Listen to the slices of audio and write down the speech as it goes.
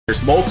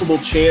There's multiple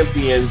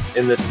champions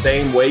in the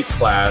same weight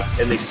class,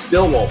 and they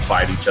still won't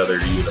fight each other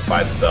to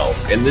unify the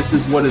belts. And this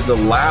is what has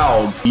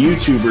allowed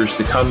YouTubers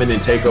to come in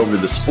and take over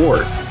the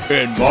sport.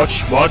 And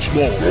much, much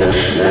more.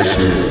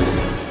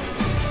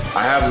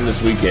 I have them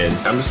this weekend.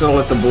 I'm just going to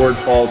let the board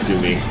fall to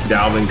me.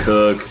 Dalvin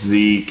Cook,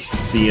 Zeke,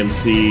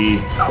 CMC.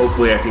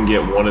 Hopefully I can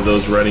get one of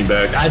those running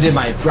backs. I did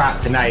my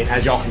draft tonight,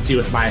 as y'all can see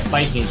with my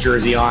Vikings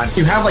jersey on.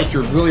 You have like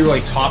your really, really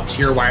top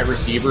tier wide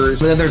receivers,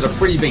 but then there's a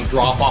pretty big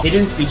drop off. They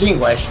didn't speak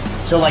English,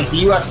 so like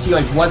the UFC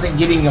like wasn't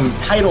giving them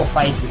title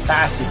fights as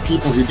fast as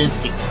people who did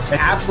speak English. It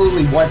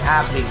absolutely was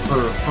happening for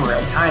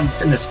a time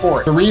in the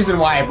sport. The reason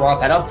why I brought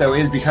that up though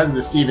is because of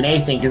the Stephen A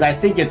thing, because I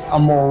think it's a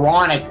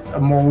moronic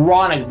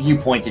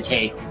viewpoint to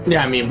take.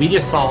 Yeah, I mean, we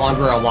just saw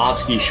Andrei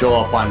Arlovsky show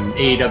up on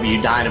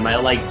AEW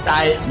Dynamite.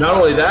 Not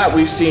only that,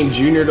 we've seen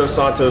Junior Dos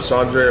Santos,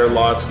 Andrei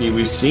Arlovsky,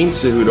 we've seen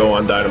Cejudo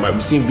on Dynamite,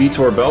 we've seen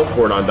Vitor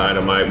Belfort on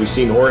Dynamite, we've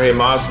seen Jorge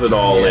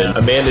Masvidal and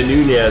Amanda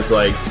Nunes.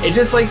 It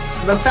just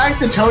the fact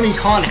that Tony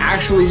Khan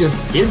actually just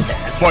did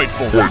that.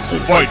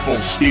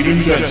 Fightful, Steven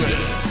Jensen.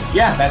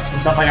 Yeah, that's the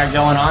stuff I got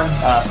going on.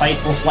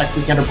 Fightful Select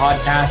Weekender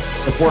podcast.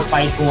 Support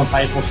Fightful and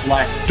Fightful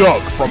Select.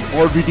 Doug from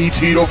RVD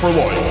Tito for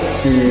Life.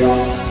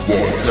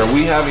 Are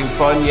we having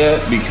fun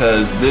yet?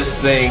 Because this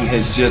thing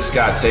has just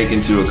got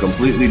taken to a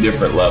completely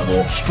different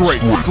level.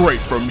 Straight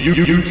from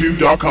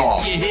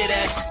YouTube.com.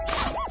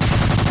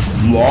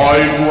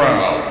 Live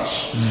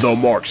rounds. The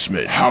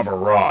marksmen have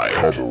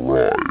arrived.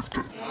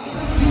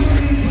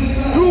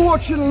 You're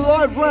watching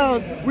Live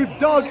Rounds with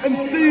Doug and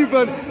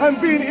Steven and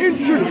being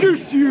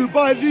introduced to you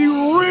by the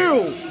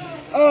real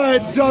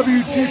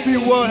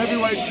IWGP World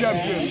Heavyweight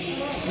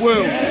Champion,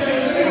 Will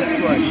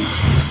Ospreay.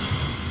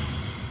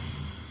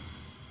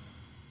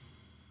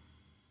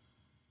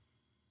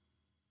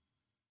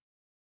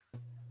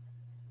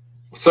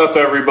 What's up,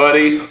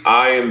 everybody?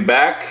 I am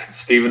back.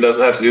 Steven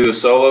doesn't have to do the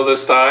solo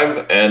this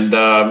time, and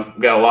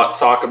we've got a lot to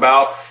talk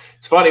about.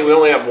 It's funny, we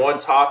only have one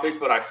topic,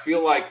 but I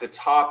feel like the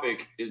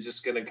topic is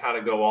just going to kind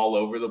of go all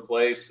over the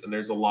place, and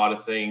there's a lot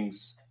of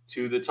things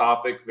to the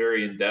topic,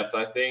 very in-depth,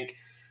 I think.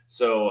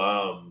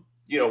 So,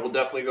 we'll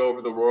definitely go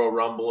over the Royal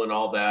Rumble and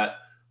all that,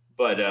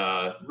 but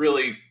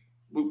really,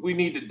 we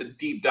need to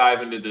deep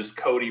dive into this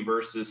Cody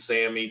versus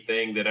Sammy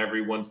thing that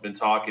everyone's been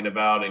talking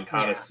about and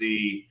kind of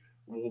see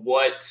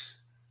what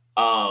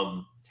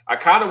I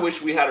kind of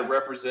wish we had a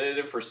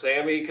representative for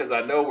Sammy, because I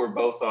know we're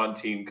both on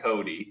Team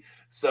Cody.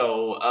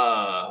 So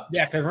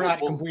because we're not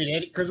complete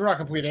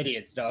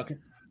idiots, Doug.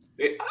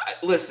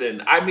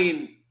 Listen, I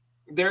mean,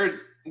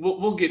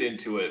 we'll get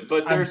into it,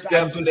 but there's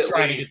definitely I'm just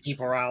trying to get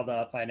people riled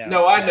up. I know.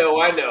 No, I know,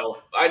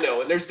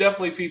 and there's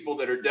definitely people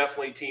that are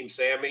definitely Team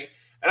Sammy.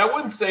 And I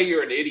wouldn't say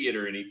you're an idiot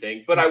or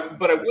anything, but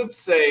I would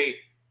say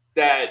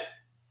that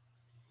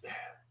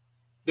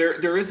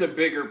there is a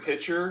bigger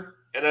picture,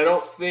 and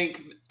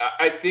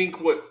I think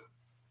what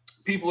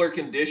people are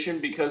conditioned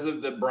because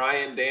of the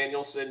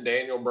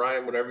Daniel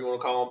Bryan, whatever you want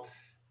to call him,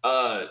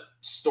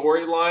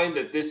 storyline,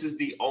 that this is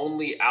the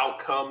only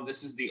outcome,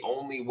 this is the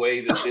only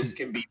way that this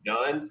can be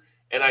done.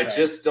 And I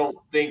just don't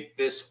think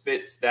this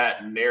fits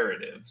that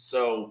narrative.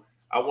 So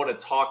I want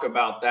to talk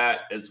about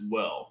that as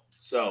well.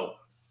 So,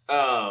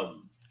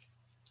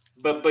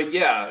 but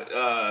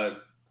yeah,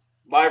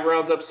 Live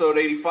Rounds episode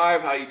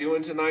 85. How you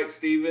doing tonight,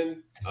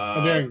 Steven?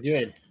 I'm doing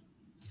good.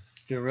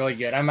 Doing really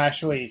good. I'm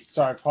actually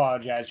sorry,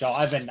 apologize, y'all.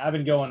 I've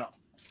been going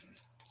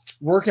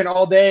working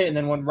all day, and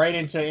then went right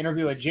into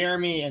interview with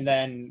Jeremy, and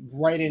then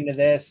right into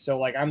this.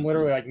 So I'm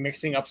literally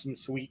mixing up some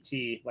sweet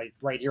tea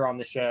right here on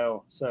the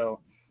show. So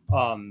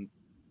sorry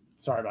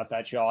about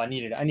that, y'all. I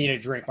need a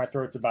drink. My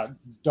throat's about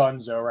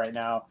donezo right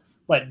now.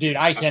 But dude,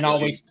 I cannot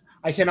wait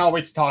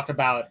to talk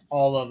about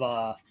all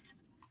of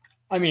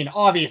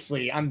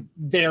obviously I'm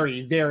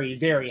very, very,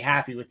 very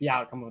happy with the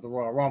outcome of the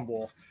Royal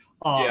Rumble.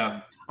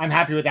 I'm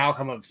happy with the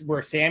outcome of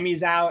where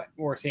Sammy's at.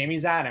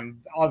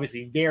 I'm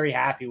obviously very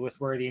happy with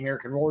where the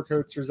American roller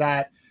coaster's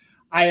at.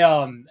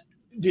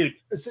 Dude,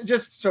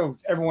 just so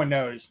everyone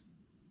knows,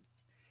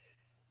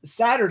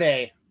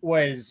 Saturday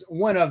was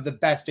one of the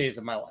best days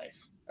of my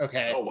life.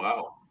 Okay. Oh,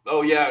 wow.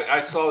 Oh, yeah.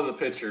 I saw the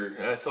picture.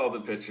 Oh,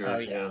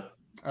 yeah.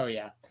 Oh,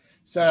 yeah.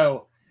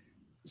 So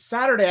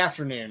Saturday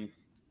afternoon,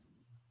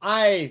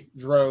 I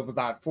drove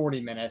about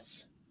 40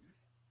 minutes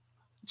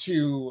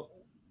to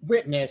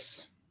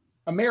witness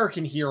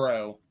American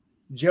hero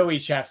Joey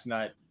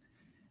Chestnut,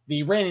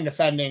 the reigning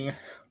defending,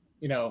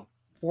 4th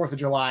of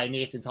July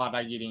Nathan's hot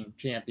dog eating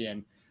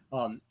champion.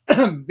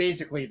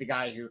 Basically the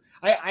guy who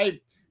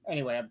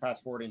anyway, I'm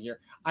fast forwarding here.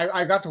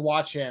 I got to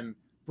watch him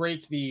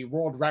break the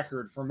world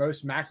record for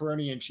most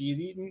macaroni and cheese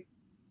eaten.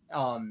 He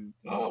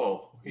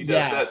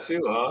does that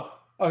too, huh?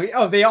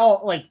 Oh, they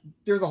all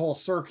there's a whole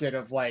circuit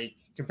of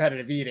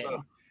competitive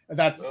eating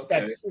that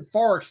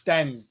far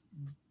extends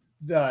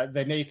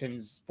the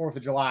Nathan's 4th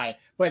of July,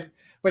 but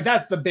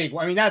that's the big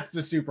one. I mean, that's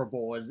the Super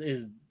Bowl is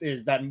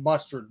that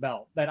mustard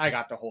belt that I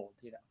got to hold,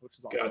 which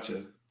is awesome.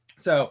 Gotcha.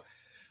 So,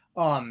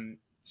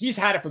 he's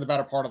had it for the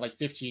better part of like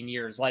 15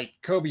 years. Like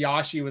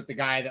Kobayashi was the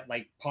guy that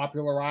like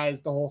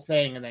popularized the whole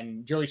thing, and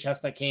then Joey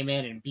Chestnut came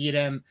in and beat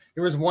him.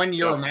 There was one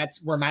year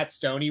where Matt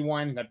Stoney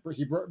won.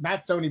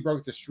 Matt Stoney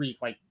broke the streak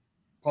like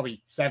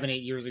probably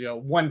 7-8 years ago,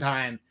 one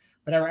time.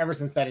 But ever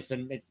since then,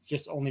 it's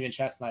just only been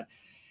Chestnut.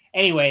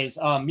 Anyways,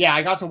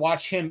 I got to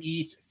watch him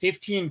eat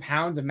 15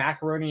 pounds of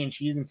macaroni and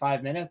cheese in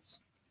 5 minutes.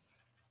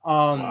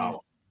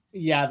 Wow.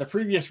 Yeah, the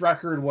previous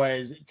record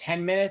was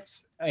 10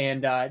 minutes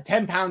and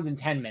 10 pounds in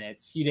 10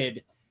 minutes. He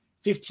did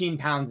 15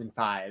 pounds in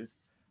 5.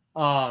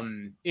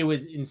 It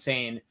was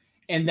insane.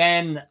 And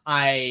then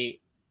me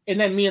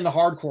and the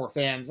hardcore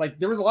fans, like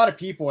there was a lot of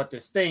people at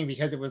this thing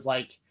because it was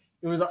like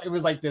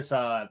this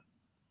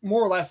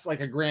more or less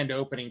like a grand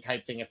opening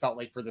type thing. It felt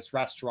like for this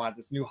restaurant,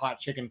 this new hot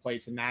chicken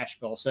place in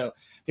Nashville. So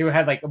they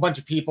had like a bunch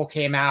of people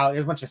came out.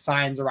 There's a bunch of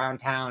signs around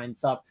town and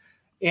stuff.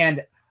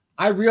 And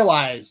I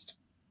realized,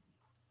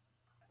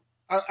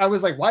 I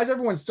was like, why is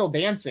everyone still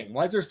dancing?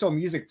 Why is there still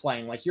music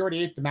playing? Like, you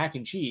already ate the mac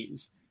and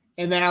cheese.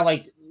 And then I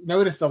like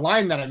noticed the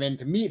line that I'm in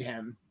to meet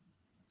him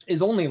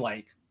is only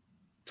like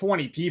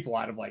 20 people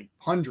out of like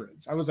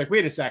hundreds. I was like,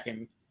 wait a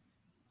second.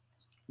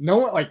 No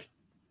one, like,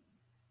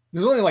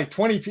 there's only like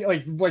 20 people,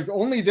 like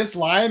only this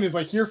line is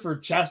like here for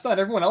Chestnut.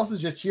 Everyone else is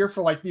just here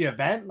for like the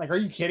event. Like, are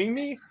you kidding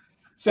me?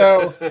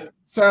 So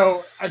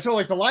I feel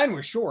like the line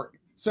was short.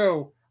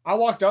 So I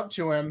walked up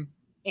to him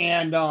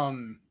and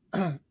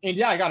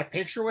I got a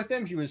picture with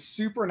him. He was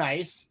super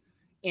nice.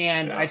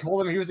 And I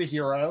told him he was a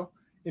hero.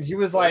 And he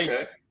was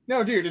like,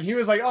 no, dude. And he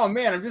was like, oh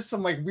man, I'm just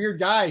some like weird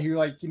guy who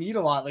like can eat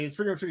a lot. Like, it's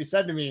pretty much what he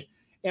said to me.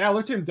 And I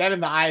looked him dead in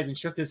the eyes and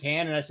shook his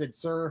hand. And I said,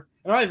 sir,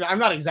 and I'm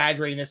not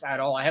exaggerating this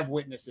at all. I have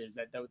witnesses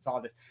that saw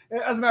this.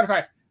 As a matter of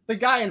fact, the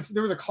guy,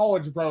 there was a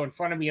college bro in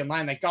front of me in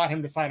line that got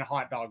him to sign a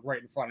hot dog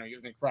right in front of me. It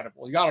was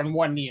incredible. He got on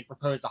one knee and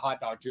proposed a hot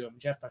dog to him.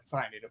 Chestnut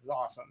signed it. It was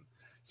awesome.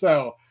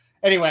 So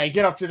anyway, I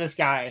get up to this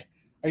guy.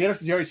 I get up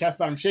to Joey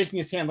Chestnut. I'm shaking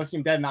his hand,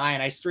 looking him dead in the eye.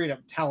 And I straight up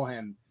tell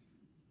him,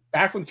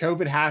 back when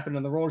COVID happened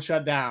and the world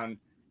shut down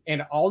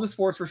and all the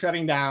sports were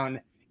shutting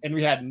down, and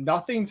we had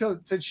nothing to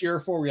cheer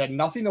for. We had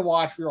nothing to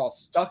watch. We were all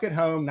stuck at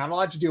home, not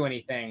allowed to do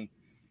anything.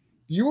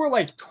 You were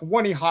like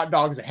 20 hot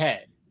dogs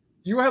ahead.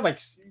 You had like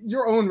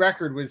your own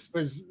record was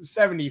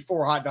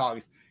 74 hot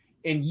dogs,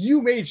 and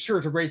you made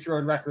sure to break your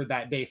own record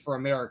that day for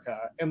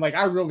America. And like,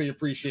 I really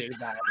appreciated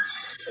that.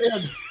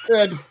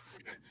 And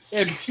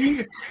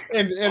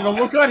the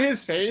look on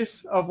his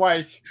face of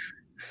like,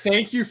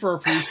 thank you for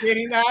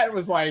appreciating that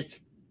was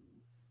like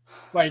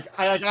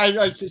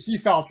he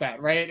felt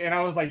that, right? And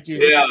I was like, dude,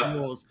 this is the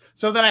rules.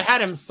 So then I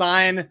had him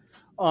sign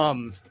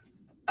so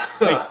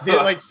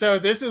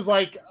this is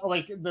like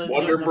the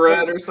Wonder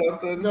Bread or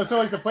something. No, so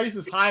like the place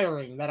is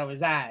hiring that I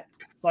was at.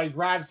 So I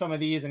grabbed some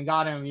of these and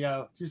got him,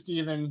 to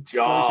Steven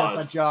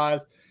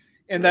Jaws.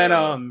 And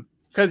then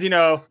because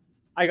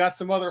I got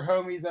some other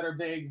homies that are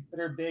big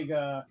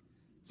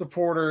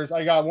supporters.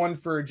 I got one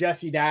for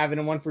Jesse Davin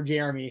and one for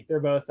Jeremy.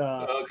 They're both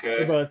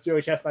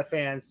Joey Chestnut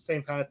fans,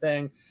 same kind of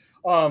thing.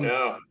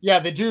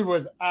 The dude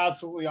was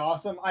absolutely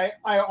awesome.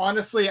 I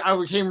honestly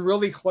came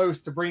really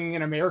close to bringing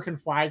an American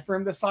flag for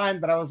him to sign,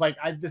 but I was like,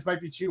 this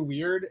might be too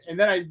weird. And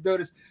then I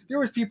noticed there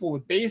was people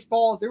with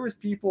baseballs, there was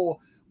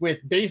people with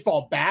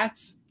baseball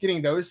bats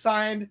getting those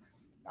signed.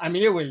 I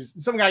mean, it was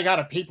some guy got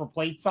a paper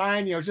plate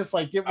signed, just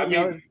like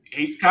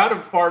he's kind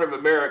of part of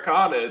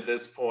Americana at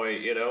this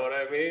point, you know what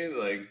I mean?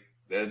 Like,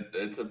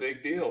 it's a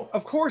big deal.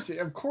 Of course,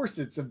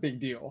 it's a big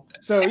deal.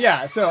 So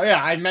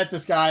I met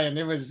this guy and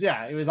it was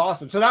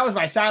awesome. So that was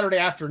my Saturday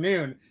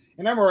afternoon,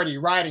 and I'm already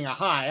riding a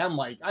high. I'm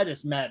like, I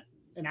just met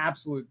an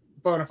absolute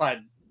bona fide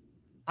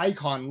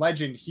icon,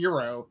 legend,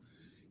 hero,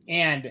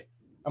 and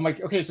I'm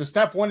like, okay, so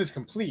step one is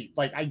complete.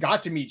 Like, I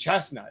got to meet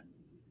Chestnut.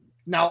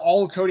 Now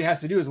all Cody has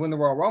to do is win the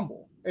Royal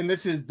Rumble, and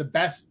this is the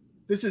best.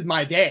 This is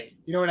my day.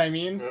 You know what I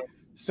mean? Yeah.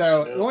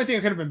 So the only thing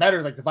that could have been better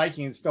is like the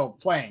Vikings still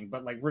playing,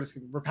 but like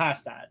we're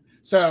past that.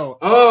 So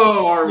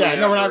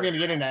we're not going to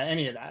get into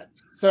any of that.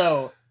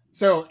 So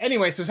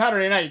anyway, so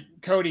Saturday night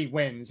Cody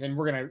wins, and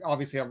we're going to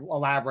obviously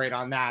elaborate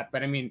on that.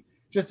 But I mean,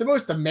 just the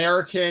most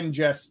American,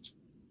 just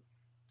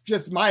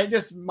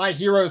my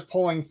heroes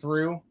pulling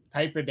through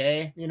type of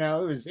day.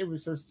 It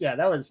was just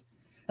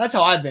that's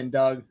how I've been,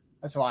 Doug.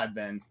 That's how I've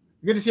been.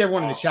 Good to see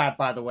everyone in the chat,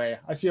 by the way.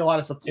 I see a lot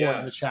of support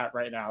in the chat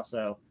right now,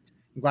 so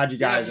I'm glad you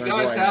guys are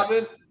enjoying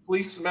it.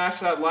 Please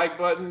smash that like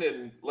button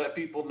and let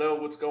people know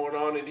what's going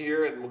on in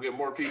here, and we'll get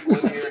more people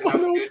in here and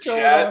have a good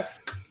chat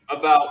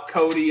about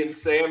Cody and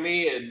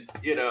Sammy, and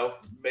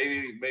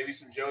maybe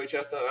some Joey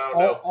Chestnut. I don't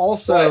know.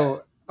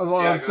 Also,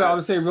 I'll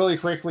just say really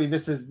quickly,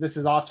 this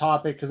is off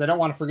topic because I don't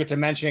want to forget to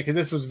mention it because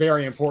this was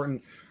very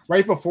important.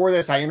 Right before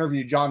this, I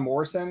interviewed John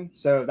Morrison,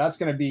 so that's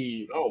going to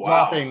be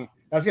dropping.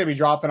 That's going to be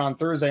dropping on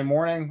Thursday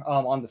morning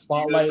on the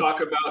Spotlight. You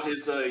talk about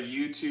his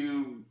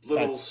YouTube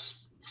little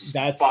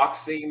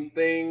boxing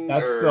thing.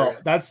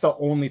 That's the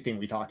only thing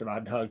we talked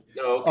about, Doug.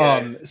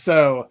 Okay.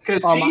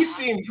 Because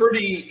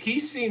he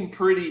seemed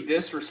pretty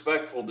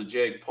disrespectful to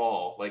Jake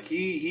Paul. Like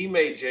he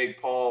made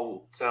Jake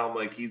Paul sound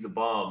like he's a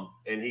bum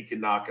and he could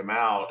knock him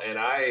out. And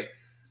I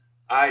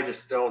I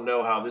just don't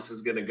know how this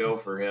is going to go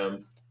for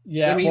him.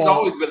 Yeah, I mean, he's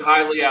always been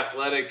highly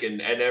athletic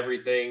and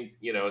everything,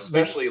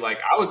 especially like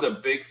I was a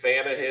big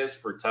fan of his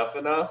for Tough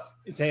Enough.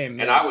 Same,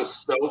 and I was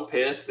so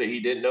pissed that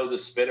he didn't know the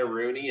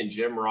Spinaroonie and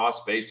Jim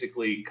Ross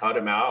basically cut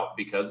him out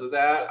because of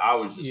that. I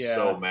was just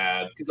so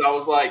mad because I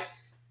was like,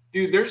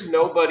 dude, there's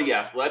nobody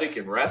athletic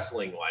in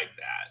wrestling like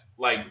that.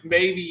 Like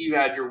maybe you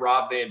had your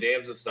Rob Van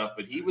Dams and stuff,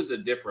 but he was a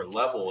different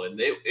level. And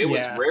it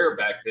was rare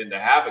back then to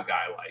have a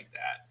guy like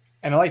that.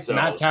 And I like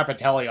Matt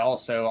Capitelli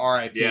also,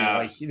 RIP. Yeah.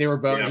 Like they were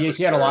both,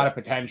 he had a lot of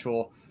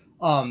potential.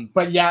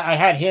 But yeah, I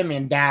had him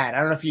and Dad. I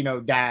don't know if you know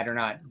Dad or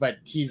not, but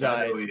he's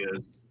I know he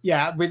is.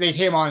 Yeah, but they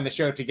came on the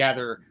show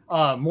together.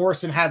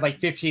 Morrison had like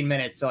 15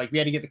 minutes, so like we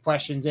had to get the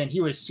questions in.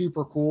 He was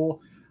super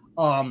cool.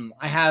 I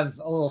have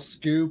a little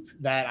scoop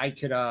that I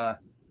could I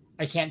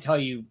can't tell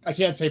you, I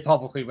can't say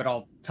publicly, but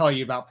I'll tell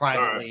you about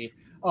privately.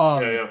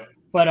 Right.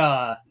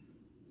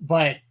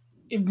 But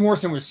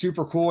Morrison was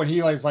super cool, and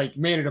he was like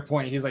made it a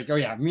point. He's like, "Oh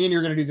yeah, me and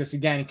you're gonna do this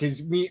again,"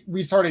 because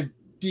we started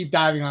deep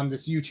diving on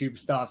this YouTube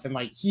stuff, and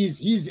like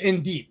he's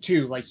in deep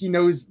too. Like he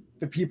knows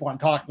the people I'm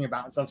talking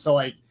about and stuff. So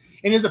like,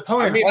 and his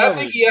opponent, I mean, Harley, I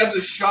think he has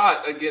a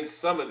shot against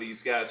some of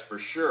these guys for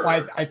sure.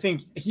 I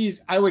think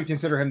I would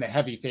consider him the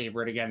heavy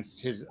favorite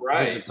against his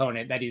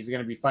opponent that he's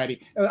going to be fighting.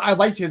 I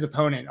liked his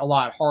opponent a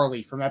lot,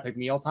 Harley from Epic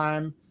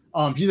Mealtime.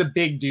 He's a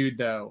big dude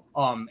though.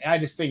 I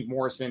just think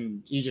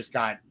Morrison, he's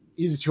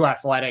too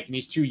athletic, and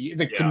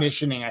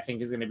conditioning I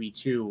think is going to be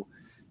too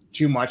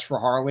much for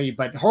Harley.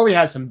 But Harley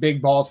has some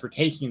big balls for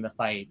taking the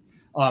fight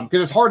because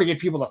it's hard to get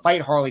people to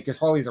fight Harley because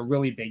Harley's a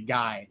really big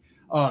guy.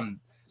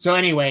 So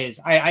anyways,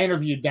 I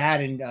interviewed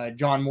Dad and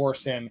John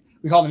Morrison.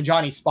 We called him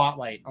Johnny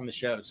Spotlight on the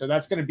show. So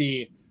that's going to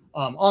be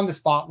on the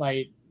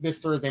Spotlight this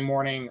Thursday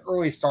morning.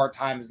 Early start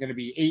time is going to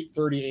be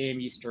 8:30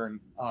 a.m. Eastern.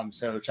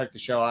 So check the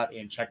show out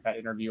and check that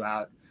interview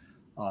out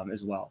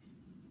as well.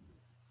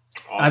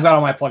 Awesome. I've got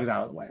all my plugs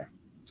out of the way.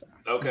 So,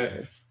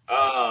 okay.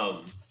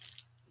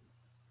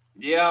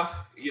 Yeah,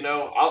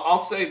 I'll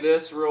say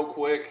this real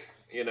quick.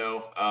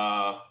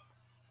 I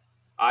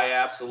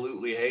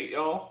absolutely hate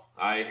y'all.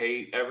 I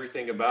hate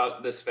everything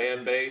about this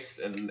fan base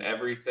and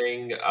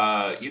everything.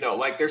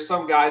 Like there's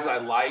some guys I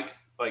like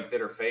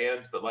that are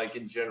fans, but like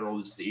in general,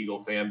 it's the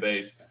Eagle fan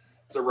base.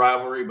 It's a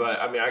rivalry, but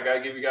I mean, I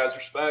gotta give you guys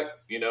respect.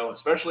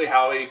 Especially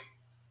Howie,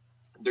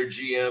 their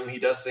GM. He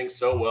does things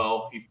so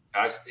well.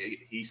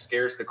 He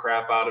scares the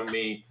crap out of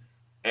me.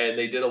 And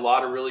they did a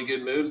lot of really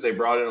good moves. They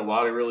brought in a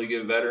lot of really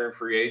good veteran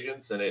free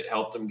agents, and it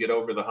helped them get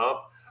over the hump.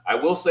 I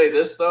will say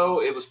this,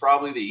 though. It was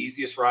probably the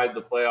easiest ride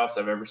to the playoffs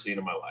I've ever seen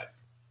in my life.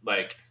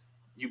 Like,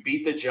 you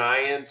beat the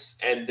Giants,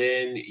 and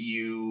then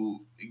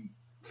you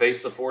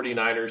face the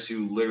 49ers,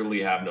 who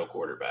literally have no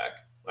quarterback.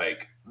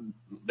 Like,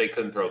 they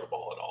couldn't throw the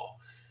ball at all.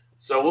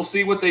 So we'll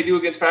see what they do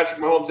against Patrick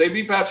Mahomes. They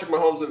beat Patrick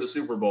Mahomes in the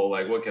Super Bowl.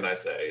 Like, what can I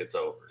say? It's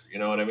over. You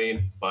know what I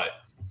mean? But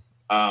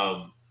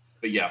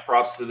yeah,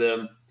 props to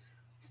them.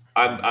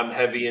 I'm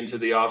heavy into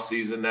the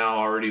offseason now,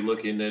 already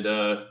looking at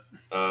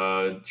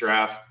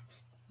draft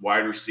wide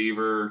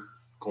receiver,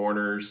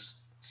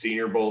 corners,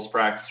 Senior Bowls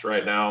practice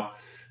right now.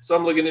 So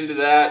I'm looking into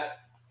that,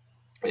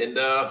 and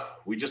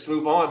we just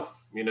move on.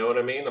 You know what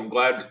I mean? I'm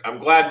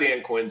glad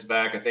Dan Quinn's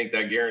back. I think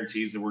that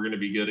guarantees that we're going to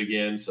be good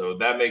again. So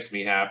that makes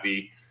me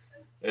happy.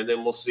 And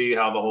then we'll see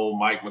how the whole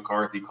Mike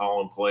McCarthy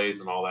calling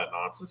plays and all that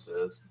nonsense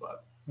is.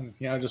 But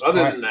just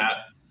other than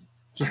that,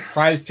 just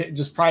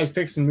prize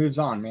picks and moves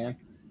on, man.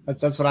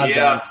 That's what I've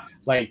done.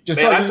 Like I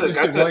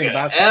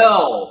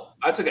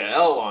took an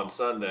L on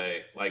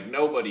Sunday. Like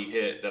nobody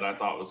hit that I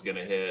thought was going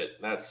to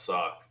hit. That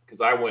sucked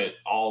because I went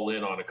all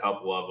in on a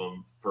couple of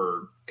them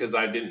because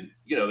I didn't.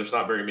 There's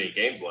not very many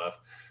games left.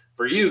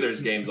 For you,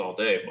 there's games all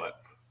day,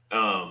 but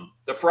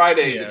the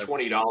Friday, the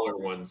 $20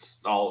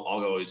 ones, I'll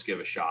always give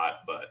a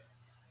shot. But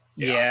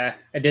yeah,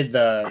 I did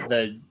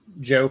the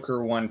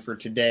Joker one for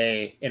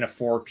today in a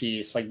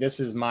 4-piece. Like this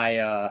is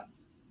my. I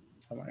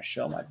want to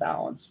show my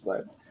balance,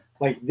 but.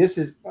 Like this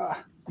is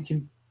we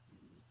can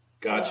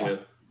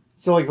gotcha.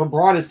 So like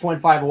LeBron is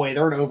 0.5 away.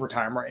 They're in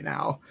overtime right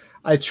now.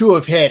 2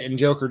 have hit and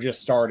Joker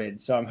just started.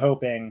 So I'm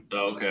hoping.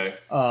 Oh, okay.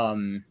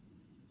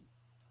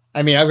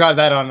 I mean, I've got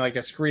that on like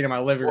a screen in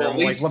my living room.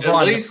 Like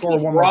LeBron to score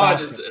one more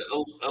basket.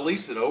 At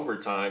least in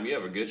overtime, you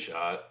have a good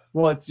shot.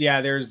 Well,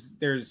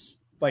 there's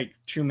like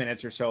 2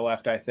 minutes or so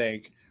left, I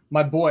think.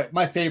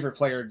 My favorite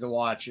player to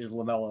watch is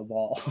LaMelo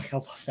Ball. Like, I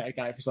love that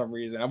guy for some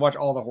reason. I watch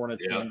all the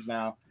Hornets games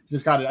now. I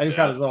just got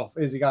his little.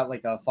 He got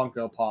like a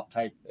Funko Pop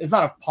type. It's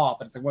not a pop,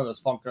 but it's like one of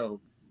those Funko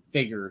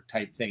figure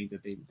type things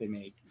that they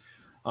make.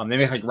 They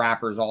make like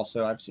wrappers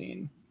also. I've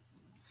seen.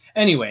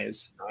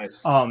 Anyways,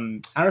 nice. I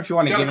don't know if you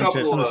want to get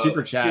into some of the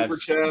super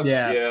chats.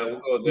 Yeah, we'll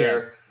go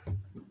there. Yeah.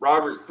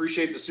 Robert,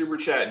 appreciate the super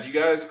chat. Do you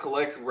guys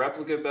collect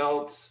replica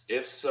belts?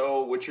 If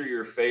so, which are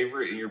your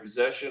favorite in your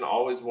possession?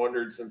 Always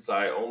wondered since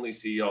I only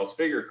see y'all's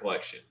figure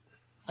collection.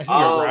 I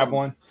can go grab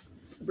one.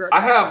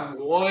 I have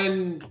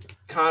one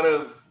kind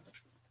of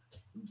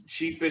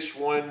cheapish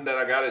one that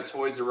I got at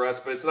Toys R Us,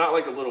 but it's not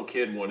like a little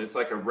kid one. It's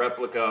like a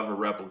replica of a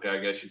replica, I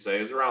guess you'd say.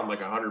 It was around like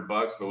 $100,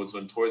 but it was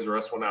when Toys R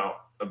Us went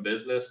out of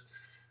business.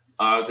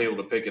 I was able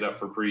to pick it up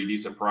for a pretty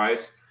decent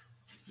price.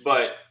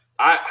 But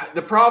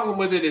the problem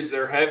with it is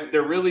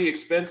they're really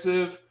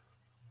expensive,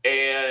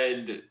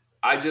 and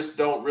I just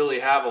don't really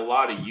have a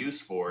lot of use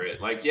for it.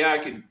 Like, yeah, I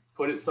could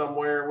put it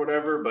somewhere or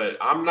whatever, but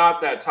I'm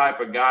not that type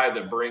of guy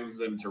that brings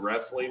them to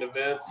wrestling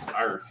events.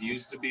 I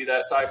refuse to be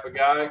that type of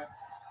guy.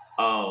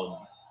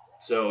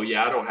 So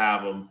yeah, I don't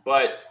have them,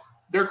 but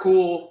they're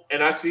cool,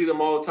 and I see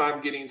them all the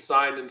time getting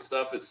signed and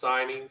stuff at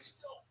signings.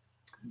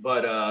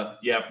 But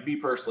yeah, me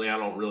personally, I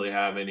don't really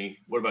have any.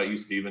 What about you,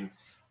 Steven?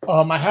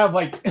 I have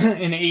like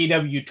an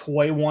AEW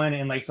toy one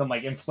and like some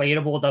like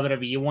inflatable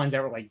WWE ones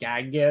that were like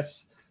gag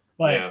gifts.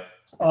 But Yeah.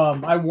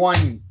 I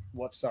won.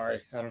 Whoops, sorry. I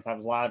don't know if that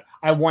was loud.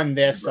 I won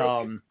this.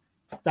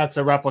 That's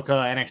a replica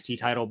NXT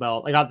title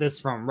belt. I got this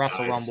from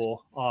Wrestle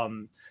Rumble.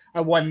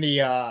 I won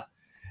the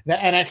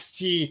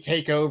NXT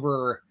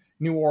Takeover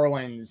New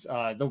Orleans,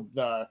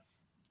 the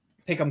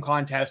pick'em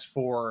contest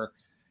for.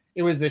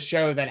 It was the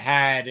show that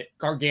had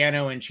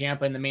Gargano and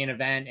Ciampa in the main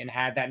event and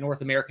had that North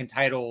American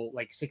title,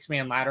 like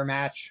 6-man ladder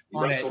match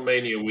on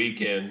WrestleMania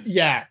weekend.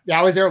 Yeah,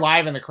 I was there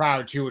live in the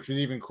crowd too, which was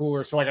even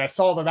cooler. So like I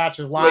saw the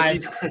matches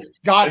live,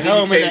 got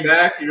home, and then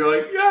back, and you're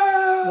like,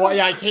 yeah. Well,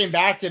 yeah, I came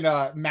back and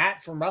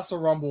Matt from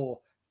Wrestle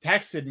Rumble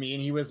texted me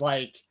and he was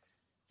like,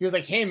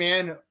 hey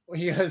man,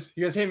 he goes,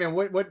 hey man,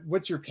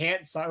 what's your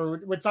pant size?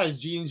 What size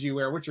jeans you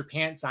wear? What's your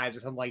pant size or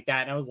something like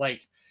that? And I was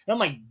like. And I'm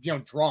like,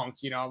 drunk,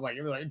 I'm like,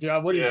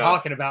 dude, what are you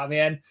talking about,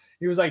 man?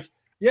 He was like,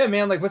 yeah,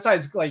 man, like what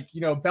size, like,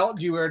 belt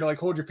do you wear to like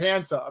hold your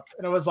pants up?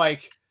 And I was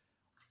like,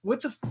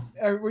 what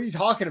are you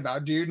talking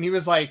about, dude? And he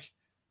was like,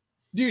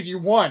 dude, you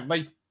won.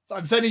 Like,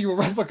 I'm sending you a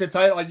replica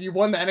title. Like, you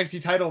won the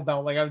NXT title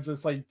belt. Like, I'm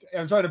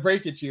trying to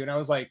break it to you. And I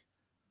was like,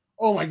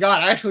 oh my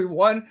God, I actually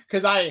won.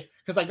 Cause I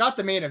got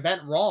the main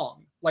event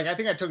wrong. Like, I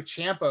think I took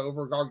Ciampa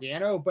over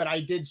Gargano, but I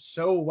did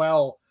so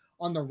well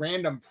on the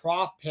random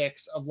prop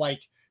picks of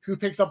like, who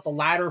picks up the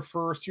ladder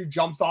first, who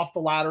jumps off the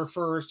ladder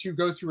first, who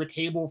goes through a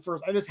table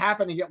first. I just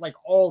happen to get like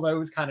all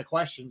those kind of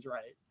questions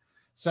right.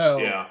 So,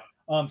 yeah.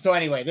 So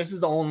anyway, this is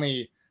the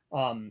only,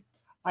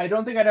 I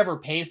don't think I'd ever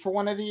pay for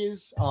one of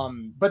these.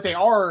 But they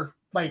are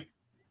like,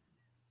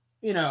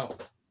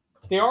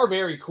 they are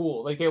very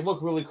cool. Like they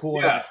look really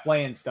cool on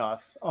display and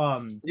stuff.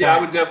 Yeah, I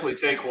would definitely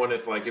take one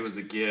if like it was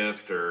a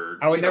gift or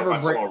I would never if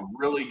I saw a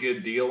really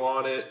good deal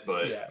on it,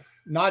 but yeah,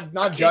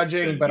 not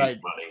judging, but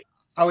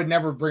I would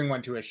never bring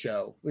one to a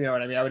show. You know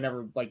what I mean? I would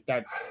never like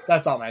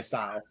that's not my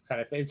style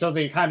kind of thing. So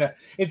they kind of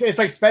it's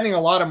like spending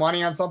a lot of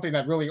money on something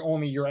that really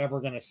only you're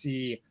ever going to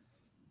see.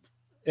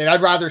 And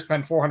I'd rather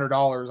spend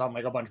 $400 on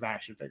like a bunch of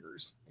action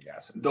figures, I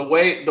guess. The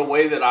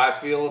way that I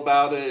feel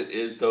about it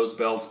is those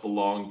belts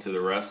belong to the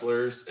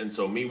wrestlers. And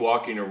so me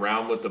walking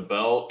around with the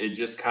belt, it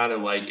just kind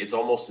of like it's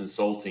almost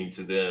insulting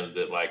to them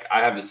that like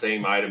I have the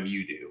same item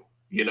you do.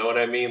 You know what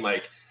I mean?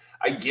 Like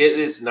I get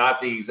it's not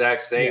the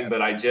exact same,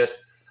 but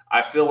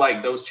I feel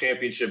like those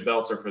championship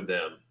belts are for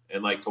them.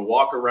 And like to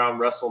walk around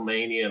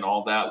WrestleMania and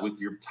all that with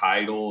your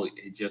title,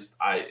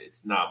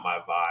 it's not my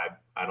vibe.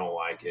 I don't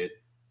like it.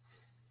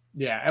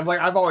 Yeah. And like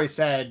I've always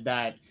said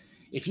that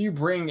if you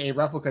bring a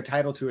replica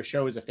title to a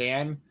show as a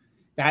fan,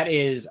 that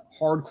is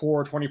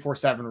hardcore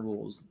 24/7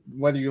 rules,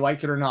 whether you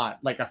like it or not.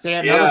 Like another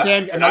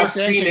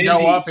fan can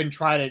go up and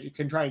try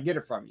to get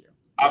it from you.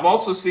 I've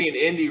also seen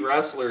indie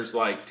wrestlers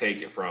like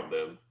take it from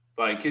them.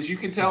 Like, because you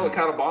can tell it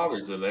kind of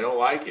bothers them. They don't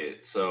like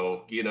it.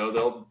 So,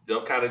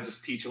 they'll kind of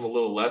just teach them a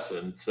little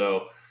lesson.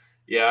 So,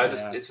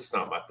 it's just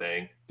not my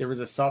thing. There was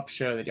a sub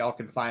show that y'all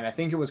can find. I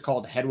think it was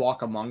called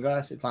Headwalk Among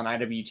Us. It's on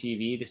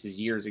IWTV. This is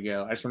years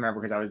ago. I just remember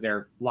because I was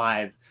there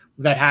live.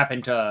 That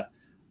happened to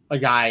a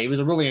guy. He was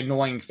a really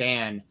annoying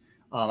fan.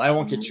 I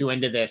won't get too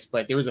into this,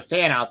 but there was a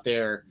fan out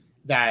there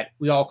that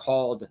we all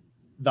called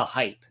The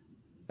Hype.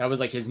 That was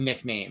like his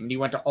nickname. And he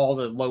went to all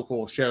the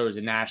local shows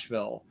in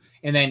Nashville.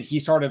 And then he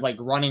started like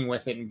running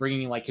with it and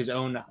bringing like his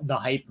own The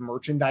Hype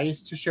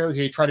merchandise to shows.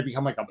 He tried to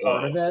become like a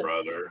part of it.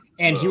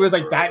 And he was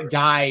like that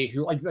guy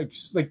who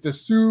like the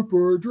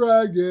Super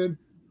Dragon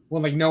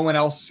when like no one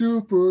else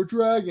Super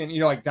Dragon,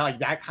 like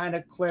that kind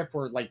of clip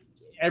where like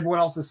everyone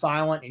else is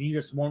silent and you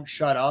just won't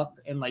shut up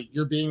and like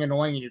you're being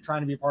annoying and you're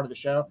trying to be part of the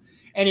show.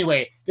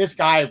 Anyway, this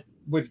guy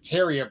would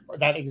carry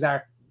that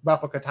exact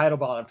replica title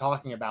belt I'm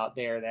talking about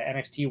there, the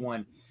NXT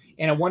one.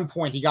 And at one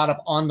point, he got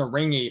up on the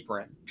ring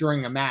apron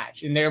during a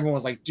match, and everyone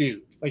was like,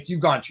 "Dude, like you've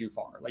gone too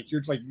far. Like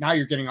you're like now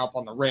you're getting up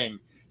on the ring."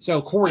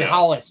 So Corey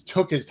Hollis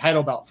took his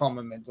title belt from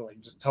him and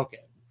like just took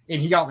it, and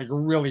he got like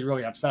really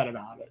really upset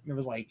about it. And it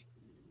was like,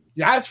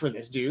 "You asked for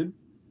this, dude.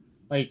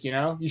 Like you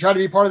tried to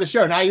be part of the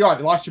show. Now you are.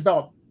 You lost your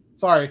belt.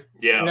 Sorry."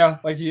 Yeah.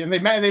 Like and they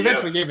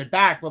eventually gave it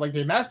back, but like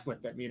they messed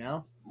with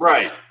him.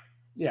 Right.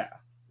 Yeah.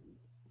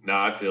 No,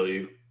 I feel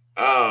you.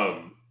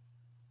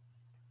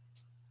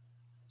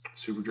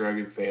 Super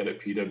Dragon fan at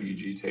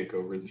PWG take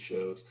over the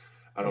shows.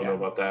 I don't know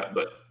about that,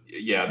 but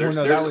yeah, there's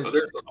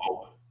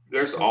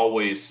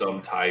always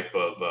some type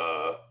of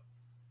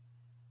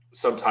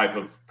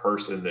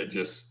person that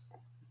just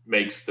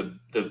makes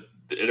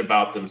it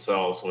about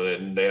themselves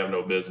when they have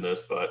no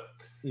business. But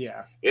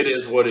yeah, it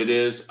is what it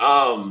is.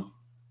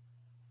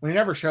 When he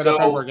never showed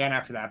up ever again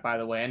after that, by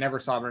the way. I never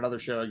saw him at another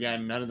show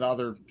again. None of the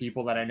other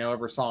people that I know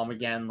ever saw him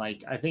again.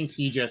 Like, I think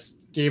he just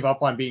gave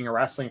up on being a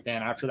wrestling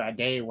fan after that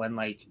day when,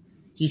 like,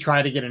 he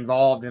tried to get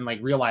involved and, like,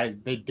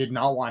 realized they did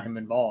not want him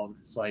involved.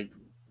 It's like,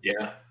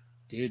 yeah,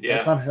 dude,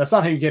 that's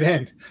not how you get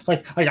in.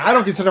 Like I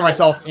don't consider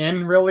myself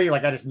in, really.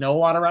 Like, I just know a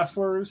lot of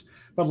wrestlers.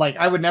 But, like,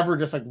 I would never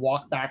just, like,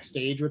 walk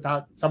backstage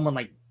without someone,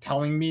 like,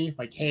 telling me,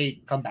 like,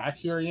 hey, come back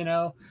here, you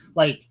know?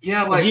 Like,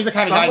 yeah, like, he's the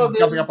kind of guy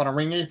jumping up on a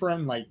ring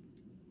apron, like,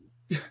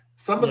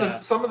 some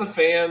of the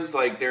fans,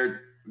 like,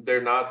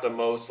 they're not the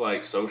most,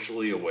 like,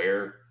 socially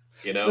aware,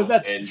 you know. But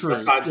that's and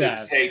true.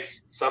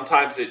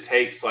 Sometimes it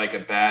takes like a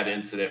bad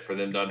incident for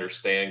them to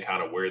understand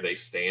kind of where they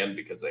stand,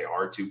 because they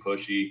are too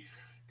pushy.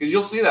 Because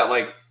you'll see that,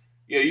 like,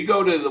 you know, you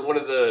go to one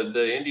of the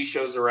indie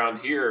shows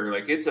around here,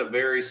 like, it's a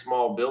very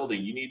small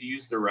building. You need to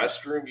use the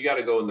restroom, you got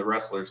to go in the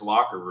wrestler's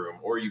locker room,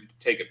 or you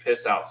take a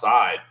piss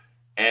outside,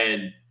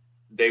 and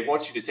they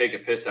want you to take a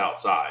piss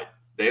outside.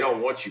 They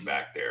don't want you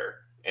back there.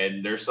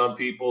 And there's some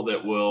people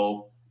that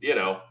will, you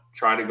know,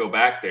 try to go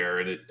back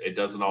there, and it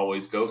doesn't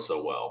always go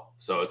so well.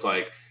 So it's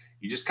like,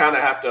 you just kind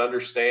of have to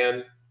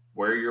understand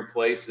where your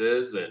place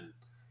is. And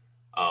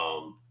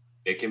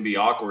it can be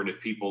awkward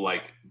if people,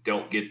 like,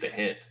 don't get the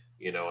hint.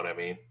 You know what I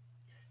mean?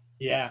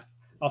 Yeah.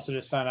 Also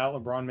just found out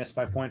LeBron missed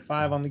by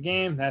 0.5 on the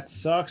game. That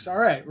sucks. All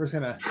right. We're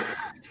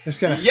just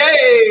gonna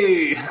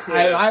Yay!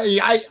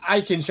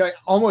 I can show you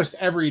almost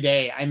every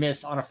day I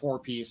miss on a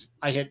 4-piece.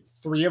 I hit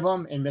 3 of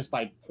them and missed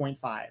by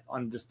 0.5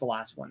 on just the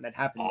last one. That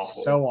happens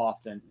so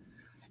often.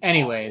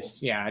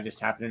 Anyways, yeah, I just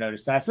happened to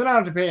notice that. So I don't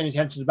have to pay any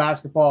attention to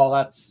basketball.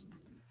 That's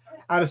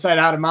out of sight,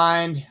 out of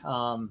mind.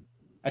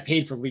 I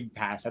paid for League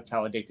Pass. That's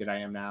how addicted I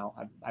am now.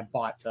 I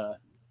bought the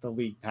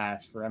League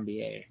Pass for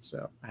NBA.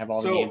 So I have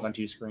all the games on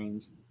 2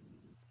 screens.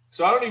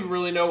 So I don't even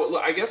really know.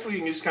 I guess we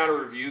can just kind of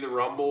review the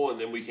Rumble,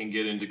 and then we can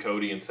get into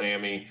Cody and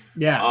Sammy.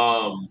 Yeah.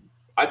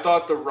 I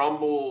thought the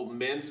Rumble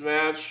men's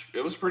match,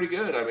 it was pretty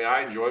good. I mean,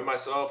 I enjoyed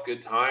myself.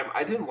 Good time.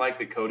 I didn't like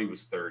that Cody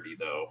was 30,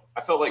 though.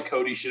 I felt like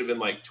Cody should have been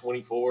like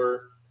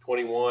 24,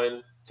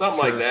 21, something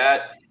like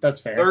that.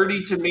 That's fair.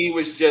 30 to me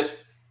was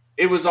just,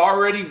 it was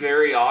already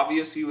very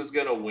obvious he was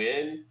going to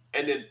win.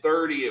 And then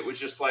 30, it was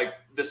just like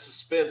the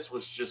suspense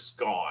was just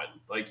gone.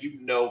 Like, you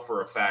know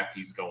for a fact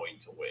he's going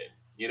to win.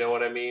 You know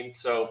what I mean?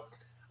 So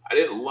I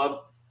didn't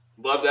love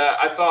that.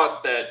 I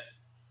thought that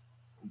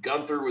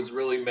Gunther was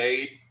really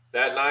made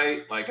that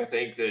night. Like, I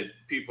think that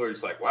people are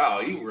just like, wow,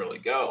 he can really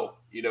go.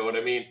 You know what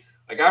I mean?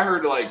 Like, I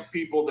heard, like,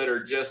 people that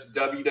are just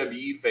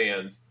WWE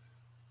fans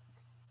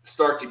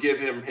start to give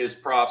him his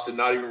props and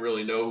not even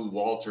really know who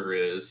Walter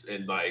is.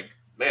 And, like,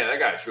 man, that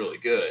guy's really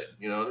good.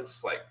 You know, it's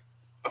just like,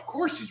 of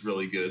course he's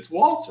really good. It's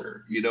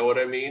Walter. You know what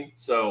I mean?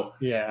 So,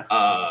 yeah.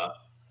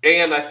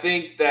 And I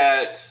think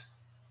that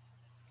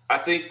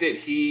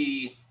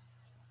he,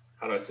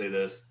 how do I say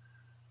this?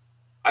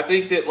 I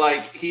think that,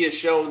 like, he has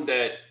shown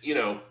that, you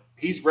know,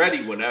 he's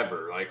ready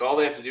whenever. Like, all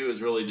they have to do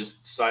is really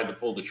just decide to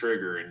pull the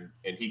trigger,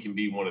 and he can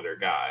be one of their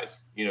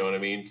guys. You know what I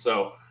mean?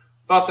 So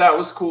thought that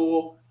was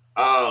cool.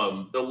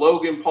 The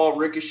Logan Paul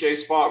Ricochet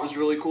spot was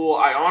really cool.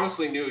 I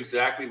honestly knew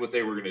exactly what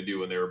they were going to do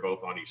when they were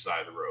both on each side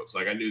of the ropes.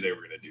 Like, I knew they were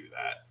going to do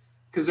that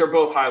because they're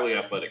both highly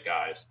athletic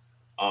guys.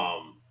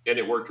 And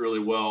it worked really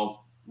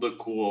well. Looked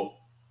cool.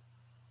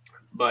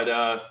 But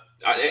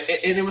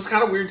and it was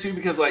kind of weird too,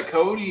 because, like,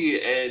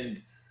 Cody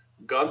and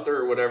Gunther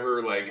or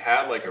whatever, like,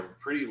 had like a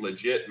pretty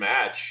legit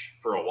match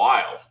for a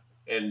while,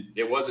 and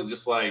it wasn't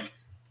just like,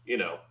 you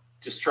know,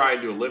 just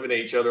trying to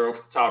eliminate each other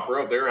off the top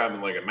rope. They were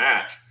having like a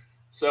match.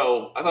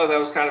 So I thought that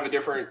was kind of a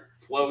different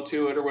flow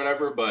to it or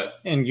whatever. But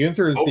and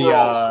Gunther is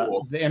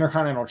cool. the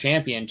Intercontinental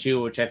Champion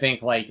too, which I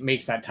think, like,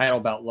 makes that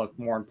title belt look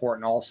more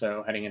important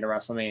also heading into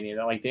WrestleMania.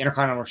 That, like, the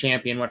Intercontinental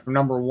Champion went from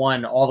number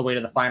 1 all the way to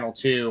the final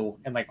 2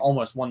 and, like,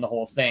 almost won the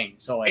whole thing.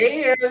 So, like,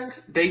 and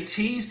they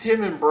teased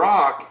him and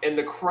Brock, and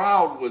the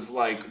crowd was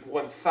like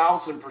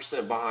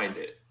 1,000% behind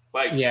it.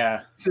 Like,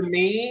 yeah, to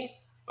me,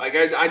 like,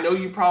 I know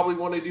you probably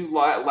want to do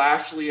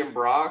Lashley and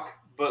Brock,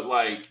 but,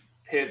 like,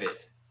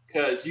 pivot.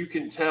 Because you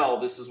can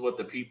tell this is what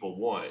the people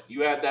want.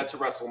 You add that to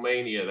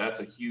WrestleMania, that's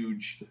a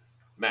huge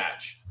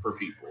match for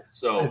people.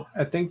 So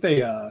I think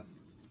they, at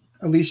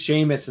least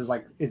Sheamus is,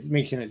 like, it's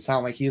making it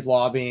sound like he's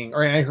lobbying.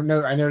 Or I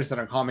noticed it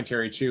on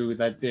commentary too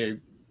that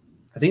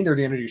I think they're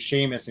going to do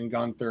Sheamus and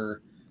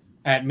Gunther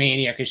at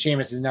Mania, because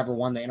Sheamus has never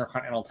won the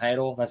Intercontinental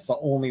title. That's the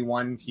only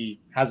one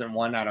he hasn't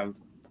won out of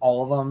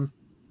all of them.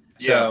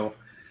 Yeah. So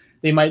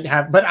they might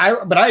have, but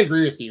I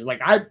agree with you.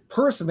 Like, I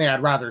personally,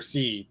 I'd rather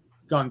see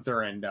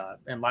Gunther and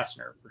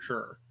Lesnar for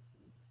sure.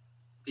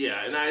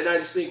 Yeah, and I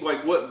just think,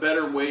 like, what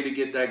better way to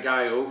get that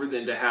guy over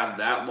than to have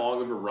that long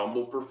of a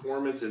Rumble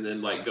performance and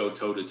then, like, go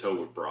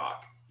toe-to-toe with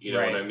Brock. You know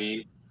Right. what I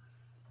mean?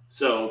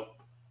 So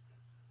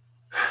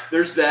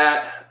there's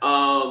that.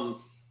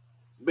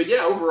 But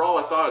yeah, overall,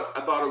 I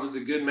thought it was a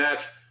good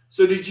match.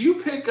 So did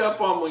you pick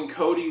up on when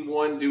Cody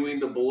won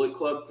doing the Bullet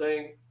Club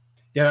thing?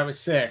 Yeah, that was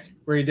sick.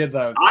 Where he did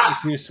the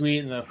Q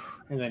Suite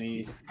and and then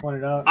he won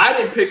it up. I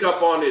didn't pick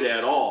up on it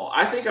at all.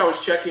 I think I was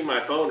checking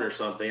my phone or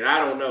something. I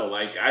don't know.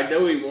 Like, I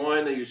know he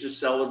won. He was just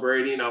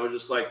celebrating. I was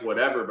just like,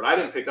 whatever. But I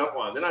didn't pick up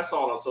on it. Then I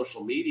saw it on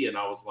social media, and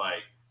I was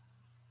like,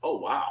 oh,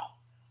 wow.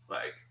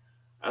 Like,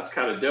 that's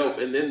kind of dope.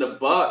 And then the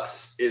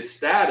Bucks'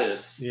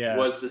 status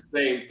was the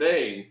same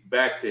thing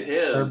back to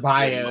him. Their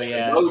bio,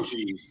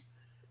 emojis.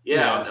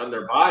 On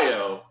their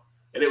bio.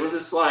 And it was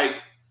just like,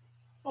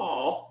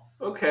 oh,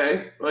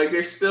 okay. Like,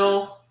 there's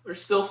still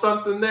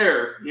something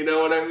there. You know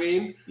what I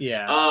mean?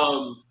 Yeah.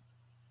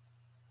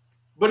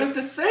 But at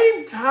the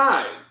same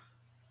time,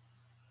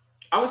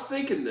 I was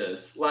thinking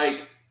this,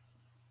 like,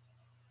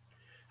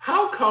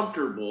 how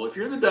comfortable, if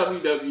you're the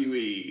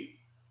WWE,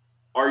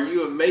 are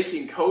you of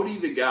making Cody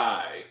the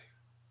guy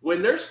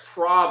when there's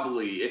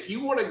probably, if you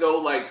want to go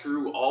like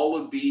through all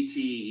of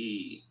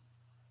BTE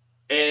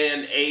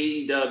and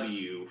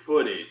AEW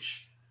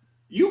footage,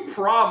 you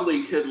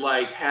probably could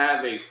like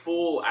have a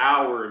full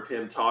hour of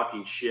him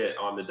talking shit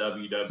on the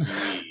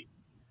WWE.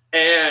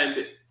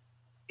 And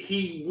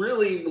he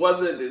really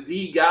wasn't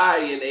the guy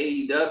in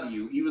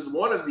AEW. He was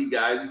one of the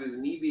guys. He was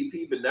an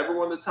EVP, but never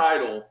won the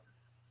title.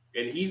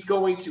 And he's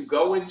going to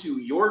go into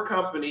your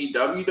company,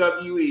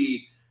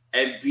 WWE,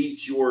 and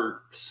beat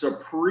your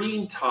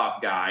supreme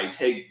top guy,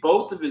 take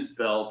both of his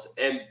belts,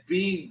 and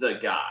be the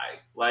guy.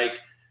 Like,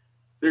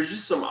 there's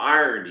just some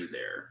irony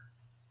there.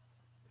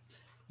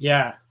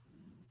 Yeah.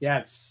 Yeah,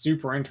 it's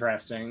super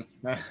interesting.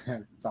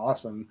 It's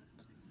awesome.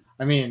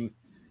 I mean,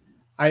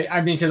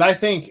 because I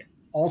think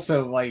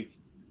also, like,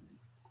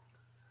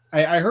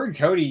 I heard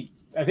Cody,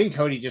 I think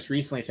Cody just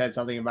recently said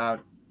something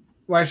about,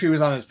 well, actually he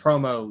was on his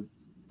promo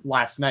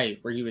last night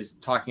where he was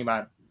talking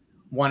about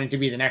wanting to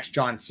be the next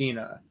John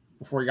Cena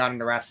before he got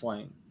into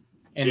wrestling.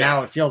 And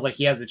now it feels like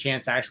he has the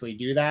chance to actually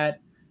do that.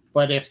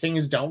 But if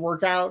things don't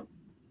work out,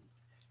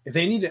 if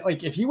they need to,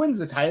 like, if he wins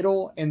the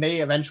title and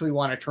they eventually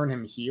want to turn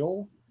him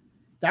heel,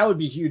 that would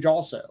be huge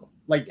also.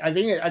 Like, I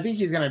think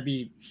he's going to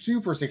be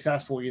super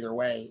successful either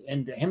way.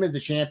 And him as the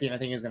champion, I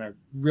think, is going to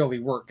really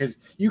work because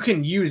you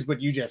can use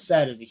what you just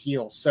said as a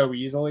heel so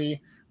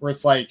easily, where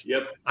it's like,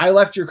 I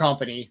left your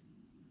company,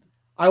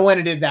 I went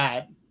and did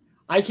that,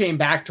 I came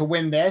back to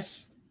win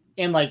this,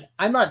 and like,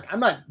 I'm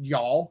not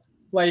y'all.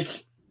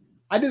 Like,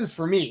 I did this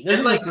for me. This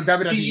is like for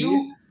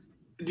WWE.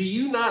 Do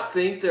you not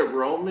think that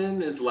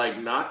Roman is like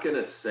not going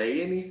to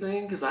say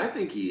anything? Because I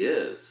think he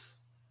is.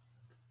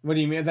 What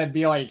do you mean? That'd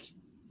be like,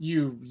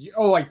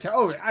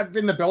 I've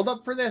been the build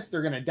up for this.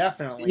 They're gonna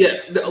definitely,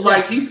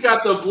 he's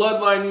got the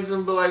bloodline. He's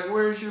gonna be like,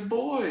 "Where's your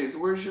boys?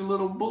 Where's your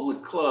little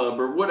Bullet Club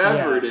or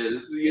whatever it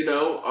is? You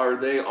know, are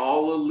they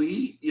all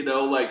elite? You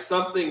know, like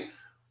something."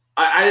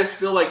 I just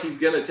feel like he's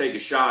gonna take a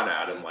shot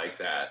at him like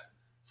that.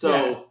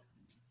 So,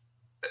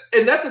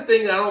 and that's the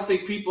thing. I don't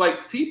think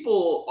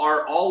people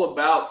are all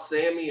about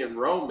Sammy and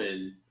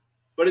Roman,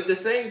 but at the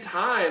same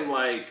time,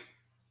 like,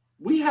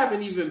 we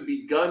haven't even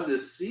begun to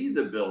see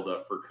the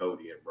buildup for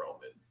Cody and Roman.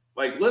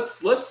 Like,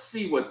 let's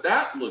see what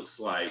that looks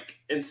like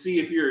and see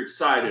if you're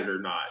excited or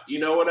not. You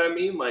know what I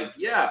mean? Like,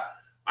 yeah,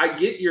 I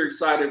get you're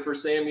excited for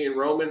Sammy and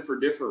Roman for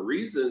different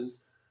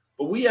reasons,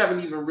 but we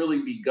haven't even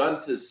really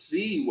begun to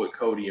see what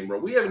Cody and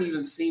Roman. We haven't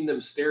even seen them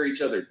stare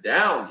each other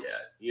down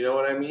yet. You know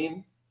what I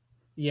mean?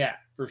 Yeah,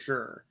 for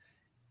sure.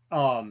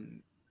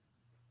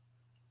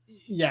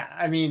 Yeah,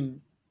 I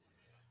mean,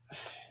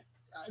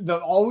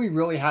 all we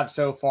really have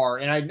so far,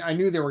 and I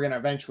knew they were going to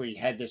eventually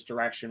head this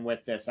direction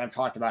with this. I've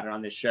talked about it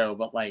on this show,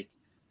 but like,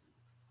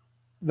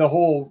 the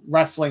whole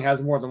wrestling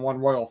has more than one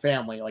royal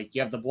family. Like,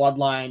 you have the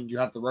bloodline, you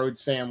have the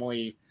Rhodes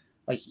family,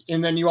 like,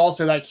 and then you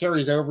also, that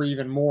carries over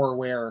even more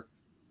where,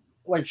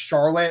 like,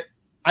 Charlotte,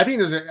 I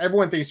think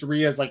everyone thinks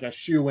Rhea is like a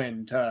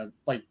shoe-in to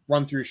like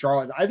run through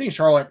Charlotte. I think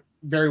Charlotte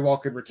very well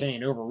could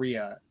retain over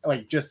Rhea,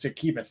 like, just to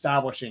keep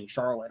establishing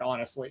Charlotte,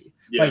 honestly.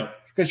 Like,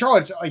 because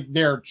Charlotte's like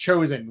their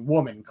chosen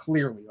woman,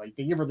 clearly. Like,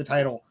 they give her the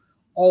title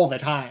all the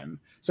time.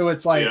 So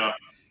it's like,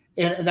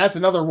 and that's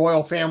another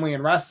royal family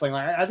in wrestling.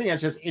 Like, I think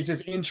it's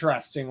just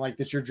interesting, like,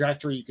 the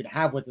trajectory you could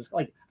have with this.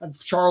 Like,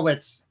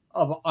 Charlotte's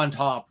on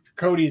top,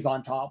 Cody's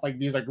on top, like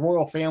these like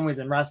royal families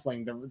in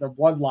wrestling, the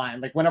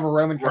bloodline. Like, whenever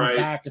Roman comes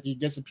back, if he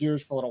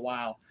disappears for a little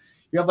while,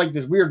 you have like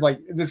this weird, like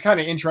this kind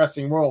of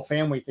interesting royal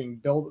family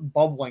thing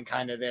bubbling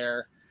kind of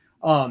there.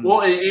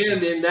 Well,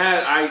 and in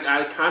that,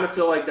 I kind of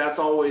feel like that's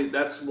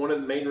one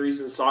of the main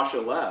reasons Sasha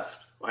left.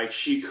 Like,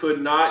 she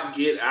could not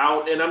get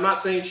out, and I'm not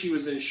saying she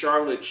was in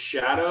Charlotte's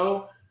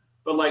shadow,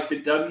 but like,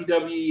 the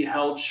WWE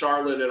held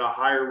Charlotte in a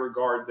higher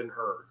regard than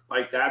her.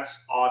 Like,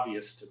 that's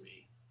obvious to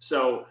me.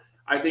 So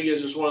I think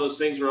it's just one of those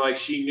things where, like,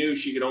 she knew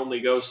she could only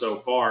go so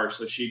far,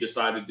 so she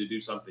decided to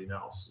do something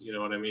else. You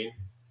know what I mean?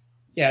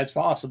 Yeah, it's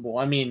possible.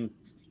 I mean,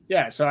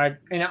 yeah, so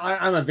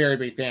I'm a very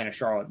big fan of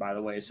Charlotte, by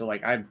the way. So,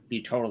 like, I'd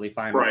be totally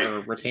fine with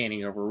her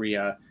retaining over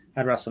Rhea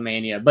at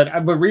WrestleMania.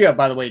 But Rhea,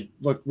 by the way,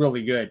 looked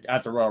really good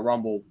at the Royal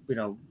Rumble, you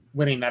know,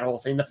 winning that whole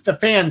thing. The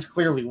fans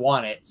clearly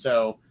want it.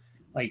 So,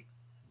 like,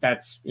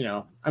 that's, you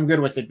know, I'm good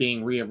with it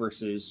being Rhea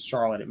versus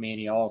Charlotte at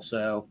Mania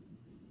also.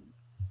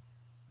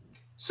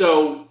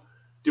 So,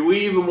 do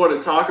we even want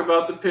to talk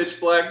about the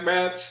Pitch Black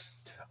match?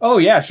 Oh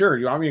yeah, sure.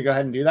 You want me to go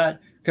ahead and do that?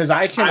 Because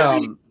I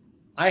can.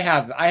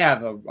 I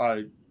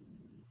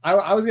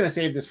was gonna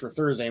save this for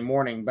Thursday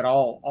morning, but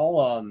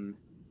I'll.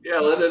 Yeah,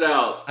 let it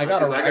out. I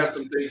got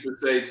some things to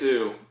say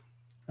too.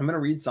 I'm gonna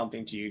read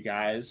something to you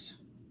guys.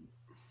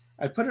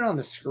 I put it on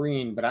the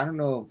screen, but I don't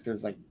know if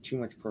there's like too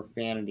much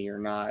profanity or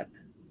not.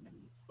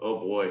 Oh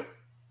boy.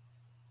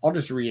 I'll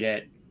just read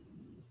it.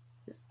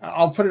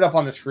 I'll put it up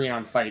on the screen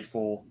on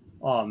Fightful.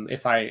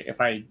 If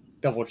I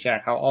double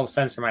check, I'll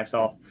censor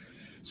myself.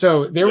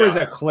 So there was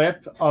a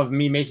clip of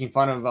me making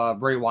fun of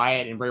Bray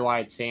Wyatt and Bray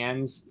Wyatt's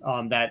fans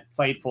that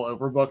Fightful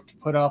Overbooked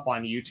put up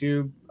on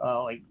YouTube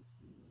like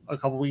a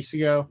couple weeks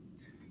ago,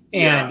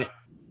 and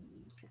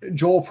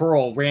Joel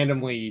Pearl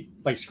randomly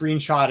like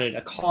screenshotted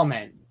a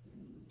comment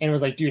and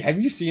was like, "Dude, have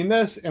you seen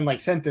this?" and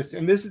like sent this,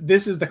 and this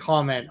is the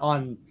comment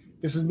on.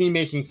 This is me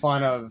making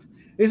fun of.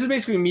 This is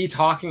basically me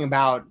talking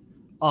about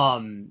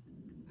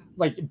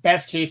like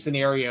best case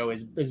scenario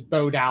is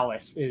Bo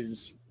Dallas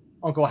is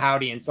Uncle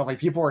Howdy and stuff. Like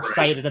people are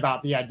excited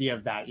about the idea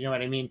of that. You know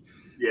what I mean?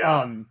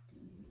 Yeah.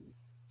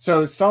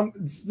 So the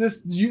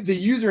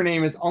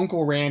username is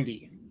Uncle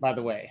Randy, by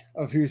the way,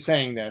 of who's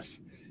saying this.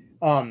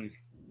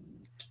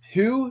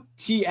 Who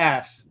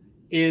TF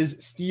is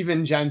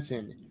Steven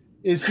Jensen?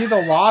 Is he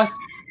the lost?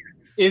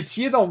 Is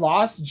he the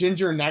lost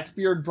ginger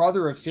neckbeard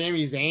brother of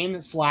Sami Zayn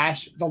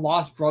 / the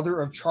lost brother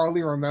of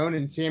Charlie Ramone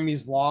in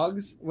Sammy's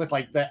vlogs with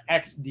like the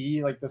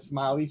XD, like the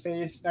smiley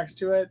face next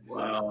to it?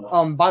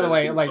 Wow. By the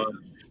way, like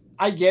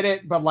I get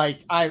it, but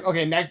like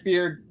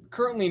neckbeard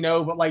currently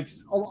no, but like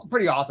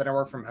pretty often I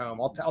work from home.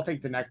 I'll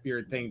take the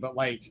neckbeard thing, but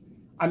like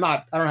I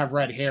don't have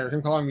red hair.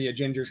 Him calling me a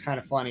ginger is kind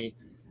of funny.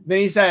 Then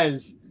he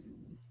says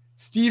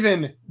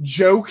Steven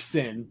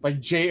Jokeson, like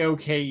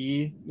Joke,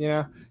 you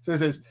know? So it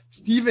says,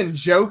 Steven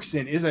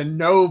Jokeson is a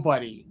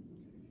nobody.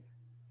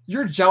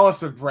 You're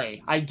jealous of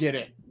Bray. I get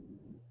it.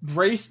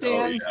 Bray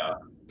stands?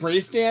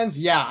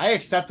 Yeah, I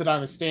accept that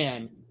I'm a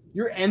stan.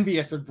 You're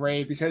envious of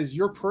Bray because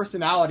your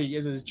personality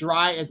is as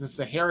dry as the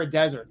Sahara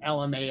Desert,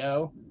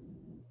 LMAO.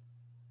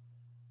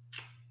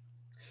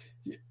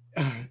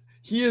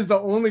 He is the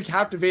only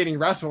captivating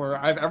wrestler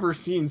I've ever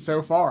seen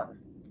so far.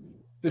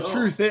 The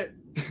truth is...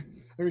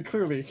 I mean,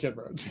 clearly a kid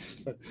wrote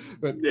this,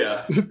 but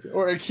yeah,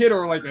 or a kid,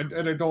 or like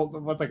an adult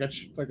with like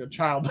a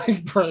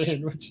childlike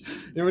brain.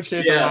 In which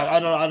case, I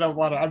don't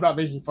want to. I'm not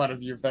making fun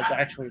of you if that's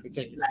actually the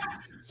case.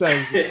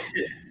 Says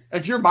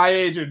if you're my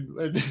age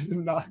and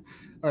not,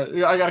 all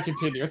right, I gotta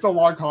continue. It's a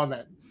long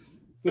comment.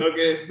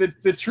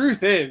 The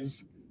truth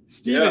is,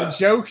 Steven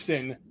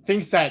Jokeson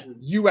thinks that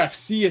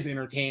UFC is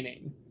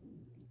entertaining.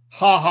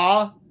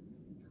 Ha.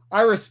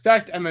 I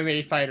respect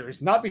MMA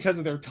fighters not because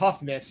of their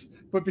toughness,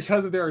 but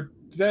because of their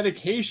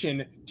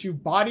dedication to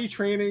body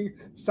training,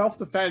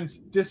 self-defense,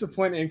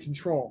 discipline, and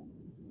control.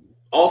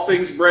 All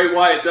things Bray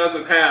Wyatt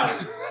doesn't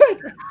have.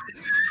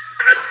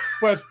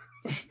 but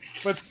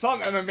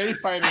some MMA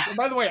fighters, and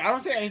by the way, I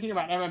don't say anything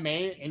about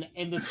MMA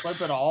in this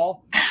clip at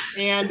all.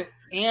 And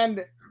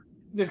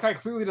this guy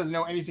clearly doesn't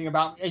know anything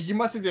about me. He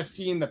must have just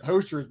seen the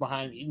posters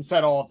behind me and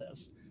said all of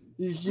this.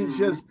 He's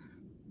just,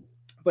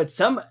 but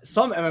some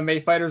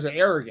MMA fighters are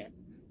arrogant.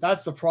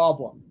 That's the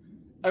problem.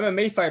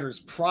 MMA fighters'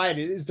 pride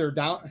is their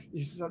down.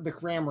 He said the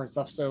grammar and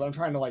stuff. So I'm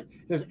trying to like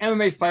this.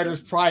 MMA fighters'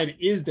 pride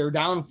is their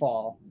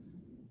downfall.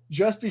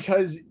 Just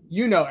because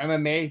you know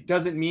MMA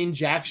doesn't mean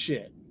jack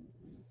shit.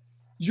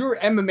 Your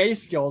MMA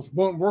skills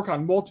won't work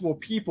on multiple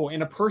people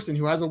in a person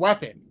who has a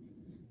weapon.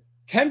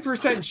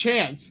 10%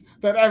 chance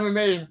that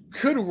MMA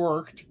could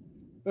work.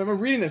 I'm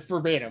reading this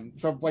verbatim,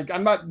 so like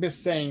I'm not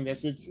missaying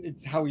this.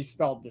 It's how he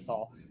spelled this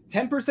all.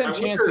 10%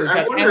 chances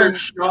that if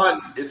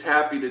Sean is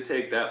happy to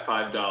take that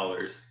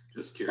 $5.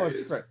 Just curious. Oh,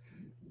 it's great.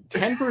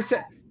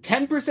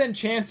 10%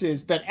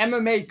 chances that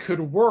MMA could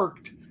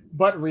work,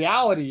 but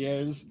reality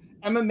is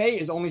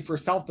MMA is only for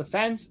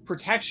self-defense,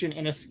 protection,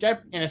 and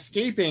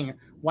escaping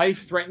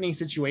life-threatening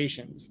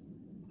situations.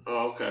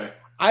 Oh, okay.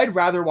 I'd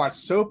rather watch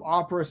soap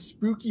opera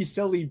spooky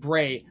silly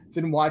Bray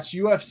than watch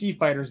UFC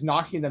fighters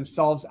knocking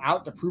themselves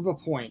out to prove a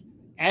point.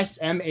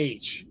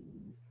 SMH.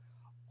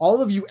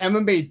 All of you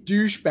MMA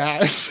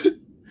douchebags.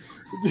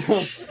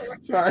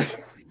 Sorry.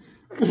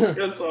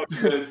 That's all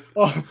good.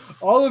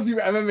 All of you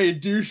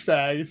MMA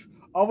douchebags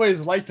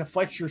always like to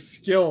flex your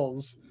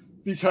skills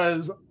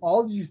because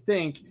all you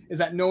think is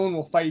that no one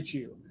will fight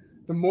you.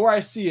 The more I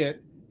see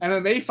it,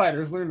 MMA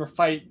fighters learn to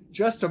fight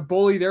just to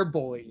bully their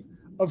bully.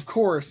 Of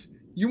course,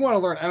 you want to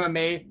learn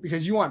MMA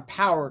because you want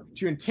power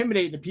to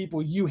intimidate the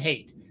people you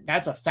hate.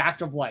 That's a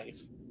fact of life.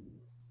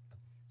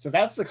 So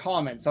that's the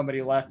comment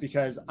somebody left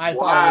because I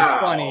thought it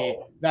was funny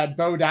that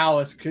Bo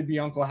Dallas could be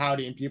Uncle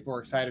Howdy and people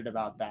were excited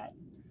about that.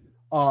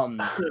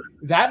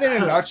 That in a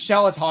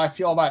nutshell is how I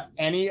feel about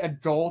any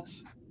adult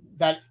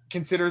that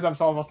considers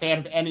themselves a fan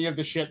of any of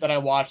the shit that I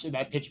watched in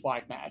that Pitch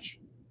Black match.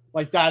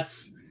 Like that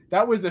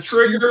was the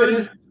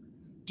stupidest,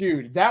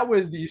 dude. That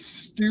was the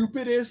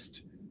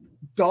stupidest,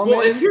 dumbest.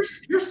 Well, and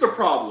here's the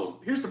problem.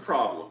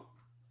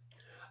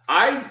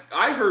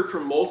 I heard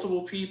from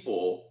multiple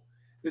people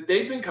that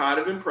they've been kind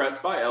of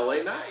impressed by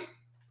LA Knight.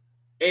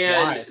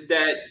 And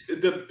that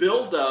the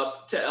build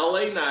up to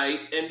LA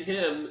Knight and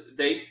him,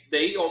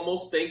 they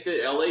almost think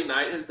that LA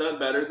Knight has done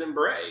better than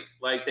Bray.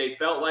 Like they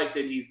felt like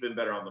that he's been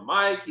better on the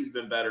mic, he's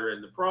been better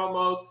in the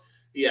promos,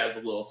 he has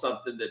a little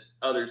something that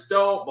others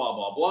don't, blah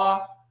blah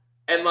blah.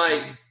 And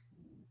like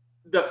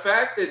the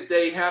fact that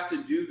they have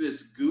to do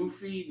this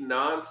goofy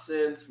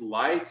nonsense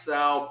lights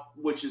out,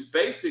 which is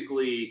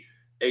basically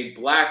a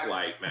black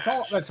light match.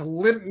 That's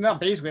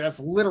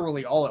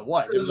literally all it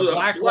was. It was a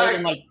black light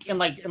and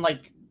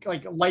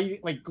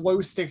like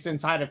glow sticks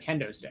inside of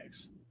kendo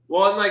sticks.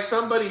 Well, and like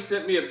somebody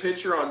sent me a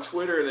picture on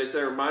Twitter. They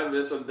said, remind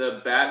this of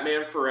the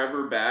Batman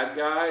Forever bad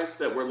guys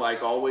that were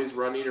like always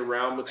running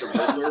around with the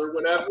Riddler or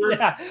whatever.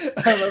 Yeah,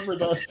 I remember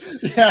those.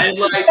 Yeah. And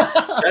like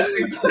that's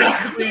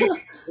exactly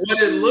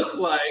what it looked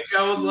like.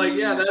 I was like,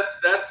 yeah,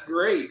 that's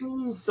great.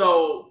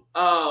 So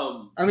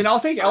I mean, I'll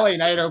take LA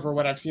Knight over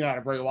what I've seen out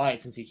of Bray Wyatt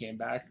since he came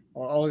back.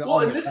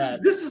 And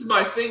this is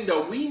my thing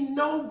though. We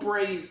know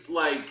Bray's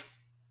like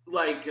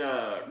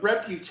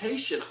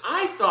reputation.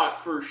 I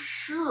thought for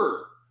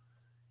sure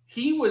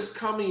he was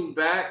coming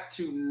back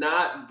to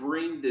not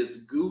bring this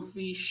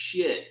goofy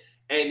shit,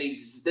 and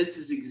this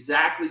is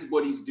exactly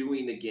what he's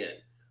doing again.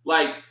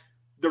 Like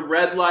the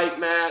red light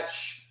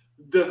match,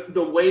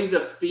 the way the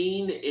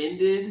Fiend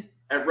ended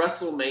at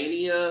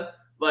WrestleMania,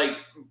 like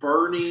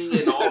burning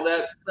and all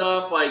that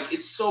stuff, like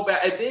it's so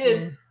bad. And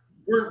then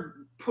we're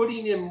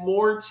putting in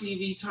more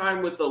TV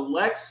time with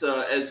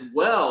Alexa as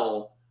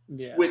well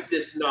with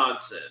this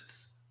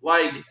nonsense.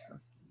 Like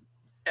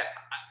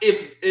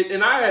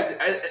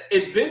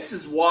if Vince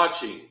is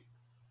watching,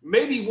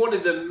 maybe one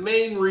of the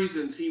main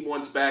reasons he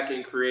wants back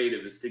in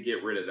creative is to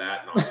get rid of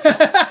that nonsense.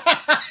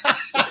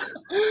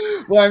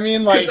 Well, I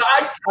mean, like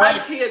I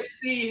can't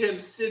see him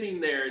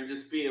sitting there and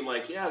just being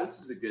like, yeah, this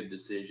is a good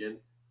decision.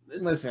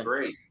 This is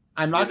great.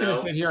 I'm not going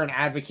to sit here and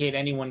advocate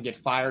anyone get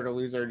fired or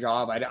lose their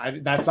job.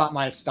 That's not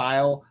my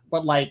style.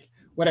 But like,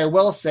 what I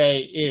will say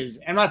is,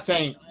 I'm not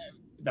saying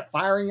the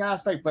firing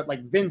aspect, but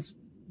like Vince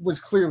was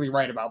clearly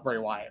right about Bray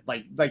Wyatt.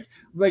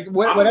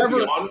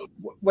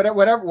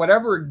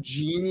 Whatever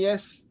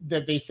genius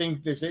that they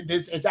think it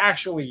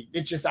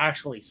just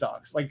actually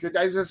sucks. Like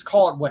I just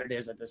call it what it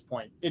is at this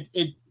point.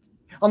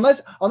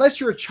 Unless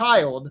you're a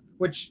child,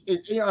 which is,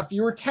 if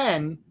you were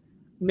 10,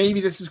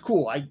 maybe this is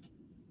cool.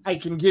 I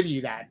can give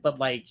you that. But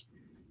like,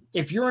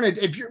 if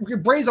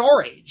Bray's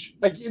our age,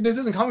 like this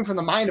isn't coming from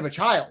the mind of a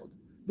child.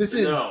 This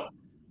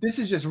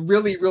is just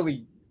really,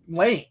 really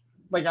lame.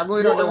 Like I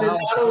really don't know how.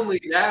 Not only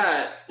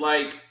that,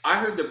 like I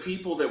heard the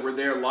people that were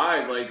there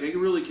live, like they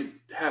really could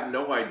have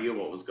no idea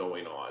what was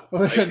going on.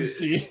 Well, they couldn't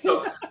see.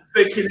 So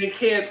they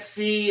can't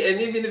see,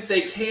 and even if they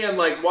can,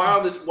 like why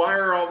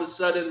are all of a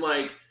sudden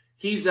like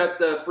he's at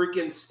the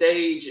freaking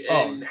stage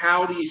and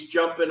Howdy's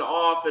jumping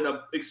off and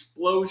an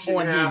explosion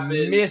happens.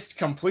 He missed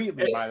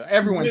completely. By the way,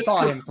 everyone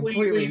saw him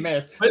completely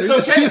miss. But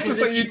it's okay.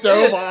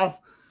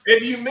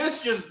 If you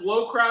miss, just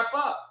blow crap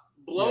up.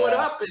 Blow it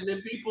up, and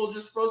then people are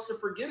just supposed to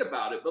forget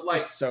about it. But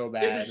like, it's so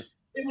bad.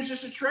 It was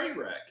just a train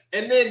wreck.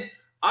 And then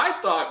I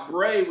thought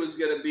Bray was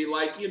going to be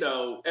like,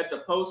 at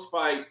the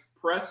post-fight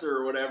presser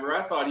or whatever.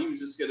 I thought he was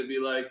just going to be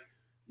like,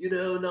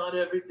 not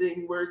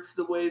everything works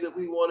the way that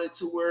we want it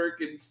to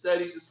work. And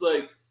instead, he's just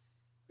like,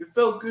 it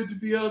felt good to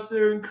be out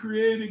there and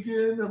create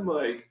again. I'm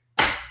like,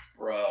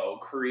 bro,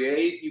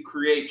 you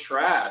create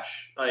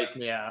trash. Like,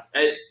 yeah.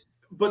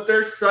 But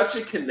there's such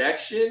a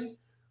connection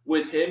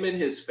with him and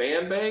his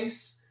fan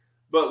base.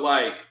 But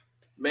like,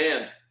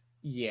 man,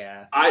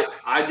 yeah,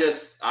 I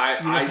just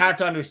have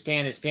to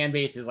understand his fan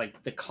base is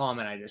like the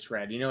comment I just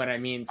read. You know what I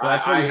mean? So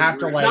that's where you have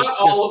to like. Not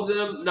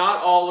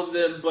all of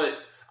them, but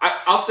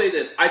I'll say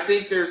this: I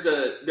think there's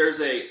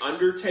a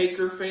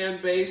Undertaker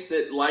fan base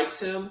that likes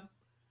him,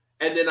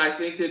 and then I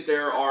think that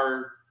there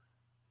are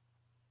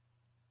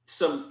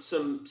some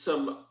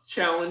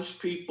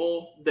challenged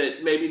people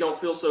that maybe don't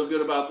feel so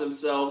good about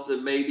themselves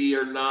and maybe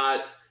are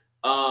not.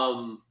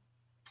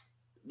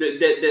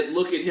 That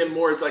look at him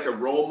more as like a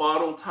role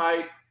model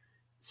type.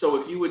 So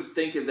if you would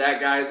think of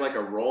that guy as like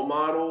a role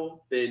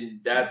model,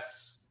 then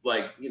that's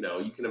like, you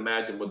can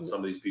imagine what some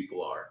of these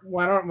people are.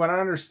 What I don't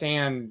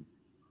understand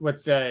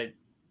with I'm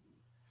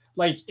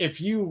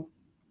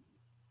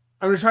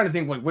just trying to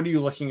think, like, what are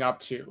you looking up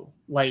to?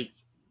 Like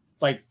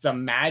the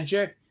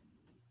magic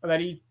that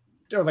he,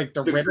 or like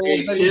the riddle,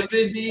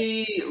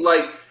 creativity,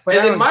 like,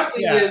 and then my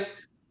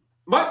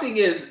thing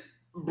is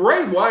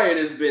Bray Wyatt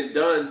has been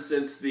done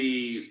since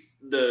the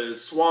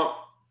swamp,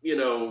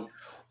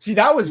 See,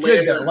 that was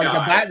good though.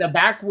 Like the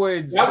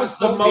backwoods. That was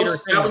the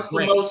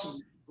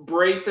most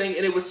Bray thing,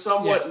 and it was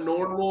somewhat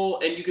normal,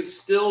 and you could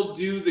still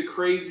do the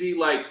crazy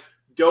like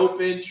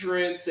dope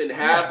entrance and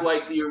have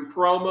like the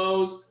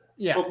promos.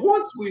 Yeah. But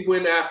once we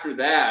went after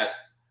that,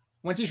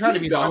 once he tried to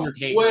be the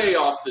Undertaker, way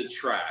off the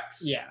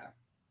tracks. Yeah.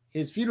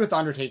 His feud with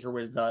Undertaker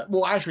was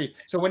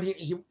so when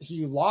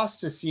he lost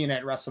to Cena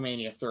at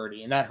WrestleMania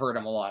 30, and that hurt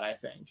him a lot, I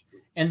think.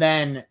 And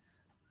then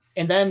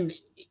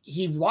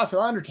he lost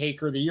to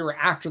Undertaker the year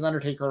after the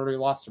Undertaker already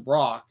lost to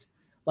Brock.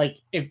 Like,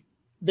 if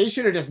they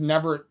should have just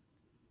never,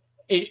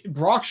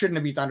 Brock shouldn't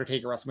have beat the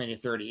Undertaker WrestleMania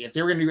 30. If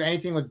they were going to do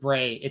anything with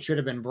Bray, it should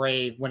have been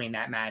Bray winning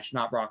that match,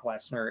 not Brock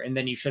Lesnar. And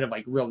then you should have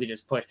like really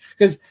just put,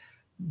 because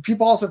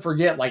people also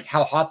forget like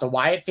how hot the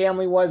Wyatt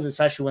family was,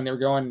 especially when they were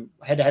going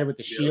head to head with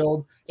the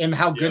Shield, and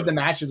how good the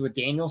matches with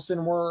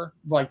Danielson were,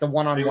 like the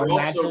one-on-one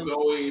matches. They were also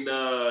going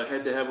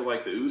head to head with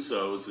like the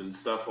Usos and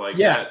stuff like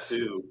that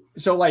too.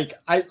 So like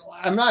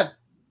I'm not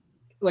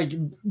like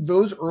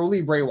those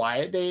early Bray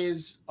Wyatt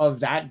days of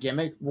that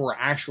gimmick were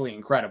actually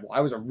incredible.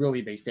 I was a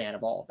really big fan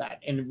of all of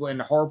that. And when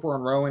Harper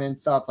and Rowan and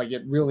stuff, like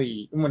it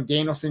really, when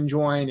Danielson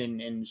joined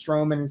and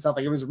Strowman and stuff,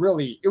 like it was a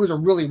really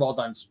well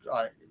done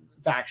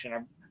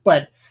faction.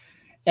 But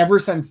ever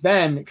since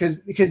then, because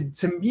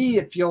to me,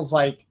 it feels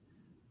like,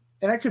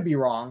 and I could be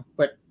wrong,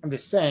 but I'm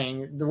just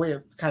saying the way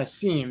it kind of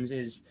seems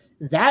is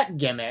that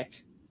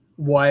gimmick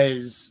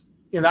was,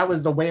 that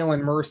was the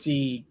Waylon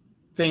Mercy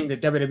thing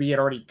that WWE had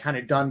already kind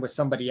of done with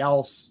somebody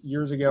else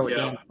years ago with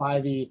Dan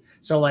Spivey.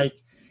 So like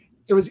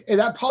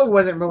that probably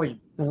wasn't really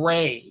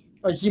Bray.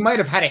 Like he might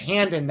have had a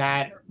hand in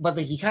that, but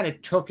like he kind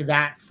of took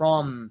that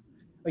from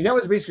like that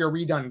was basically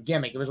a redone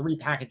gimmick. It was a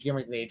repackaged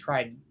gimmick they had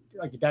tried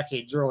like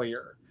decades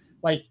earlier.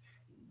 Like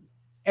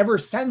ever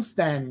since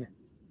then,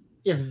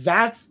 if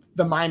that's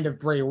the mind of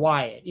Bray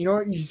Wyatt,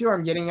 you see what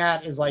I'm getting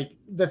at is like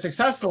the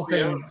successful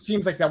thing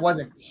seems like that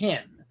wasn't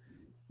him.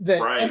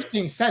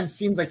 Everything since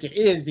seems like it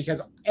is,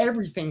 because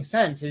everything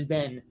since has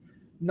been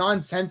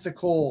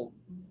nonsensical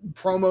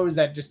promos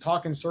that just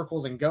talk in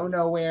circles and go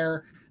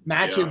nowhere,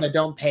 matches that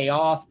don't pay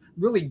off,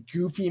 really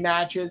goofy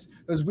matches,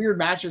 those weird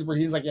matches where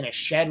he's like in a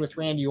shed with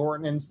Randy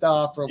Orton and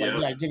stuff, or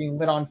like getting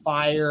lit on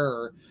fire,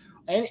 or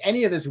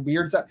any of this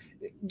weird stuff,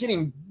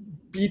 getting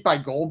beat by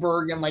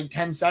Goldberg in like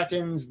 10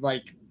 seconds,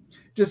 like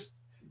just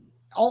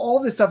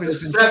all this stuff is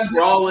just Seth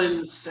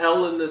Rollins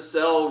Hell in the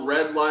Cell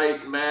red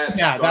light match.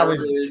 Yeah, garbage.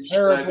 That was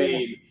terrible. I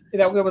mean,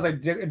 that was a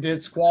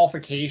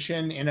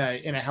disqualification in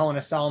a Hell in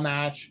a Cell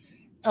match.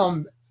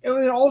 And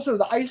also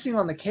the icing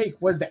on the cake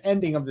was the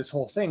ending of this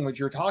whole thing, which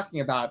you're talking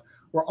about,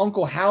 where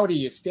Uncle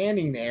Howdy is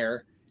standing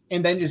there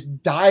and then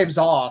just dives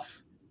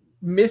off,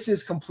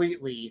 misses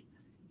completely,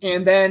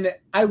 and then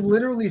I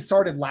literally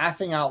started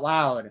laughing out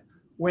loud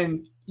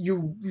when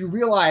you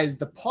realize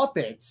the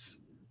puppets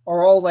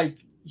are all like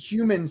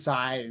human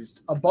sized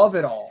above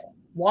it all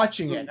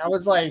watching it. I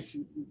was like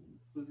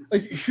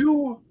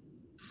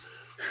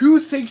who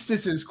thinks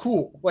this is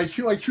cool?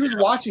 Who's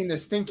watching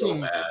this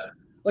thinking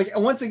like,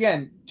 once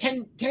again,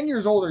 10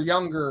 years old or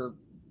younger,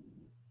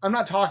 I'm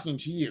not talking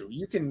to you.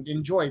 You can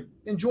enjoy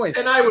that.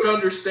 And I would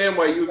understand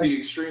why you'd be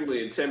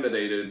extremely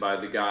intimidated by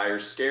the guy or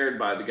scared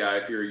by the guy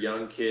if you're a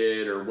young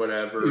kid or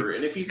whatever.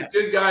 And if he's a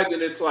good guy,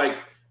 then it's like,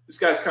 this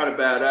guy's kind of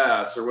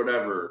badass or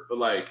whatever. But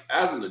like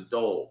as an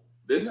adult,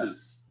 this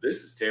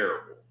is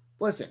terrible.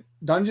 Listen,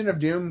 Dungeon of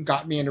Doom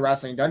got me into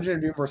wrestling. Dungeon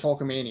of Doom versus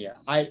Hulkamania.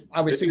 I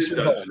was 6 years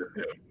old.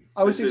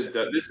 This is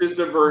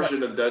the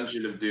version of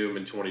Dungeon of Doom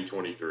in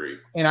 2023.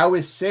 And I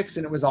was 6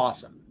 and it was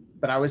awesome.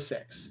 But I was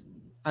 6.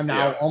 I'm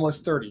now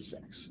almost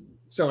 36.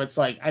 So it's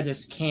like I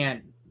just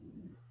can't.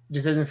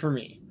 This isn't for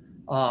me.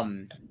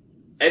 And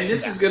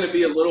this is going to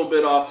be a little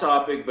bit off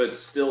topic, but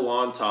still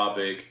on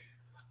topic.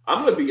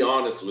 I'm going to be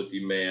honest with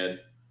you, man.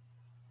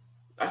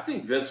 I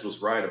think Vince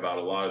was right about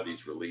a lot of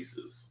these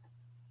releases.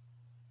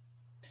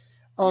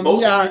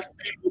 Most of the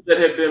people that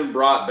have been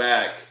brought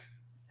back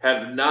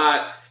have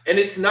not, and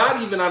it's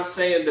not even I'm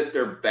saying that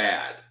they're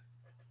bad.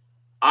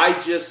 I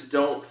just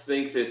don't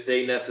think that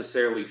they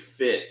necessarily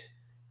fit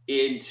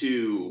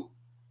into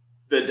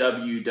the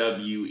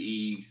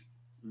WWE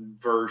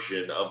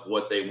version of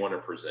what they want to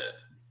present.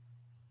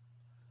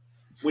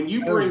 When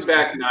you bring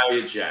back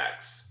Nia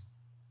Jax,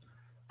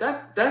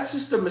 that's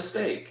just a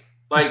mistake.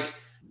 Like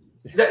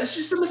that's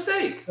just a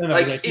mistake. No,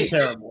 like it's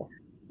terrible.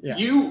 Yeah.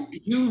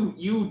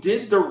 You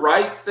did the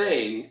right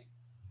thing,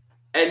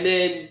 and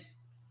then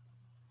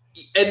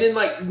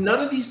like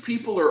none of these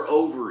people are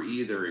over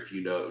either. If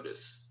you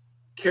notice,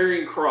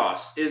 Karrion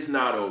Kross is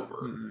not over.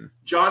 Mm-hmm.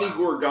 Johnny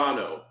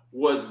Gargano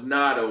was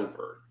not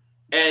over,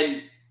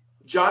 and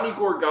Johnny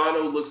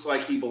Gargano looks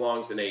like he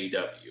belongs in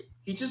AEW.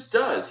 He just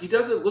does. He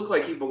doesn't look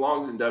like he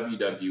belongs in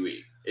WWE.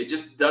 It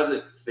just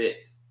doesn't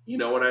fit. You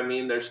know what I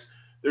mean? There's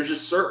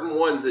just certain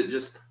ones that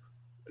just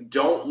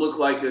don't look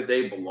like that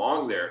they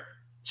belong there.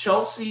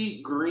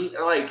 Chelsea Green,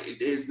 like,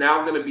 is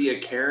now going to be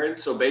a Karen.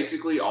 So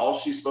basically all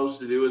she's supposed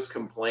to do is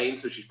complain.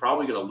 So she's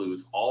probably going to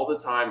lose all the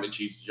time and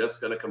she's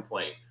just going to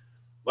complain.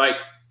 Like,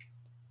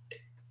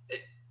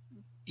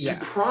 you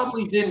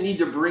probably didn't need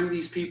to bring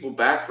these people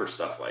back for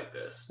stuff like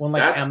this. When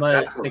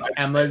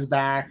Emma's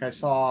back, I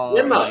saw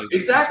Emma,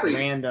 exactly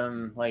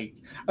random. Like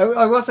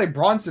I will say,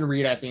 Bronson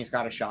Reed, I think, has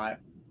got a shot.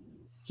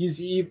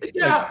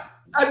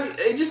 I mean,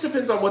 it just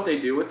depends on what they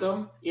do with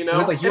them, you know.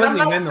 He wasn't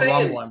even in the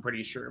Rumble, I'm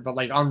pretty sure, but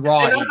like on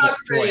Raw, he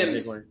destroyed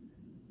Ziggler.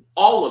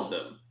 All of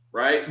them,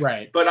 right?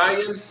 Right. But I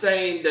am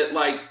saying that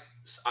like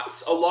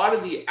a lot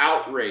of the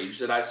outrage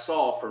that I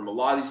saw from a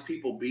lot of these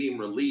people being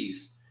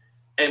released,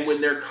 and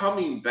when they're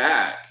coming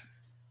back,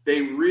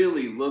 they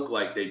really look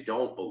like they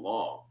don't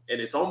belong, and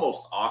it's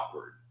almost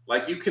awkward.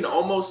 Like you can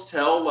almost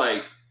tell,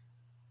 like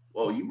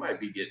well, you might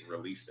be getting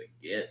released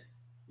again.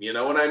 You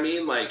know what I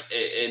mean? Like,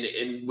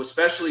 and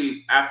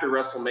especially after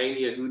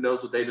WrestleMania, who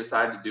knows what they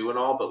decide to do and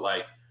all, but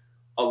like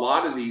a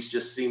lot of these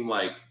just seem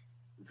like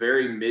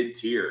very mid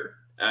tier.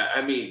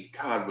 I mean,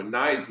 God, when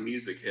Nia's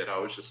music hit, I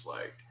was just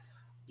like,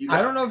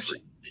 I don't know if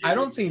I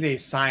don't think they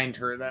signed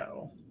her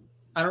though.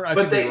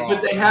 But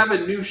they have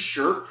a new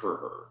shirt for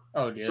her.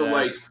 Oh, dude. So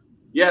like,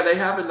 yeah, they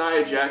have a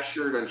Nia Jax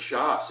shirt on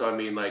shop. So I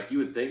mean, like, you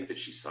would think that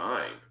she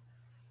signed.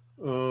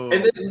 Oh.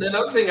 And then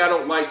another thing I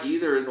don't like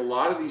either is a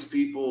lot of these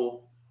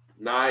people,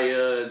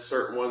 Nia and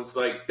certain ones,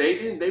 like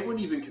they wouldn't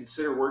even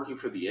consider working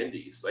for the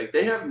indies. Like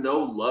they have no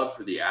love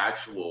for the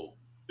actual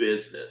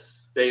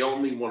business. They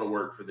only want to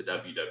work for the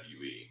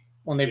WWE.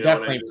 Well, they've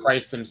definitely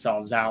priced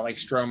themselves out. Like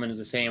Strowman is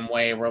the same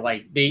way, where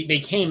like they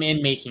came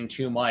in making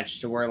too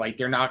much to where like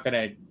they're not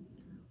gonna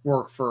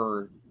work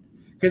for,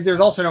 because there's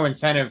also no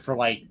incentive for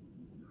like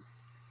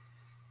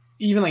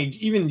even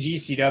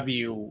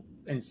GCW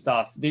and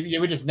stuff. They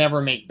would just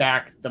never make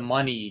back the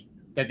money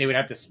that they would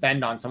have to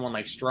spend on someone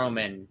like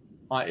Strowman.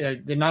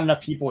 Not enough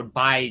people would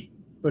buy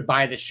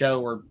the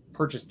show or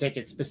purchase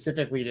tickets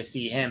specifically to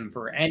see him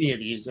for any of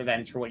these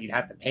events for what you'd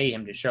have to pay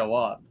him to show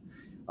up.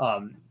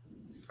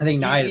 I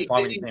think Nia is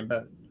probably the same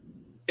boat.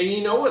 And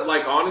you know what?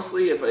 Like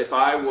honestly, if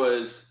I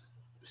was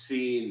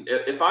seeing,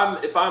 if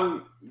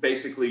I'm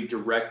basically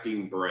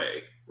directing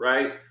Bray,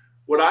 right?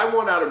 What I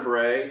want out of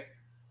Bray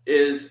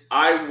is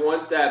I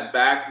want that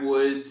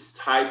backwoods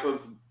type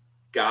of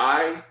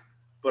guy,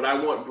 but I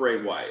want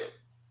Bray Wyatt.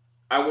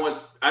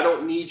 I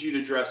don't need you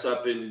to dress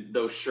up in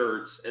those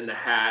shirts and the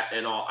hat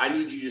and all. I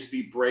need you to just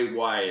be Bray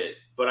Wyatt,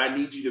 but I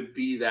need you to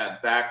be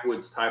that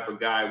backwoods type of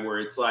guy where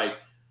it's like,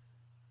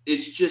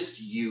 it's just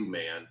you,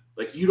 man.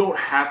 Like you don't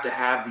have to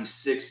have these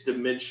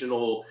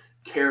 6-dimensional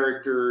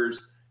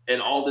characters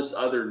and all this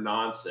other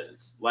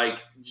nonsense.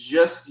 Like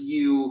just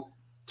you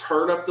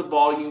turn up the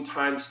volume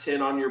times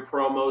 10 on your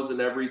promos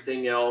and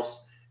everything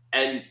else.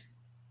 And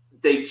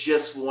they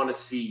just want to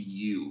see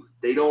you.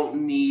 They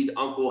don't need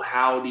Uncle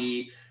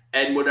Howdy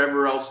and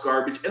whatever else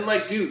garbage. And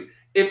like, dude,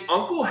 if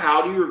Uncle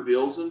Howdy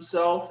reveals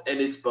himself and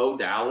it's Bo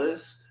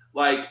Dallas,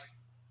 like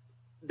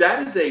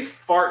that is a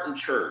fart in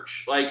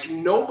church. Like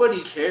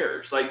nobody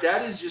cares. Like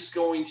that is just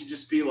going to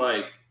just be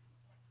like,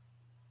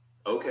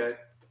 okay,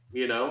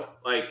 you know,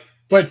 like.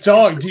 But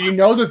dog, do you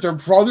know that they're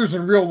brothers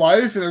in real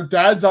life and their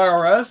dad's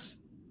IRS?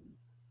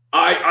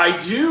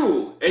 I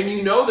do. And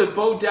you know that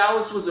Bo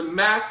Dallas was a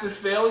massive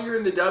failure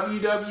in the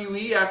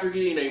WWE after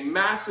getting a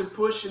massive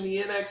push in the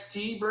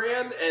NXT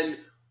brand, and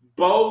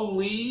Bo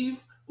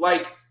leave.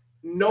 Like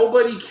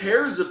nobody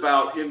cares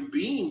about him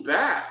being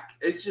back.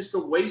 It's just a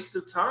waste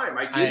of time.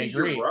 I get he's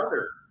your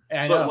brother.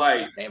 But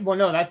like, well,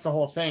 no, that's the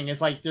whole thing.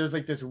 It's like there's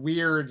like this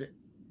weird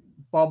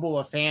bubble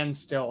of fans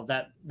still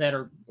that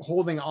are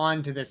holding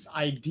on to this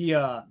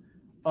idea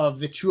of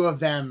the two of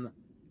them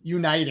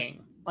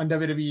uniting on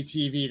WWE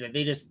TV, that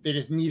they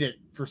just need it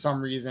for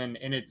some reason,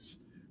 and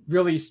it's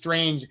really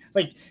strange.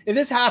 Like if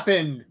this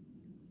happened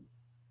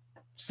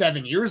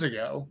 7 years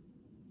ago,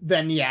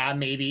 then yeah,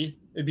 maybe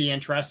it'd be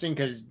interesting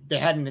because they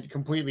hadn't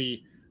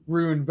completely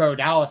ruined Bo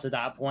Dallas at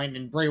that point,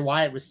 and Bray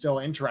Wyatt was still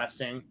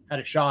interesting, had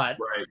a shot.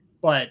 Right.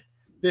 But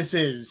this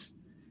is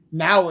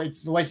now,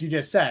 it's like you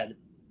just said,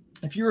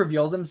 if he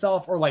reveals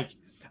himself, or like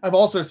I've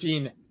also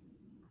seen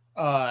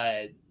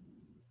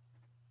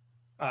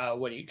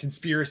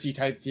conspiracy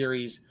type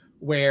theories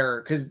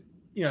where, because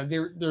you know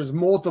there's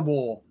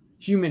multiple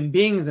human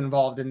beings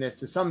involved in this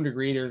to some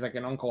degree. There's like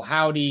an Uncle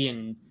Howdy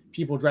and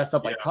people dressed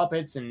up like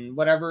puppets and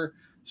whatever.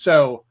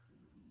 So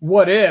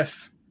what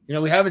if, you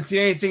know, we haven't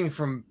seen anything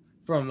from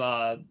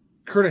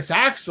Curtis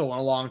Axel in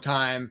a long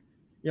time?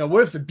 You know,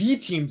 what if the B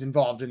team's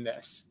involved in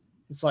this?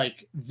 It's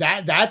like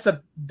that's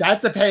a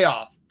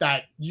payoff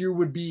that you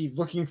would be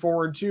looking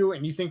forward to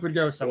and you think would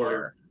go somewhere.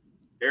 Or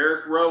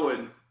Eric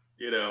Rowan,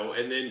 you know,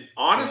 and then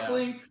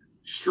honestly,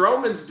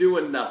 Strowman's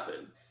doing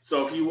nothing.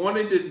 So if you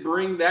wanted to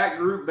bring that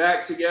group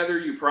back together,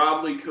 you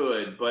probably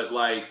could, but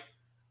like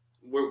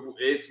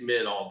it's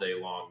mid all day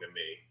long to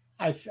me.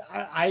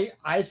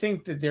 I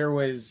think that there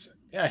was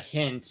a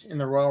hint in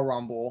the Royal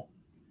Rumble.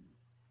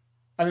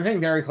 I've been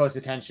paying very close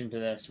attention to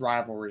this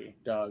rivalry,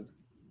 Doug.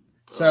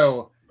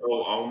 So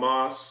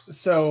Omos.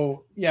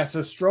 So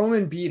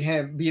Strowman beat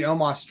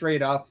Omos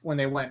straight up when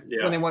they went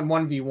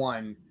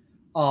 1v1.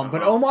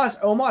 But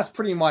Omos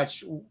pretty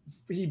much,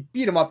 he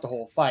beat him up the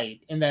whole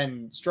fight, and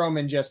then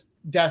Strowman just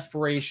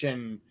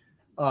desperation,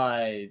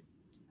 not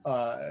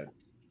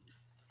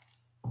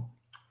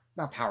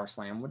power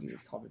slam. What do you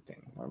call the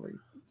thing?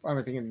 Why am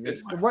I thinking?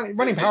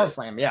 Running power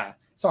slam. Yeah.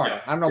 Sorry,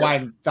 I don't know why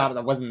I thought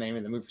that wasn't the name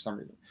of the move for some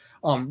reason.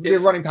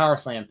 Running power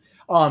slam.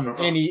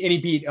 And he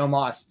beat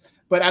Omos.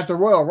 But at the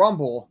Royal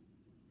Rumble,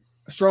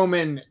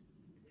 Strowman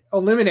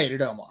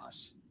eliminated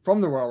Omos from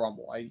the Royal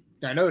Rumble. I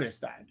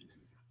noticed that.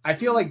 I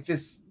feel like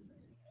this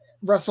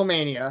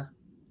WrestleMania,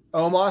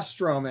 Omos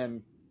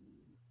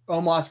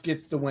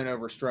gets the win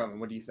over Strowman.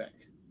 What do you think?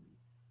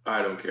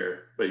 I don't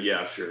care, but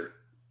yeah, sure.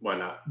 Why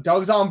not?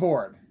 Doug's on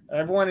board.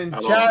 Everyone in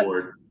chat,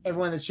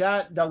 everyone in the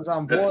chat, Doug's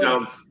on board.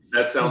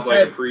 That sounds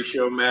like a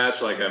pre-show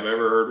match, like I've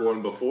ever heard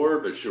one before.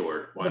 But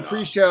sure, why not?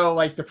 Pre-show,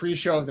 like the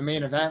pre-show of the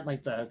main event,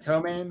 like the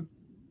co-main.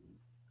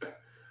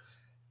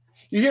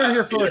 You hear it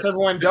here first,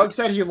 everyone. Doug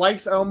said he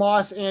likes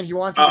Omos and he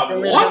wants him to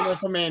come in at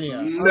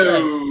WrestleMania.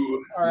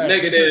 No, all right.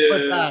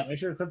 Negative. Make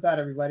sure to clip that,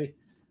 everybody.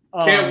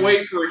 Can't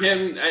wait for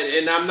him,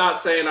 and I'm not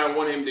saying I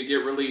want him to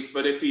get released,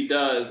 but if he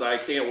does, I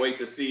can't wait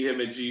to see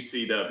him in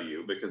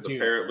GCW because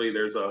apparently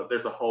there's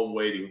a home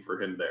waiting for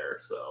him there.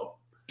 So,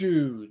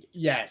 dude,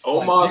 yes,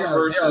 Omos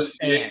versus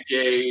Nick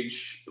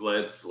Gage.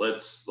 Let's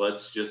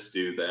just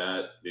do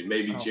that.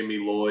 Maybe Jimmy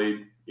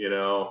Lloyd.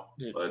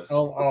 Let's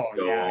go all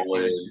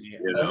in.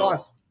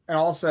 Omos. And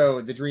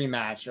also the dream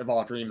match of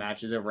all dream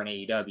matches over in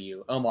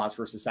AEW, Omos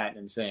versus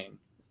Satnam Singh.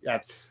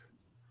 That's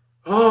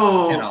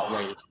cannot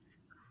wait.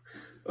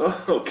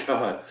 Oh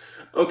God.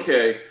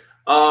 Okay.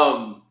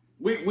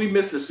 We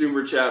missed a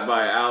super chat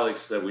by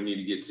Alex that we need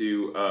to get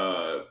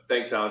to.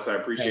 Thanks, Alex. I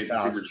appreciate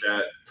the super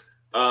chat.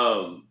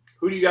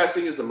 Who do you guys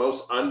think is the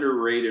most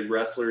underrated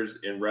wrestlers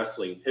in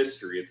wrestling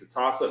history? It's a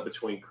toss-up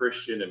between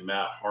Christian and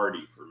Matt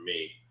Hardy for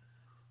me.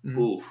 Mm-hmm.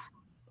 Oof.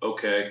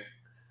 Okay.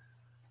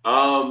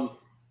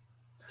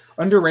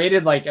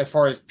 Underrated, like as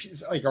far as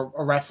like a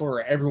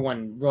wrestler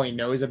everyone really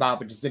knows about,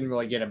 but just didn't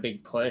really get a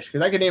big push.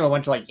 Because I could name a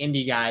bunch of like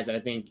indie guys that I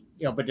think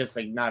but just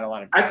like not a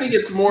lot of. I think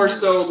it's more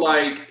so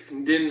like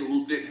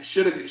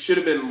should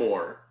have been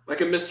more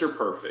like a Mr.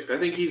 Perfect. I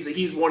think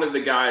he's one of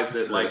the guys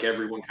that like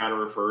everyone kind of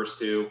refers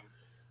to.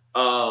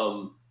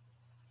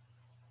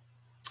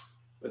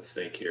 Let's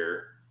think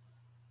here.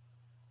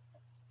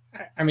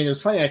 I mean, there's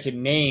plenty I could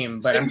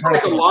name, but seems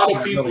like a lot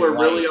of people are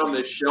really on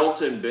the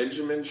Shelton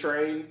Benjamin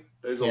train.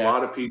 There's a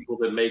lot of people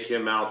that make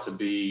him out to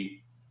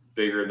be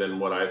bigger than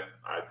what I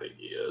think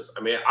he is.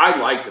 I mean, I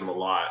liked him a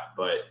lot,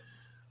 but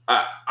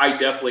I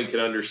definitely can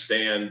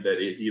understand that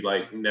he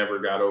like never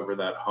got over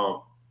that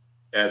hump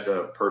as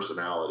a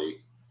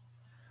personality.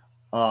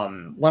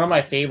 One of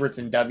my favorites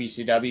in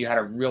WCW had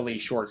a really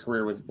short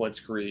career was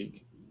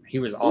Blitzkrieg. He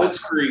was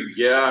awesome. Blitzkrieg,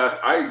 yeah,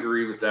 I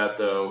agree with that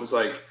though.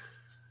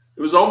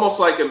 It was almost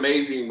like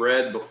Amazing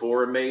Red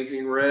before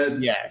Amazing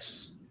Red.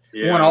 Yes.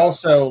 Yeah. One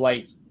also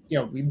like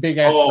big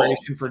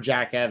aspiration for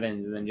Jack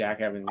Evans, and then Jack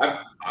Evans.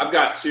 I've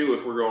got two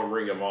if we're going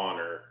Ring of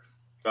Honor.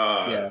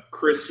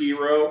 Chris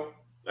Hero,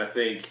 I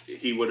think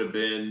he would have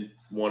been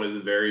one of the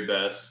very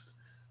best.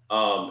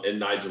 And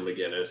Nigel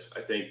McGuinness.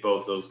 I think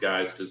both those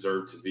guys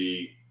deserve to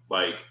be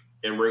like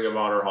in Ring of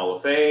Honor Hall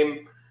of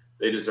Fame.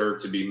 They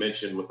deserve to be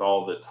mentioned with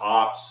all the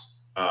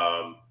tops.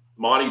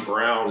 Monty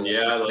Brown,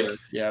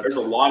 there's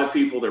a lot of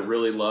people that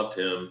really loved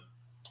him.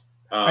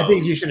 I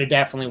think he should have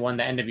definitely won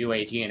the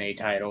NWA TNA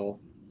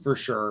title. For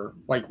sure,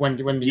 like when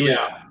he was,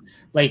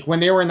 like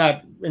when they were in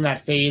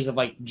that phase of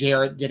like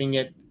Jarrett getting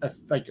it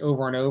like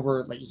over and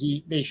over, like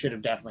they should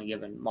have definitely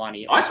given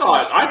Monty. I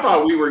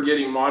thought we were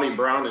getting Monty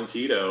Brown and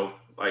Tito,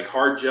 like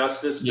Hard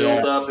Justice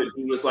build up, and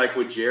he was like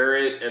with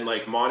Jarrett, and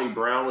like Monty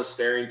Brown was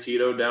staring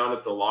Tito down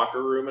at the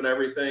locker room and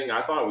everything.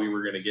 I thought we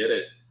were gonna get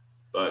it,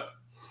 but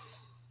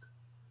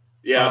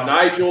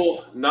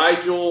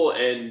Nigel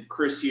and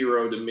Chris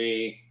Hero to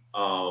me.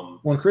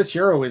 When Chris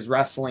Hero was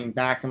wrestling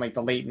back in like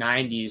the late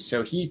 90s,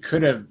 so he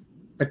could have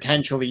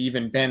potentially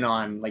even been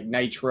on like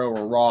Nitro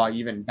or Raw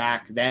even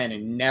back then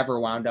and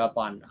never wound up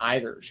on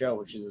either show,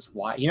 which is just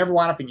why he never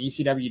wound up in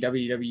ECW,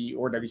 WWE,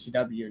 or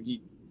WCW, and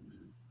he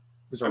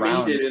was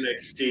around. He did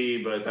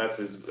NXT, but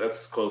that's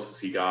as close as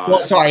he got.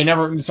 Well, sorry,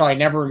 never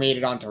made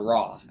it onto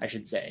Raw, I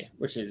should say,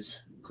 which is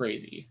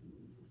crazy.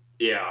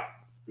 Yeah.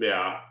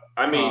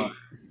 I mean,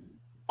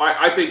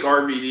 I think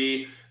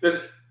RVD.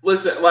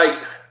 Listen, like.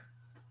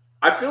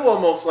 I feel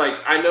almost like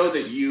I know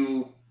that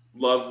you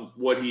love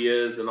what he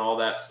is and all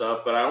that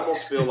stuff, but I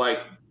almost feel like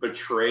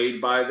betrayed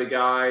by the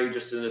guy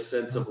just in a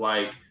sense of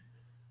like,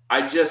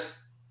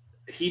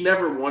 he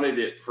never wanted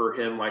it for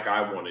him like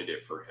I wanted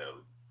it for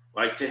him.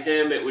 Like to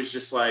him, it was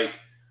just like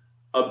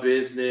a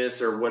business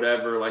or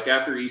whatever. Like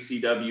after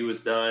ECW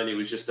was done, it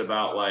was just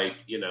about like,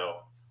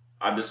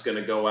 I'm just going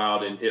to go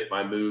out and hit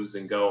my moves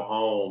and go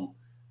home.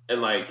 And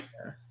like,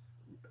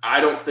 I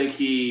don't think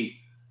he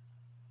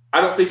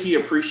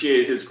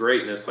appreciated his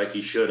greatness like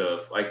he should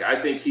have. Like,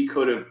 I think he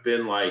could have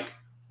been like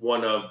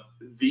one of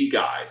the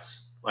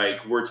guys.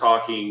 Like, we're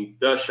talking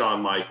the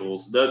Shawn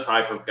Michaels, the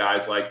type of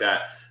guys like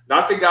that.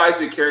 Not the guys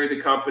that carry the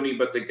company,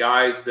 but the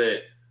guys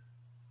that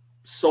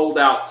sold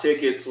out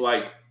tickets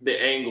like the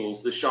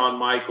Angles, the Shawn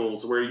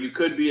Michaels, where you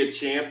could be a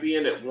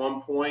champion at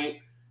one point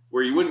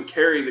where you wouldn't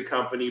carry the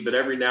company, but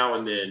every now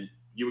and then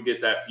you would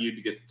get that feud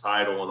to get the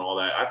title and all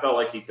that. I felt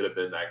like he could have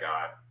been that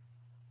guy.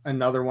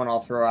 Another one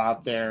I'll throw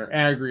out there,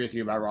 and I agree with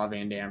you about Rob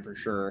Van Dam for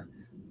sure.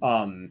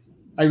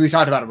 We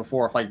talked about it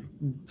before. If like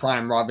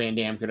Prime Rob Van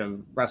Dam could have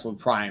wrestled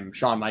Prime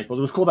Shawn Michaels,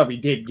 it was cool that we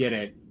did get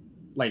it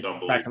like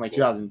back in like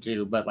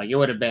 2002. But like it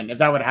would have been if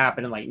that would have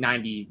happened in like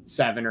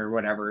 97 or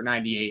whatever,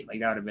 98, like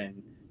that would have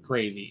been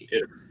crazy.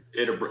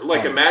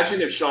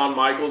 Imagine if Shawn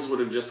Michaels would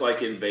have just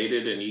like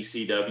invaded an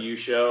ECW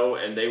show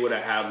and they would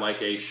have had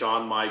like a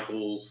Shawn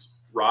Michaels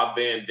Rob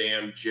Van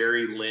Dam,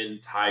 Jerry Lynn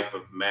type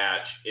of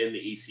match in the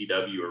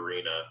ECW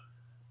arena.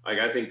 Like,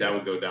 I think that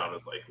would go down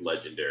as like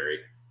legendary.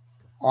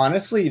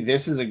 Honestly,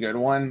 this is a good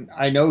one.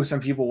 I know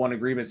some people won't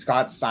agree with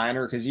Scott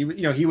Steiner because he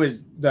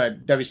was the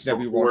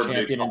WCW World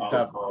Champion and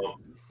stuff.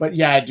 But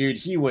yeah, dude,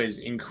 he was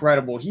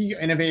incredible. He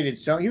innovated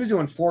he was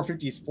doing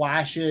 450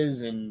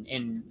 splashes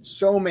and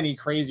so many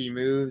crazy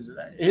moves.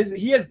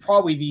 He has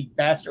probably the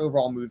best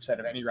overall moveset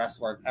of any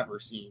wrestler I've ever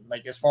seen.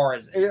 Like, as far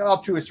as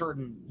up to a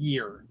certain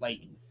year.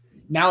 Like,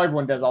 now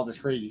everyone does all this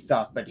crazy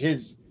stuff, but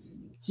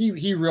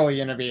he really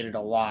innovated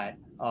a lot.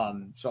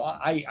 So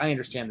I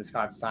understand the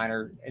Scott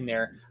Steiner in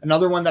there.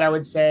 Another one that I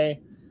would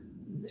say,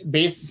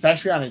 based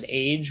especially on his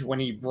age when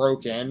he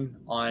broke in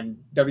on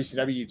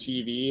WCW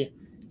TV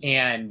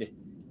and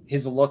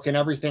his look and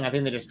everything, I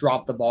think they just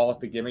dropped the ball with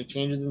the gimmick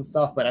changes and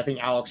stuff. But I think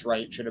Alex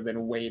Wright should have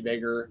been way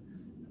bigger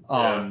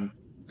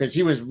because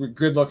he was a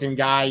good looking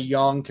guy,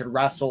 young, could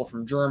wrestle,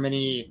 from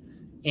Germany,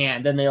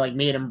 and then they like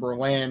made him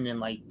Berlin and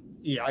like.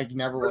 Yeah, I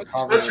never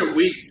recovered. Such a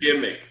weak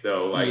gimmick,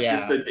 though. Like,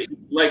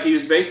 like he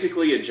was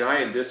basically a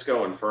giant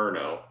Disco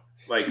Inferno.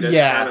 Like, that's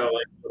kind of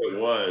like what it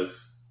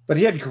was. But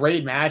he had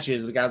great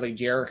matches with guys like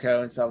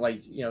Jericho and stuff.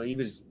 Like, he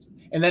was.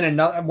 And then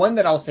another one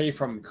that I'll say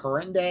from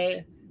current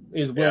day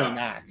is Willie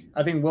Mack.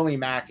 I think Willie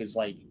Mack is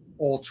like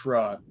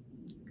ultra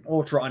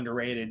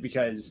underrated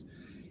because,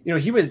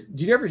 he was.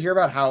 Did you ever hear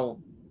about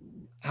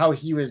how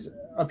he was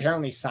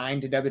apparently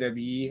signed to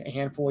WWE a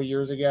handful of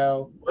years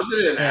ago? Was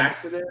it an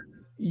accident?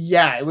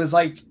 Yeah, it was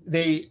like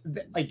the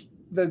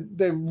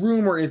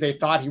rumor is they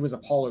thought he was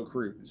Apollo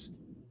Crews.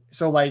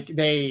 So like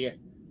they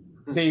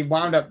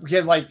wound up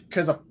because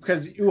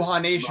Uhaa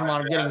Nation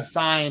wound up getting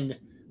signed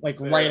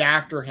right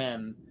after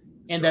him.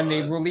 And then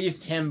they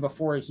released him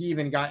before he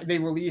even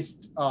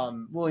released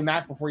Willie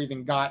Mack before he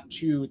even got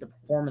to the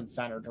Performance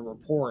Center to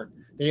report.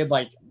 They had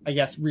I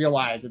guess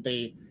realized that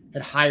they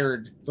had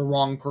hired the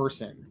wrong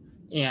person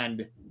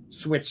and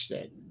switched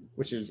it,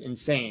 which is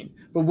insane.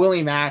 But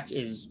Willie Mack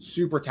is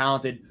super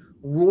talented.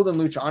 Ruled in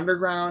Lucha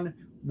Underground,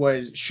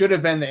 should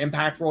have been the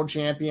Impact World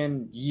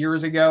Champion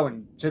years ago,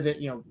 and to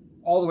the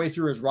all the way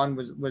through his run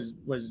was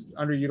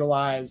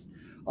underutilized.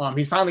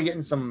 He's finally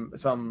getting some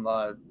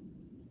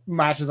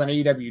matches on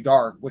AEW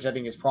Dark, which I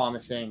think is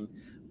promising.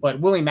 But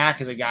Willie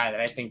Mack is a guy that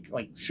I think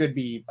should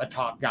be a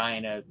top guy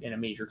in a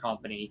major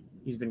company.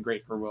 He's been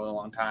great for a really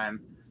long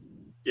time.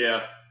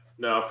 Yeah,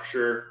 no, for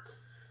sure.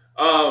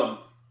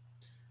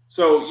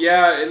 So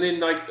yeah, and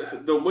then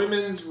the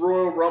women's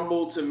Royal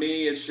Rumble, to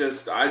me, it's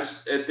just I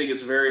think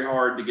it's very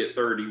hard to get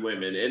 30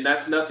 women, and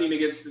that's nothing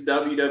against the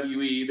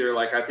WWE either.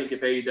 I think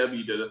if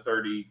AEW did a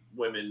 30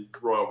 women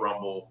Royal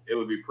Rumble, it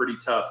would be pretty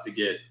tough to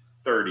get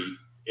 30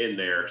 in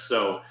there.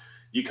 So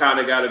you kind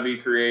of got to be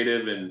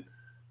creative and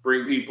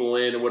bring people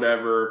in and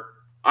whatever.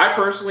 I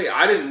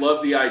didn't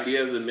love the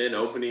idea of the men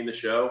opening the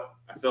show.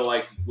 I feel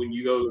like when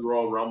you go to the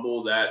Royal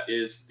Rumble, that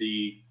is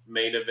the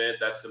main event.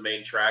 That's the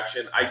main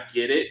traction. I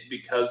get it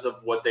because of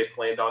what they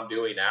planned on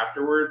doing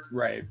afterwards.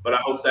 Right. But I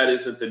hope that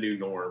isn't the new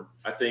norm.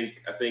 I think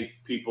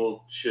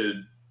people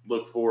should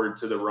look forward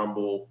to the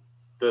Rumble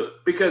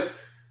because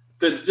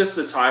just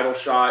the title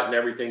shot and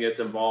everything that's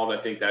involved,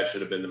 I think that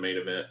should have been the main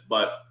event.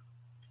 But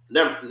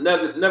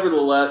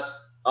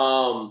nevertheless,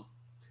 and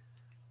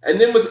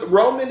then with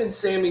Roman and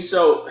Sammy,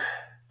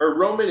 or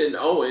Roman and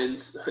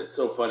Owens, it's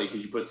so funny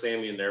because you put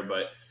Sammy in there,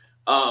 but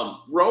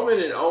Roman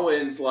and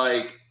Owens,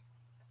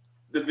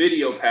 the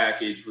video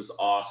package was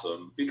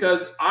awesome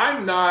because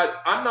I'm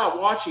not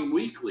watching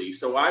weekly,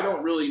 so I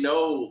don't really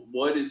know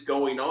what is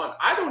going on.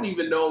 I don't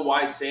even know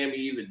why Sammy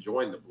even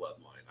joined the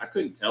Bloodline. I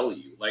couldn't tell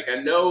you. I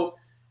know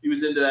he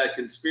was into that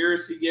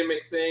conspiracy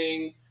gimmick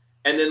thing.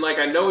 And then,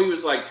 I know he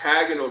was,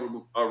 tagging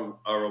or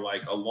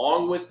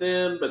along with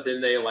them, but then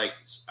they,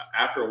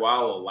 after a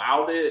while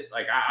allowed it.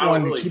 I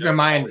don't really keep in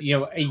mind,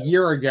 a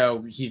year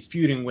ago, he's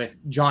feuding with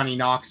Johnny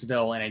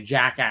Knoxville in a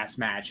Jackass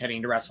match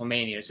heading to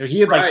WrestleMania. So he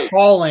had,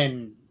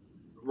 fallen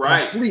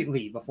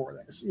completely before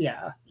this.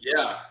 Yeah.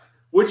 Yeah.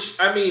 Which,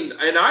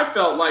 and I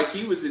felt like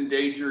he was in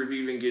danger of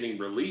even getting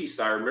released.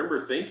 I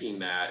remember thinking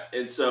that.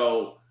 And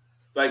so,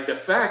 the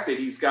fact that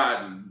he's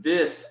gotten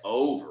this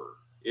over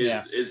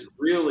is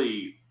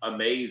really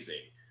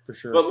amazing. For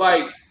sure.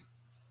 But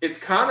it's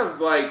kind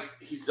of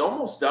he's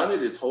almost done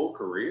it his whole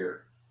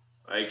career.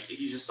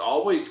 He's just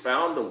always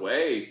found a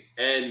way.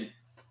 And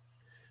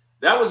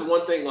that was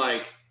one thing,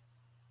 I've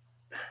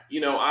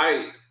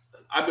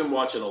been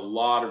watching a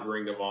lot of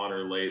Ring of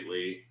Honor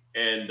lately,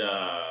 and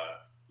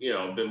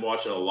I've been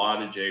watching a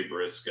lot of Jay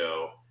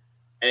Briscoe,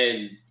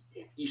 and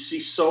you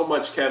see so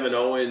much Kevin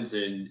Owens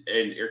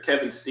or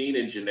Kevin Steen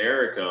and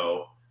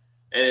Generico,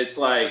 and it's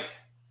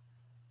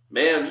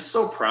man, I'm just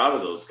so proud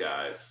of those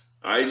guys.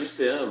 I just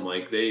am.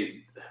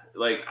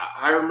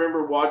 I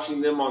remember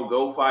watching them on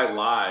Go Fight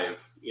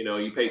Live.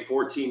 You pay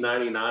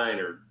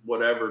 $14.99 or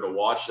whatever to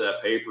watch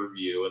that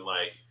pay-per-view. And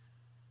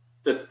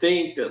to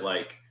think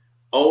that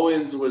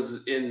Owens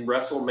was in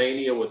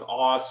WrestleMania with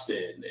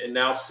Austin, and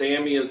now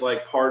Sammy is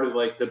part of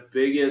the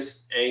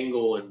biggest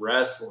angle in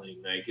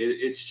wrestling.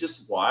 It's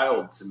just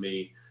wild to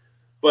me.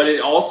 but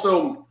it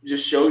also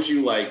just shows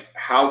you like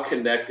how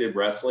connected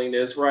wrestling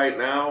is right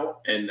now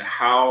and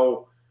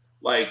how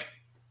like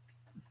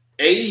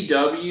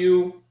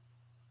AEW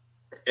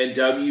and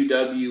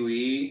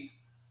WWE,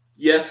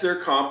 yes, they're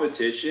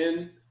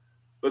competition,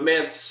 but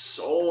man,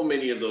 so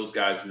many of those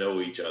guys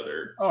know each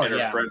other and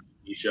are friends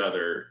with each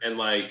other and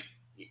like,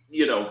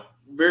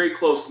 very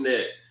close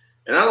knit.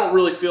 And I don't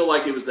really feel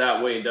like it was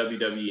that way in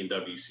WWE and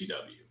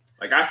WCW.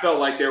 Like I felt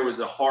like there was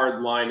a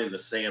hard line in the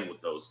sand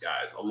with those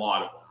guys, a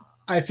lot of them.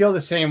 I feel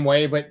the same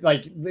way, but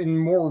like in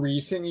more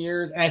recent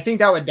years, and I think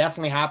that would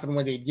definitely happen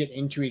when they'd get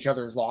into each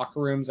other's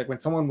locker rooms. Like when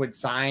someone would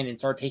sign and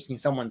start taking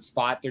someone's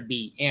spot, there'd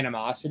be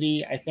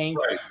animosity, I think.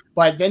 Right.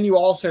 But then you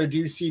also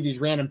do see these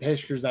random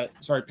pictures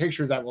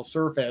that will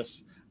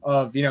surface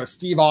of,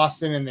 Steve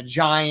Austin and the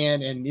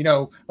Giant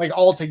and, like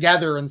all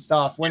together and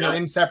stuff when they're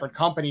in separate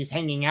companies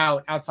hanging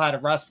out outside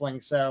of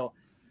wrestling. So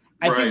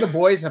I think the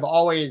boys have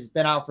always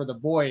been out for the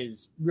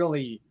boys,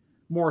 really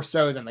more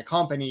so than the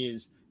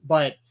companies,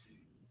 but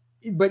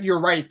you're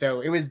right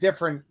though. It was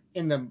different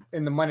in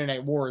the Monday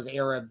Night Wars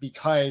era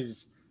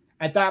because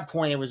at that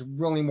point it was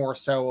really more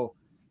so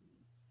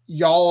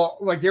y'all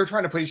like they were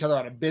trying to put each other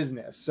out of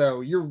business.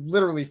 So you're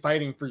literally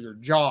fighting for your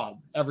job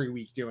every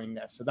week doing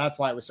this. So that's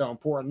why it was so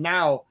important.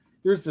 Now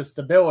there's the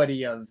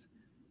stability of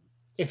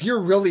if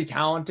you're really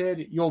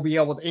talented, you'll be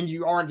able to, and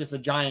you aren't just a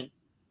giant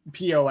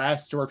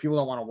POS to where people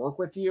don't want to work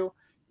with you.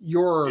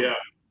 You're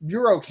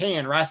okay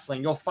in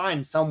wrestling. You'll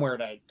find somewhere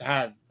to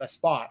have a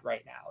spot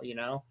right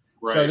now,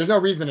 Right. So there's no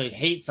reason to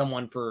hate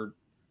someone for,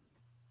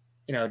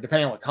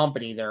 depending on what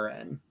company they're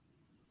in.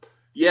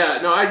 Yeah,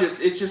 no,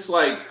 it's just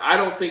like, I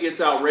don't think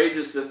it's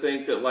outrageous to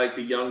think that like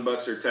the Young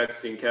Bucks are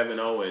texting Kevin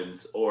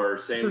Owens or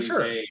Sami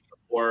Zayn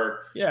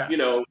or,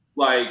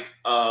 like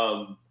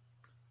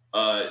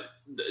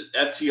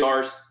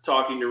FTR's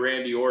talking to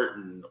Randy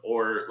Orton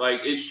or like,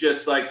 it's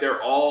just like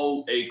they're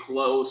all a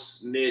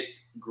close knit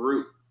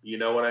group. You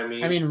know what I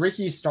mean? I mean,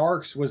 Ricky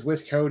Starks was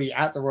with Cody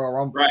at the Royal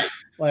Rumble. Right.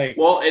 Like,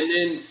 well, and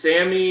then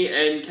Sammy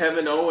and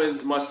Kevin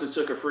Owens must have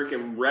took a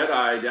freaking red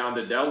eye down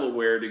to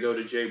Delaware to go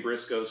to Jay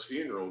Briscoe's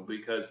funeral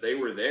because they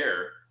were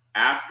there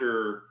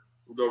after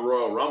the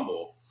Royal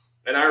Rumble.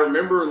 And I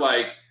remember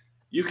like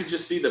you could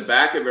just see the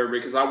back of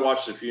everybody because I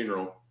watched the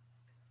funeral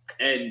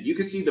and you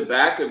could see the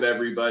back of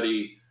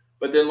everybody.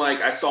 But then like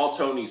I saw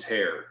Tony's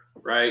hair,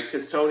 right?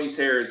 Because Tony's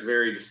hair is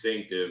very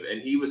distinctive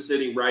and he was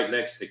sitting right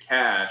next to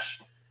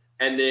Cash.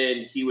 And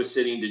then he was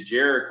sitting to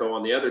Jericho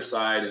on the other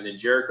side. And then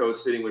Jericho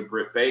was sitting with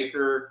Britt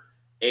Baker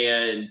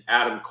and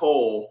Adam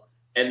Cole.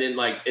 And then,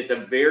 like, at the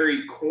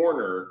very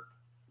corner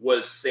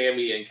was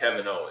Sammy and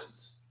Kevin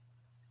Owens.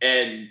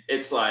 And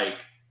it's like,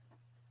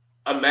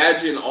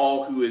 imagine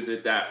all who is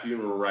at that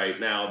funeral right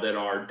now that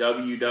are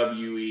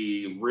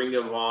WWE, Ring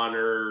of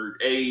Honor,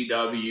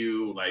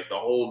 AEW, like the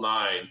whole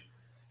nine.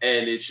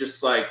 And it's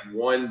just like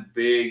one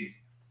big...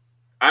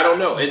 I don't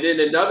know. And then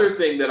another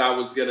thing that I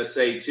was going to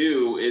say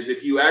too is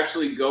if you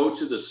actually go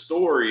to the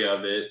story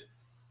of it,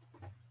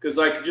 because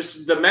like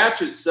just the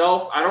match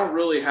itself, I don't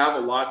really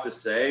have a lot to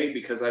say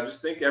because I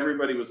just think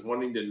everybody was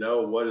wanting to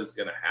know what is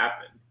going to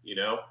happen,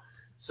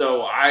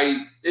 So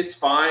it's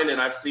fine.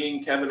 And I've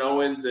seen Kevin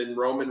Owens and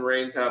Roman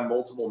Reigns have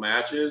multiple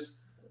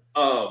matches.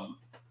 So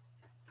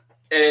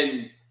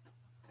AJ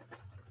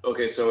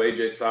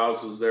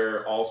Styles was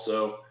there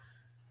also.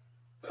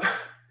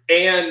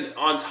 And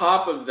on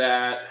top of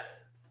that,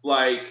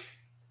 like,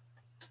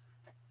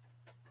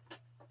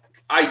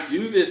 I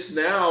do this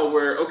now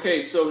where,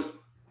 okay, so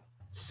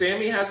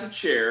Sammy has a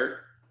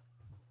chair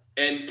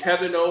and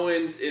Kevin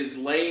Owens is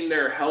laying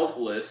there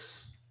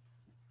helpless.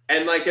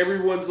 And, like,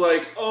 everyone's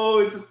like,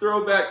 oh, it's a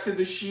throwback to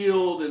the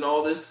Shield and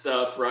all this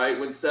stuff, right?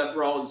 When Seth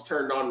Rollins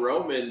turned on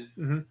Roman.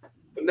 Mm-hmm.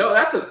 But no,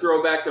 that's a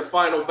throwback to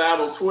Final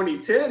Battle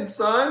 2010,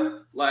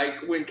 son. Like,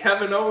 when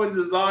Kevin Owens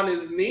is on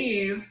his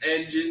knees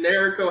and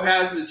Generico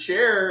has a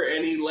chair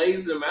and he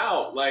lays him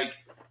out. Like,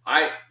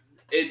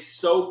 it's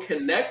so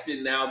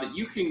connected now that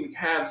you can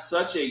have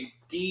such a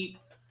deep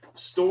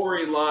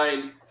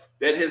storyline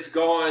that has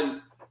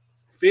gone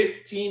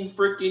 15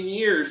 freaking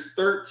years,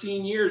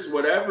 13 years,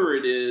 whatever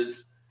it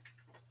is,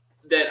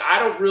 that I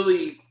don't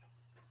really,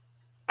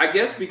 I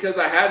guess because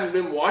I hadn't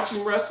been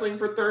watching wrestling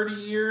for 30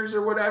 years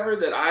or whatever,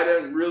 that I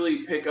didn't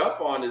really pick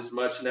up on as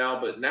much now.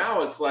 But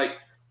now it's like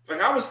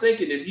I was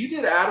thinking, if you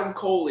did Adam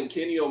Cole and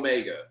Kenny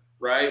Omega,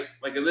 right?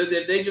 Like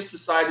if they just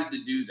decided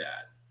to do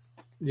that,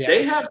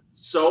 they have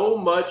so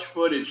much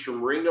footage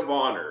from Ring of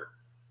Honor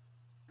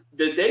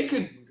that they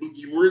could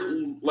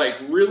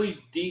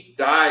really deep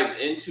dive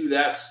into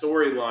that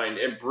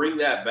storyline and bring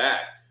that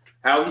back.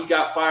 How he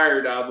got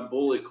fired out of the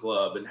Bullet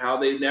Club and how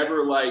they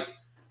never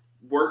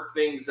worked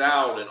things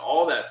out and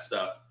all that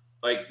stuff.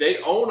 Like they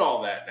own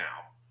all that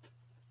now.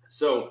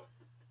 So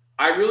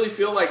I really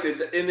feel like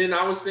that. And then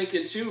I was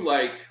thinking too,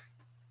 like,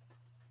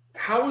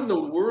 how in the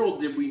world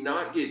did we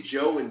not get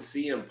Joe and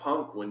CM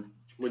Punk when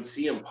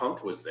CM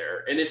Punk was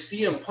there? And if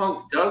CM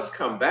Punk does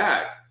come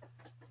back,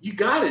 you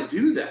got to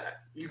do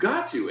that. You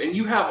got to. And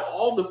you have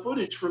all the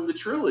footage from the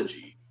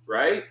trilogy,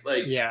 right?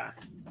 Like, yeah.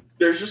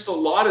 there's just a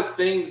lot of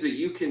things that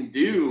you can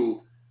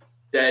do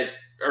that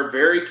are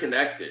very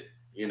connected,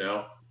 you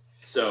know.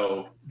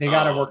 So they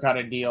got to work out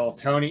a deal.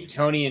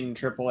 Tony and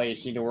Triple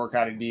H need to work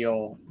out a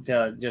deal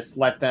to just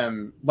let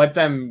them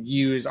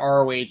use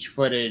ROH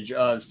footage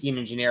of Cena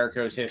and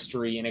Generico's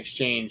history in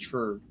exchange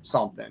for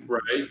something.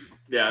 Right?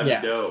 Yeah,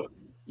 that'd be dope.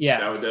 Yeah,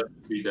 that would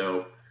definitely be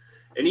dope.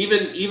 And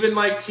even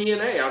like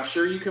TNA, I'm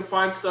sure you can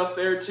find stuff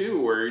there too,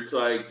 where it's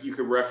like you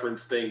can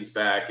reference things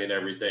back and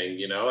everything.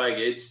 You know, like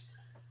it's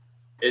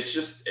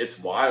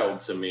wild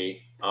to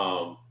me.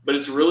 But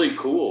it's really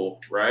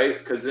cool, right?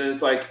 Because then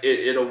it's like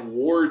it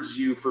awards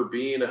you for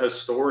being a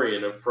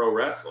historian of pro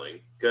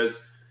wrestling,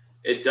 because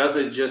it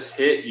doesn't just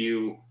hit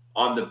you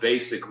on the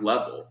basic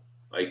level.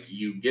 Like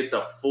you get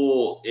the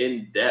full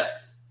in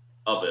depth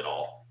of it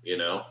all, you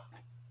know?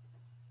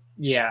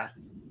 Yeah.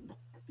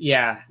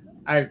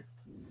 I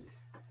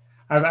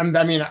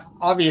mean,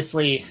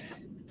 obviously,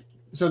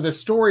 so the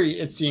story,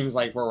 it seems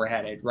like where we're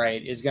headed,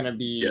 right, is going to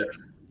be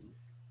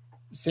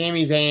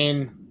Sami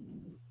Zayn.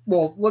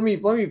 Well, let me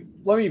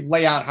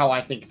lay out how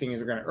I think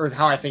things are going to, or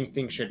how I think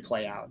things should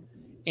play out.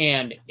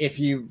 And if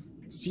you've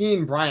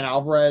seen Brian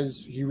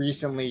Alvarez, he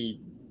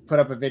recently put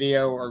up a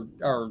video,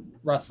 or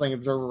Wrestling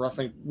Observer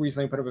Wrestling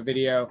recently put up a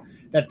video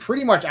that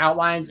pretty much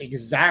outlines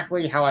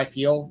exactly how I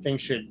feel things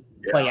should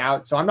play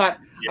out. So I'm not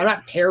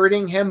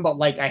parroting him, but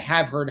like I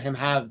have heard him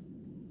have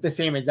the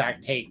same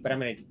exact take, but I'm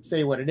going to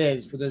say what it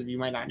is for those of you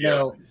who might not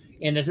know.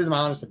 And this is my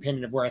honest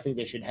opinion of where I think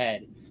they should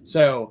head.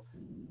 So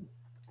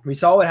we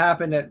saw what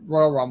happened at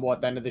Royal Rumble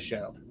at the end of the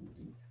show.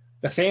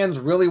 The fans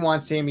really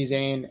want Sami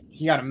Zayn.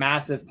 He got a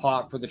massive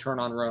pop for the turn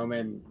on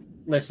Roman.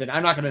 Listen,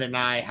 I'm not going to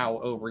deny how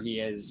over he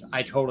is.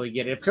 I totally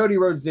get it. If Cody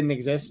Rhodes didn't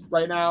exist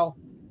right now,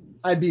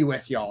 I'd be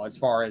with y'all as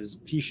far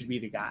as he should be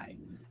the guy.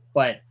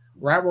 But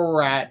we're at where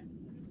we're at.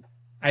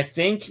 I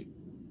think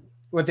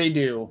what they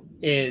do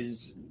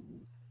is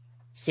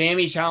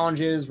Sami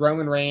challenges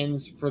Roman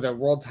Reigns for the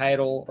world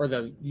title, or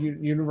the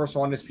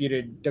Universal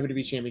Undisputed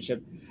WWE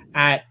Championship,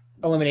 at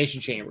Elimination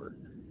Chamber.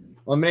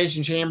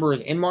 Elimination Chamber is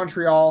in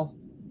Montreal.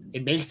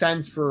 It makes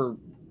sense for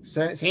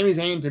Sami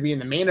Zayn to be in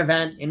the main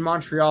event in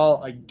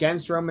Montreal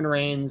against Roman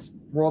Reigns,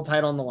 world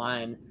title on the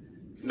line.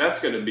 And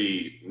that's going to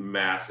be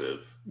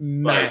massive.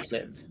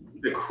 Massive.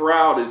 Like, the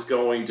crowd is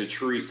going to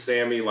treat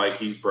Sami like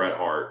he's Bret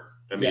Hart.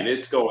 I mean,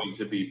 it's going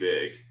to be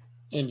big.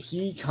 And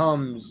he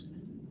comes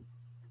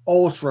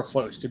ultra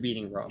close to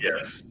beating Roman.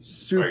 Yes.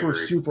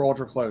 Super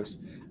ultra close.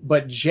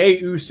 But Jey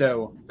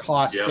Uso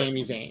cost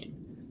Sami Zayn.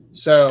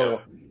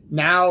 So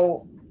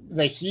now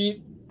the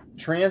heat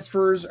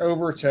transfers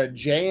over to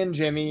Jey and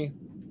Jimmy.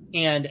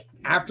 And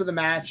after the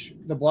match,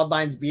 the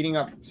Bloodline's beating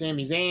up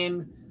Sami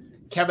Zayn.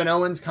 Kevin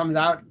Owens comes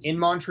out in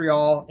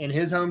Montreal, in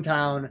his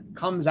hometown,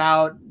 comes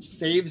out,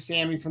 saves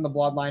Sami from the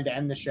Bloodline to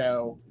end the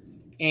show.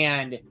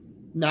 And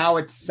now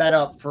it's set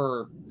up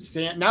for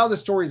now the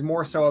story's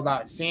more so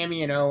about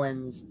Sami and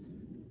Owens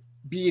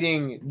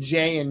beating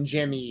Jey and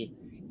Jimmy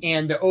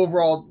and the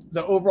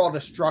overall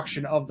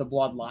destruction of the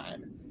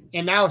Bloodline.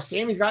 And now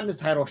Sami's gotten his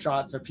title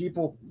shot, so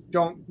people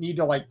don't need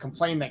to like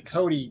complain that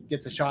Cody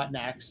gets a shot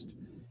next.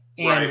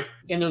 And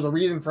there's a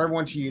reason for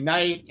everyone to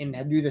unite and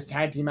do this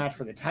tag team match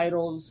for the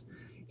titles.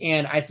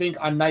 And I think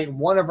on night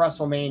one of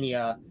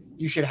WrestleMania,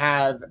 you should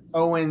have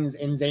Owens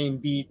and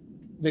Zayn beat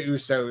the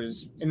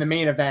Usos in the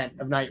main event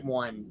of night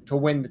one to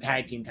win the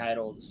tag team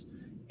titles.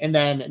 And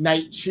then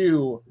night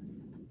two,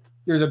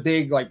 there's a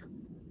big, like,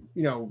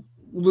 you know,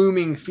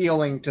 looming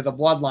feeling to the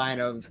Bloodline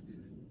of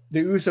the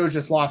Usos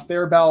just lost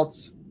their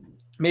belts.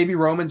 Maybe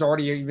Roman's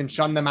already even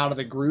shunned them out of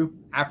the group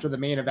after the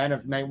main event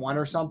of night one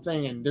or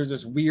something. And there's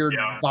this weird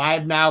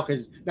vibe now,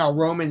 because now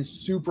Roman's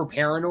super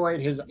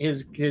paranoid. His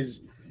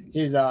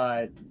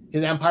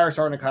empire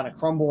starting to kind of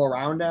crumble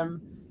around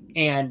him.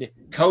 And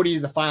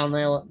Cody's the final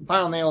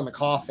nail in the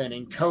coffin.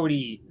 And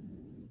Cody,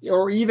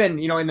 or even,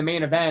 you know, in the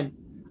main event,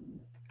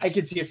 I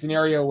could see a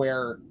scenario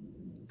where,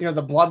 you know,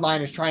 the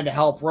Bloodline is trying to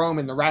help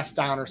Roman, the ref's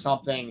down or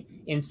something,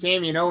 and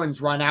Sami and Owens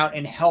run out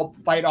and help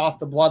fight off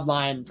the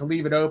Bloodline to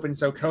leave it open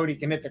so Cody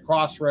can hit the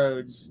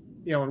crossroads,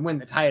 you know, and win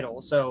the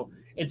title. So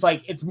it's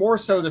like, it's more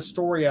so the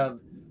story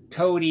of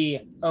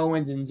Cody,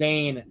 Owens, and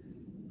Zayn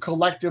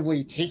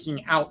collectively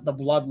taking out the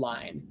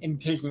Bloodline and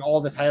taking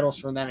all the titles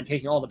from them and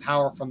taking all the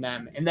power from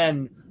them. And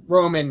then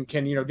Roman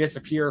can, you know,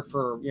 disappear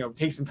for, you know,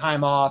 take some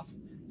time off.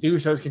 The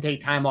Usos can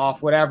take time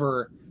off,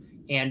 whatever.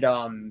 And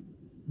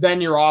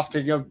then you're off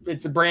to, you know,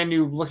 it's a brand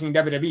new looking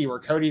WWE where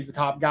Cody's the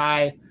top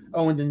guy,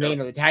 Owens and Zayn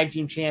are the tag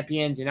team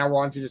champions, and now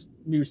we're on to just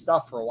new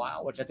stuff for a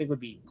while, which I think would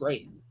be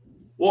great.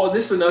 Well,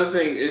 this is another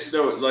thing. It's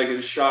no, like,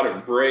 it's shot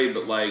at Bray,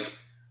 but like,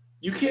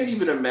 you can't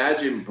even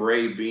imagine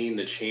Bray being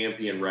the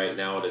champion right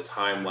now at a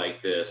time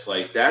like this.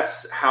 Like,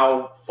 that's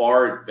how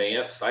far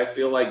advanced I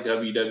feel like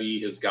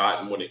WWE has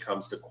gotten when it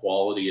comes to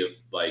quality of,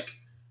 like,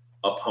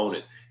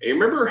 opponents. And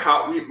remember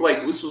how,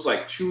 like, this was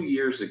like 2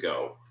 years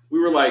ago. We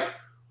were like,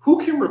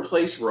 who can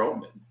replace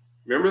Roman?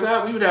 Remember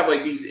that? We would have,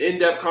 like, these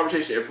in-depth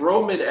conversations. If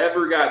Roman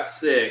ever got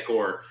sick,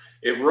 or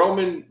if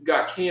Roman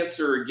got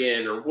cancer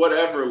again, or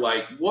whatever,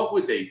 like, what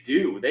would they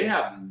do? They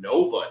have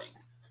nobody.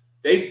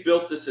 They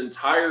built this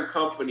entire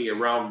company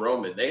around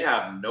Roman. They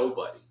have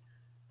nobody.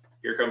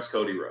 Here comes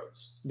Cody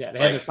Rhodes. Yeah, they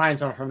had to sign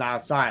someone from the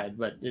outside,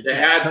 but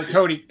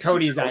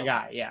Cody's that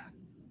guy. Yeah.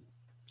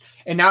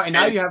 And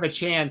now you have a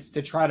chance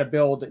to try to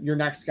build your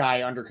next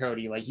guy under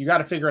Cody. Like, you got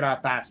to figure it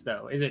out fast,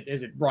 though. Is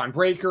it Braun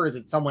Breaker? Is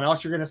it someone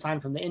else you're going to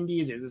sign from the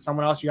Indies? Is it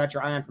someone else you got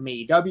your eye on from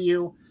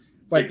AEW?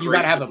 But you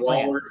got to have a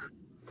plan. Waller?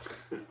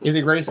 Is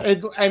it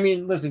Grayson? I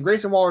mean, listen,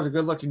 Grayson Waller's a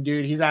good-looking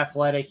dude. He's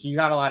athletic. He's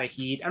got a lot of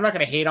heat. I'm not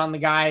going to hate on the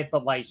guy,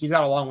 but like, he's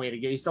got a long way to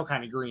go. He's still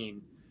kind of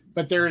green.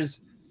 But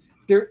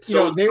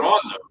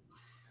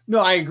no,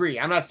 I agree.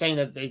 I'm not saying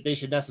that they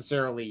should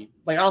necessarily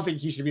like. I don't think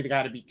he should be the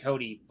guy to beat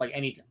Cody like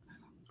anytime.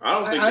 I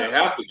don't think they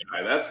have the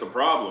guy. That's the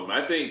problem. I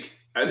think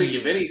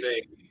if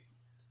anything,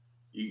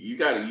 you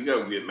got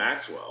to get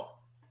Maxwell.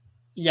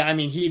 Yeah, I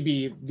mean, he'd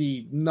be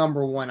the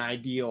number one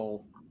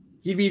ideal.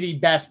 He'd be the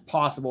best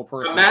possible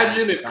person.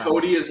 Imagine if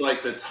Cody is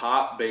like the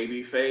top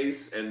baby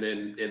face, and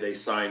then they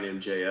sign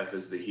MJF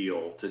as the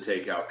heel to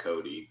take out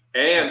Cody.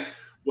 And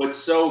what's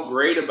so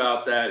great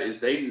about that is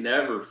they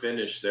never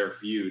finished their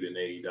feud in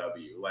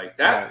AEW. Like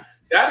that. Right.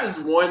 That is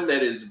one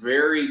that is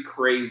very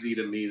crazy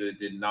to me that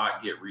did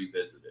not get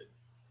revisited.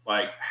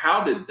 Like,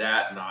 how did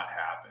that not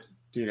happen?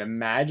 Dude,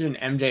 imagine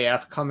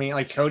MJF coming,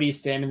 like Cody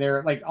standing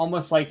there, like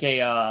almost like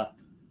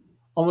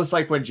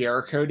when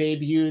Jericho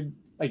debuted,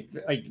 like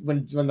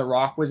when The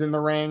Rock was in the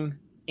ring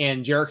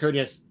and Jericho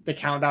the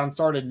countdown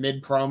started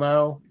mid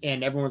promo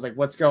and everyone was like,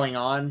 what's going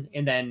on?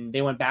 And then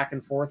they went back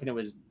and forth and it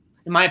was,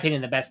 in my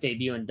opinion, the best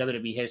debut in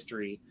WWE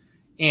history.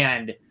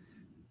 And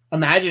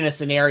imagine a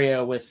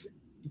scenario with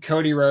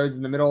Cody Rhodes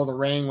in the middle of the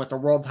ring with the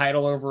world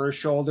title over his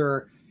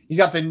shoulder. He's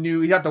got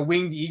the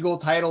Winged Eagle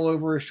title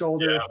over his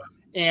shoulder,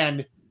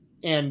 and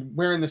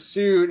wearing the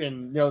suit,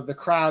 and the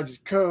crowd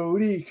just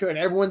Cody, and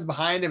everyone's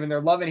behind him and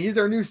they're loving. He's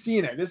their new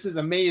Cena. This is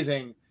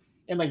amazing.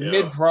 And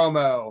mid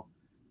promo,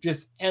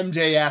 just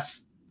MJF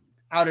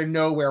out of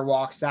nowhere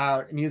walks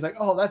out, and he's like,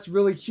 "Oh, that's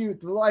really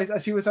cute. I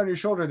see what's on your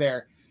shoulder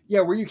there. Yeah,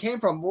 where you came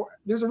from.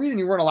 There's a reason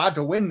you weren't allowed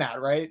to win that,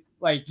 right?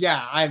 Like,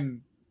 yeah,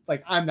 I'm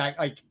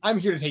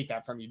here to take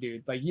that from you,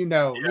 dude. Like, you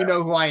know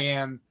who I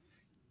am."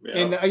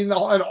 Yeah. And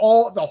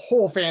all the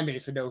whole fan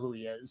base would know who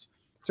he is.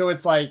 So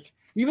it's like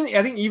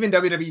I think even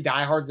WWE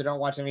diehards that don't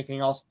watch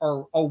anything else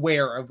are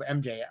aware of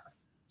MJF.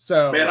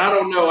 So man, I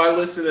don't know. I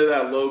listened to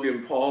that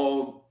Logan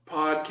Paul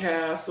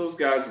podcast. Those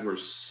guys were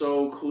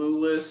so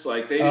clueless.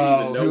 Like they didn't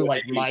even know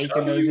what Mike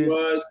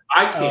was.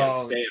 I can't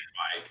stand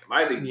Mike.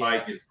 I think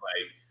Mike is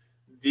like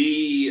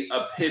the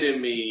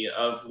epitome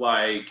of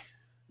like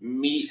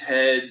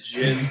meathead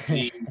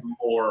ginseng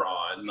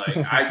moron. Like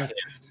I can't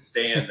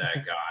stand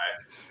that guy.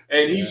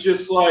 And he's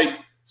just like,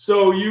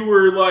 so you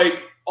were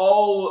like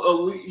all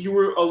elite, you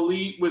were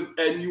elite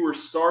and you were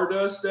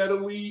Stardust at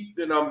Elite.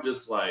 Then I'm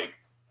just like,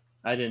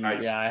 I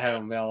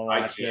haven't been able to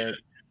watch it.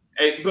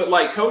 But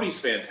like Cody's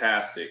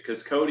fantastic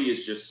because Cody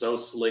is just so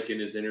slick in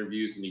his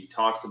interviews and he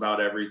talks about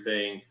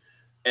everything.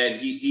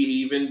 And he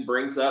even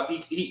brings up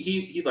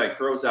he like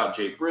throws out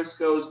Jay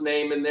Briscoe's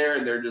name in there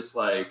and they're just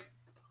like,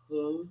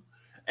 huh?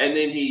 And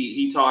then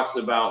he talks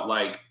about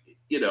like,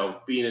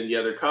 being in the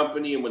other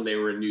company and when they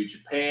were in New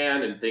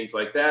Japan and things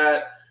like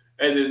that.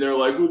 And then they're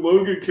like, well,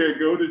 Logan can't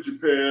go to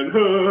Japan.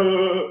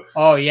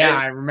 Oh, yeah,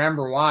 I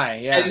remember why.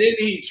 Yeah. And then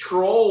he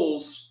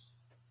trolls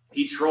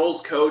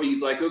Cody.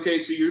 He's like, okay,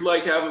 so you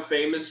like have a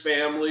famous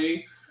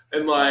family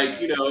and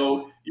like,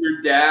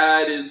 your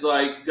dad is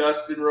like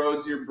Dustin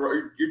Rhodes, your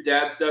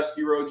dad's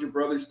Dusty Rhodes, your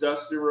brother's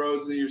Dustin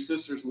Rhodes, and your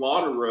sister's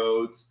Lana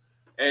Rhodes.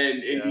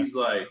 And he's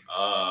like,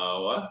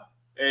 what?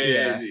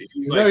 And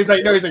he's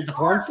like the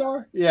porn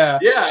star? Yeah.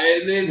 Yeah.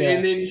 And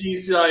then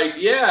he's like,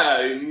 yeah.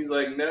 And he's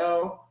like,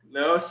 no,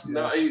 she's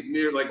not.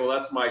 They're like, well,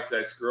 that's Mike's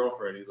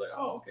ex-girlfriend. He's like,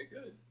 oh, okay,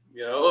 good.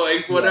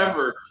 Like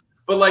whatever. Yeah.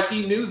 But like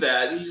he knew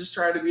that. He's just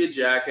trying to be a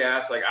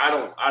jackass. Like I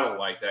don't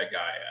like that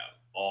guy at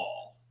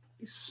all.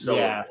 He's so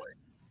annoying.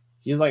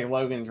 He's like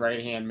Logan's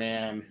right hand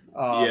man.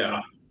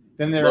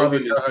 Then there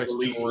Logan are other is the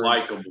least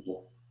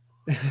likable.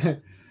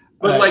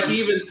 But like he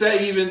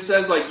even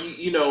says like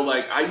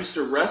like I used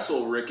to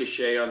wrestle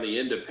Ricochet on the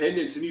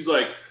Independence, and he's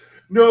like,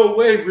 no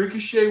way,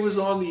 Ricochet was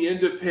on the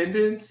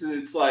Independence, and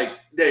it's like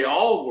they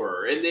all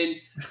were. And then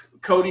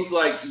Cody's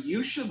like,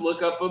 you should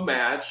look up a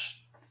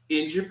match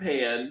in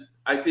Japan.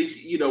 I think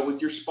with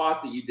your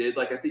spot that you did,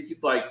 like I think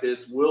you'd like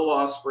this: Will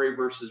Ospreay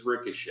versus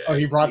Ricochet. Oh,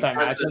 he brought that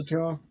match up to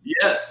him.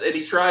 Yes, and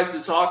he tries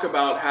to talk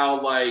about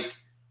how like.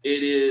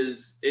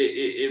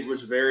 It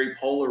was very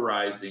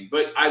polarizing,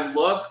 but I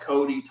loved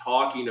Cody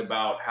talking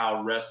about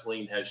how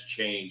wrestling has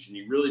changed, and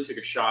he really took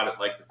a shot at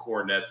like the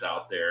Cornettes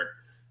out there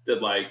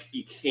that like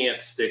you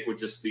can't stick with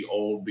just the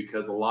old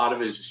because a lot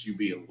of it is just you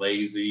being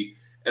lazy.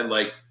 And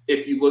like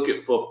if you look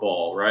at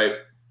football, right?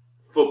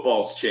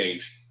 Football's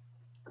changed.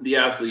 The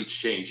athletes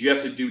change. You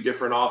have to do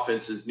different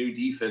offenses, new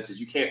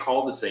defenses. You can't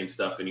call the same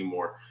stuff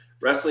anymore.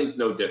 Wrestling's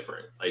no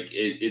different. Like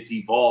it's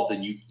evolved,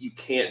 and you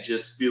can't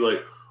just be like,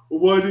 well,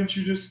 why didn't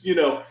you just,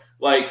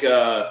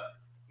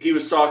 he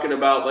was talking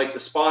about like the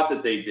spot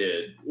that they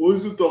did.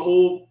 Wasn't the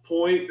whole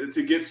point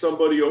to get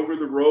somebody over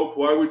the rope?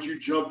 Why would you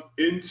jump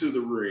into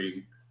the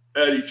ring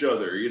at each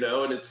other? You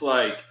know, and it's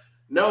like,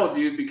 no,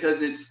 dude,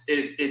 because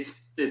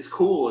it's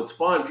cool, it's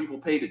fun.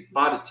 People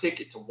buy the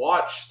ticket to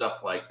watch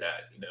stuff like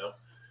that. You know,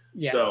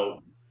 Yeah.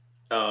 So,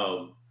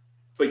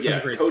 but yeah,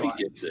 Cody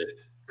gets it.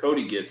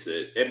 Cody gets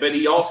it, but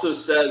he also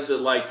says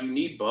that like you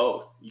need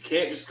both. You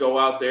can't just go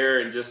out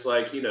there and just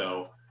like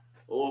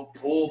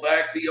pull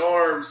back the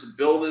arms and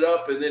build it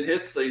up and then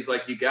hit. So he's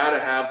like, you got to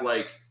have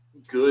like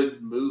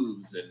good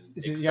moves and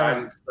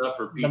exciting stuff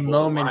for people. The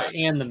moments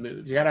and the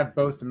moves. You got to have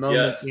both the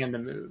moments and the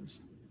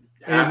moves.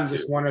 It isn't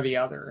just one or the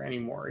other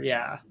anymore.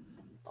 Yeah.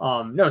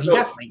 No, he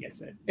definitely gets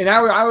it. And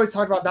I always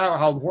talked about that,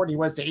 how important he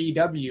was to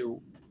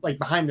AEW, like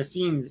behind the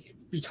scenes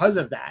because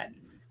of that.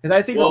 Because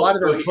I think a lot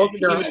of their book, he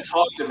even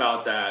talked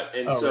about that,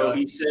 and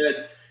really?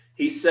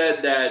 he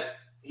said that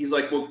he's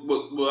like,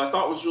 what I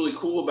thought was really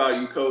cool about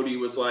you, Cody,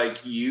 was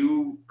like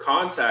you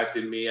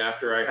contacted me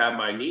after I had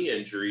my knee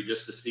injury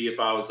just to see if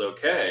I was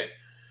okay,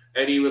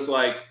 and he was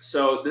like,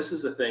 so this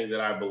is the thing that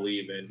I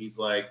believe in. He's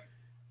like,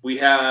 we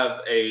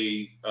have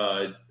a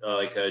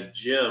like a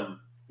gym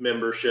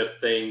membership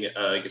thing,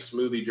 like a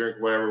smoothie drink,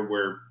 whatever,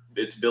 where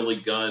it's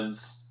Billy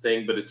Gunn's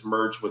thing, but it's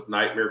merged with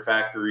Nightmare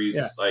Factory's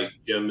like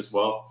gym as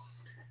well.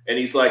 And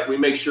he's like, we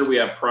make sure we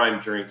have prime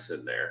drinks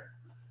in there.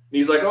 And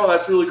he's like, oh,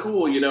 that's really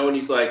cool, And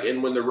he's like,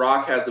 and when The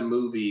Rock has a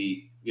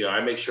movie,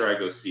 I make sure I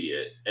go see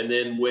it. And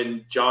then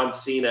when John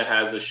Cena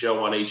has a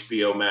show on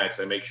HBO Max,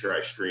 I make sure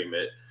I stream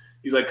it.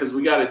 He's like, because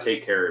we got to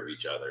take care of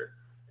each other.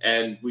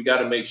 And we got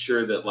to make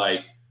sure that,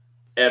 like,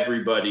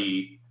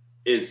 everybody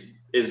is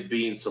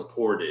being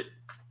supported.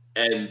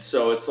 And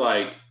so it's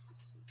like,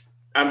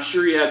 I'm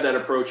sure he had that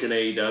approach in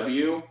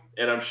AEW,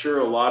 and I'm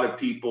sure a lot of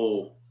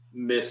people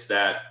miss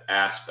that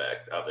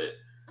aspect of it.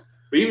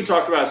 We even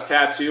talked about his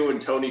tattoo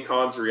and Tony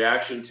Khan's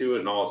reaction to it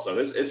and all stuff.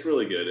 It's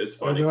really good. It's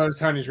funny. What was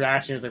Tony's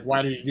reaction? He was like,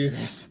 why did you do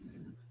this?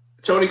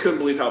 Tony couldn't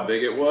believe how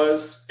big it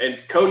was.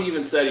 And Cody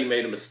even said he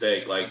made a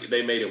mistake. Like,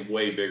 they made it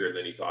way bigger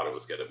than he thought it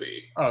was going to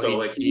be. Oh,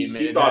 so,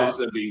 he thought it was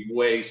going to be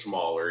way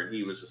smaller. And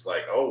he was just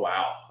like, oh,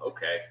 wow.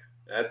 Okay.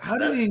 How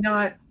did he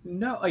not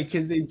know? Like,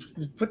 because they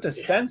put the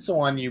stencil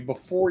on you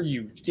before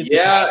you get the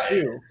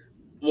tattoo.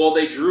 Well,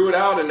 they drew it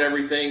out and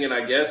everything, and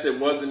I guess it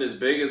wasn't as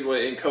big as what.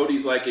 And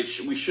Cody's like,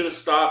 we should have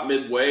stopped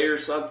midway or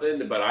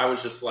something. But I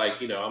was just like,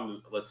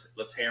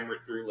 let's hammer it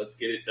through, let's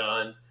get it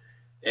done.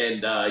 And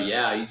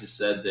he just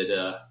said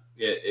that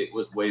it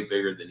was way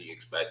bigger than he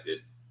expected,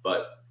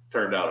 but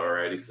turned out all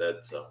right. He said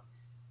so.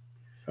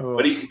 Oh.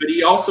 But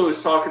he also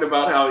was talking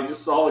about how he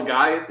just saw a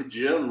guy at the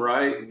gym,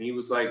 right? And he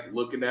was like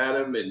looking at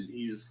him, and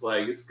he's just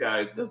like, this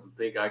guy doesn't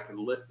think I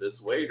can lift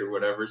this weight or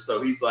whatever.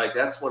 So he's like,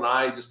 that's when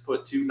I just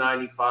put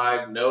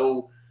 295,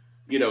 no,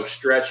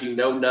 stretching,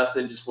 no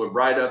nothing, just went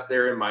right up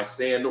there in my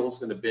sandals,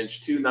 going to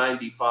bench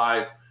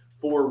 295,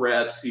 4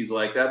 reps. He's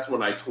like, that's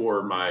when I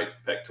tore my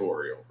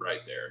pectoral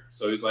right there.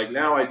 So he's like,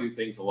 now I do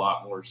things a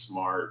lot more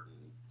smart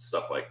and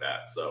stuff like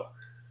that. So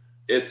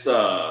it's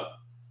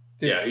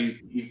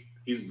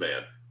he's the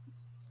man.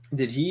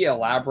 Did he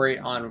elaborate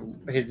on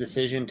his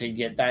decision to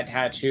get that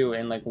tattoo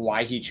and like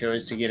why he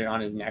chose to get it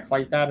on his neck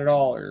like that at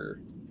all? Or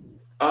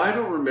I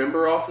don't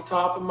remember off the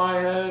top of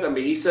my head. I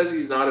mean, he says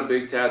he's not a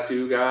big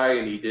tattoo guy,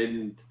 and he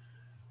didn't.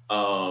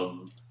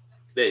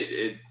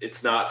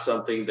 It's not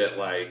something that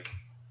like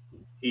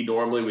he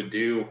normally would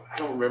do. I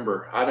don't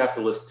remember. I'd have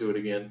to listen to it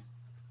again.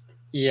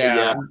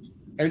 Yeah.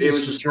 It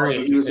was just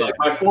curious. He was like,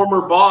 my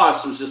former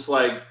boss was just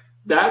like,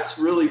 that's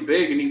really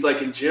big. And he's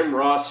like, and Jim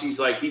Ross, he's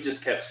like, he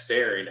just kept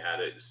staring at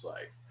it. Just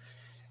like,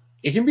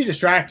 it can be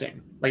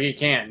distracting. Like it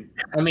can.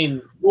 I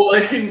mean, well,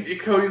 and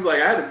Cody's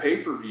like, I had a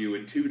pay-per-view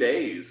in 2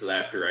 days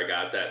after I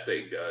got that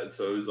thing done.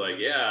 So he was like,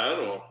 yeah, I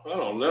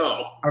don't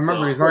know. I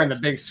remember he's wearing the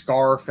big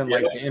scarf and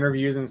like the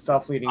interviews and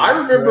stuff leading. I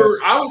remember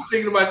I was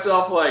thinking to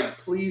myself, like,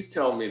 please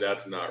tell me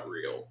that's not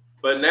real.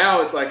 But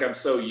now it's like, I'm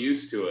so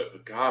used to it.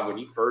 But God, when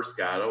he first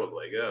got it, I was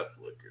like, that's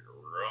looking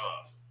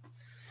rough.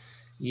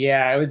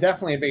 Yeah, it was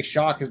definitely a big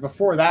shock because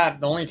before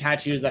that, the only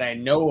tattoos that I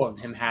know of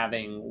him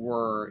having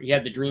were he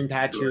had the dream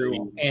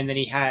tattoo, and then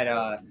he had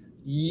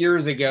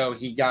years ago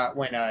he got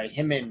when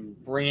him and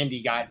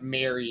Brandy got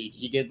married,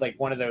 he did like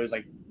one of those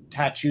like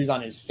tattoos on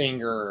his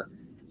finger,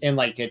 and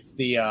like it's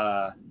the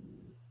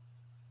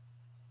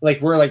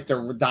like where like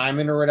the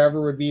diamond or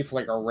whatever would be for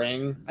like a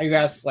ring, I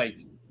guess. Like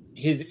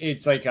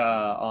it's like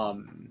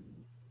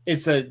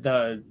it's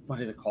the what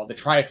is it called, the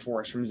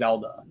Triforce from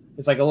Zelda.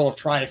 It's like a little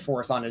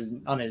Triforce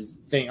on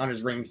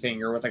his ring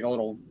finger with like a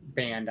little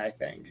band, I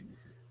think.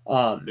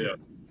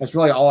 That's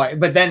really all.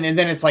 But then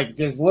it's like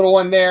there's a little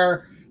one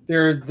there.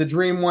 There's the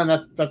dream one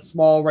that's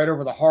small right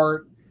over the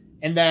heart,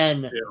 and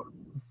then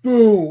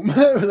boom!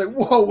 I was like,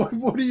 whoa,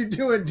 what are you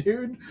doing,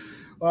 dude?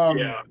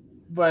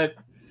 But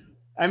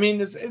I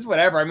mean, it's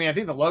whatever. I mean, I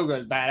think the logo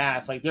is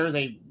badass. Like there's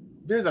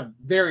a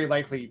very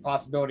likely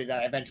possibility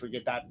that I eventually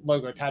get that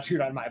logo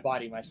tattooed on my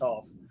body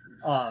myself.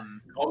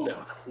 Calm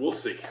down. We'll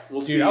see.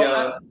 See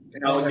how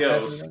it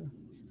goes.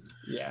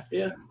 Yeah.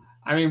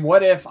 I mean,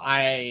 what if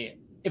I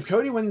if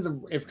Cody wins the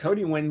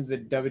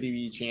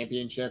WWE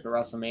Championship at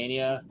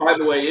WrestleMania. By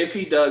the way, if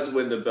he does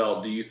win the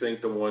belt, do you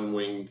think the one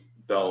wing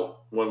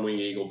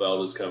eagle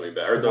belt is coming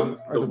back, or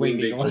the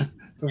winged eagle?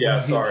 Yeah,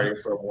 sorry,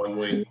 so one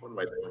wing. What am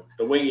I doing?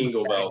 The wing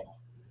eagle belt.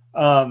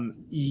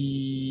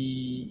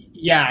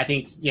 Yeah, I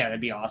think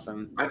that'd be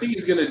awesome. I think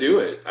he's gonna do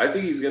it.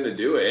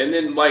 And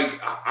then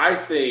I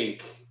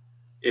think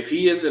if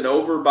he isn't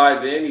over by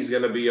then, he's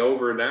gonna be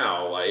over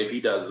now. Like if he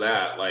does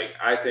that,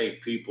 I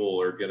think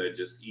people are gonna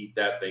just eat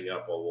that thing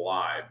up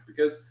alive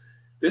because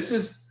this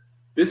is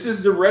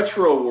the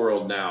retro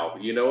world now.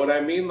 You know what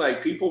I mean?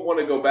 Like people want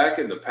to go back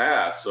in the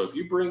past. So if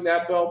you bring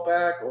that belt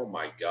back, oh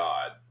my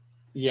God.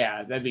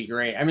 Yeah, that'd be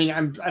great. I mean,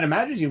 I'd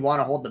imagine you'd want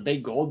to hold the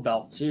big gold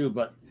belt too,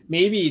 but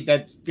maybe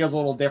that feels a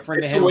little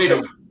different to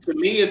him. To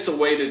me, it's a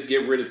way to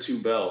get rid of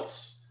two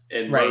belts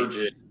and merge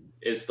it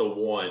as the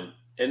one.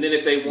 And then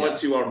if they want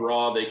to on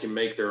Raw, they can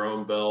make their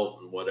own belt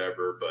and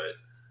whatever. But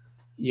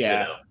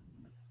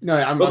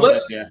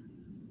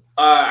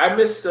I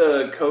missed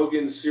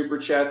Kogan's super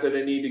chat that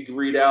I need to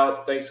read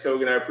out. Thanks,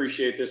 Kogan. I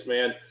appreciate this,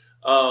 man.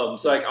 I'll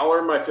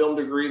earn my film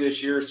degree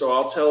this year, so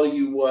I'll tell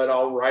you what,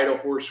 I'll write a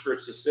horse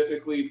script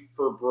specifically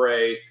for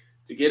Bray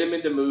to get him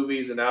into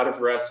movies and out of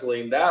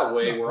wrestling. That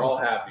way, we're all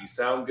happy.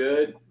 Sound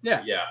good?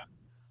 Yeah.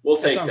 We'll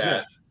take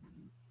that.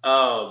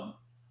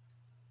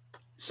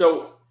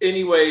 So,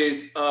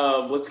 anyways,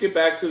 let's get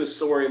back to the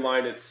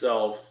storyline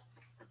itself.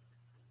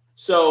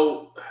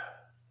 So,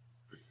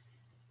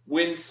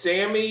 when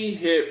Sammy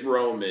hit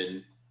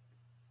Roman,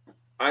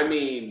 I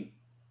mean,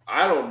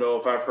 I don't know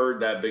if I've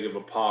heard that big of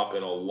a pop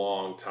in a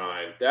long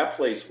time. That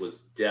place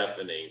was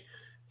deafening.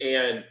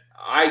 And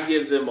I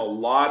give them a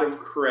lot of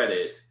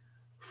credit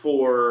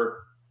for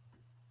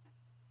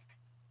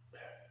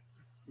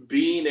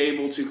being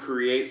able to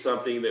create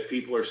something that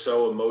people are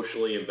so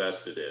emotionally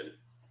invested in,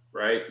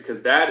 right?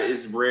 Because that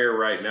is rare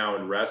right now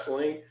in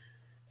wrestling.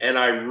 And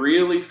I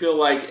really feel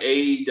like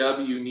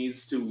AEW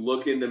needs to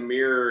look in the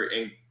mirror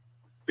and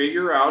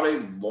figure out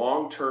a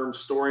long-term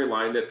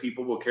storyline that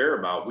people will care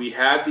about. We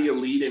had the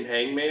Elite and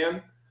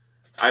Hangman.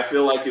 I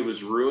feel like it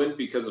was ruined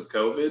because of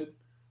COVID.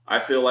 I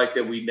feel like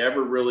that we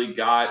never really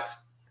got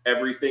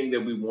everything that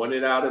we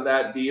wanted out of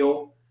that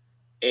deal.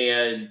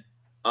 And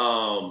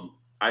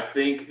I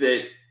think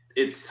that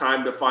it's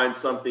time to find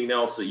something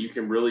else that you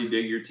can really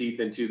dig your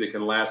teeth into that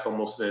can last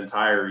almost an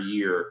entire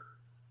year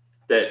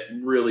that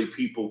really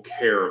people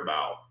care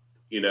about,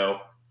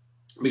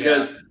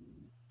 because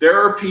there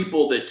are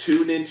people that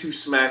tune into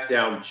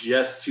SmackDown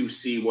just to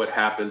see what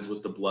happens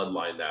with the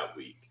bloodline that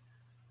week.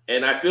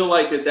 And I feel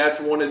like that's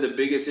one of the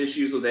biggest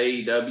issues with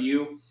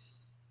AEW.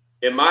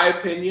 In my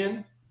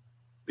opinion,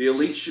 the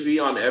Elite should be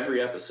on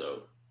every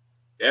episode.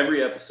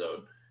 Every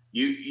episode.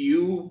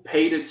 You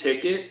paid a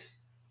ticket,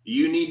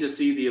 you need to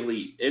see the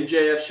Elite.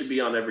 MJF should be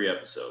on every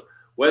episode.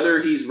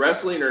 Whether he's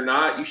wrestling or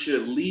not, you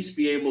should at least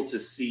be able to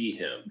see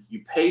him.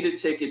 You paid a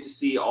ticket to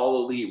see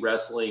All Elite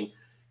Wrestling.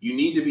 You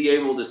need to be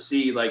able to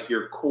see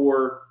your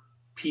core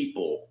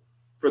people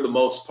for the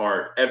most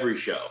part every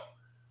show.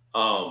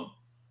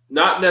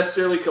 Not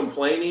necessarily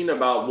complaining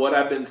about what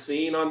I've been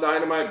seeing on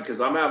Dynamite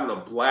because I'm having a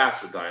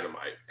blast with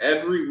Dynamite.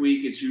 Every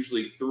week it's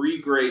usually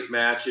 3 great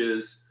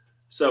matches,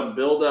 some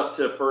build up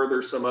to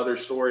further some other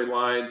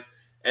storylines,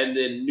 and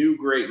then new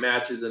great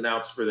matches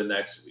announced for the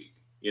next week,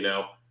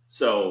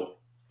 So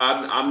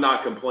I'm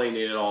not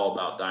complaining at all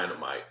about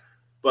Dynamite.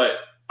 But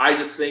I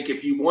just think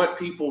if you want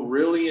people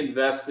really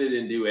invested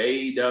into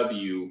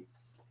AEW,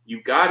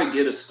 you've got to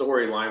get a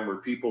storyline where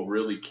people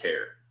really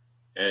care.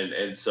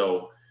 And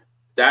so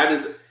that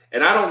is,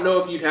 and I don't know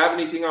if you'd have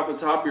anything off the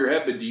top of your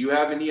head, but do you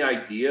have any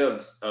idea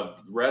of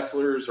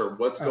wrestlers or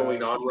what's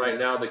going on right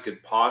now that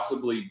could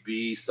possibly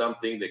be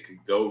something that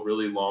could go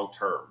really long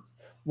term?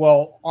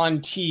 Well, on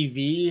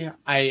TV,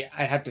 I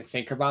have to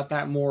think about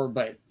that more,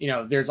 but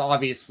there's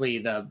obviously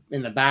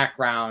in the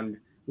background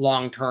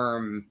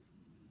long-term.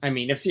 I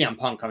mean, if CM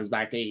Punk comes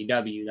back to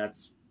AEW,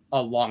 that's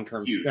a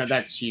long-term,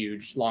 that's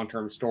huge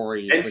long-term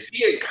story. And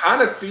it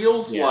kind of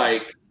feels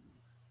like,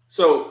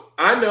 so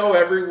I know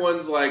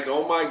everyone's like,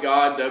 oh my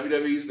God,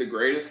 WWE is the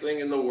greatest thing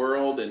in the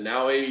world. And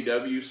now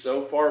AEW is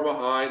so far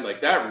behind.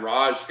 Like that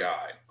Raj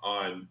guy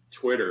on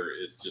Twitter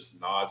is just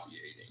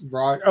nauseating.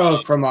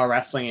 From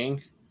Wrestling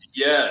Inc.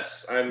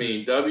 Yes. I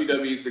mean,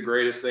 WWE is the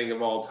greatest thing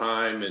of all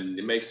time. And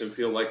it makes him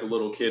feel like a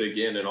little kid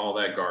again and all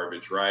that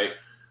garbage. Right.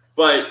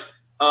 But,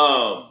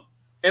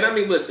 and I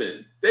mean,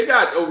 listen, they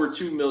got over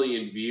 2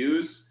 million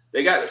views.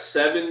 They got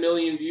 7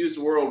 million views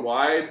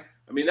worldwide.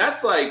 I mean,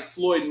 that's like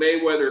Floyd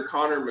Mayweather,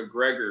 Conor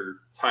McGregor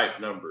type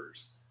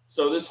numbers.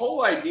 So this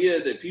whole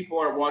idea that people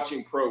aren't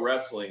watching pro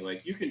wrestling,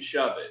 you can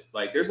shove it.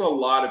 There's a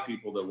lot of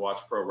people that watch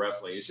pro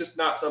wrestling. It's just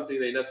not something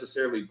they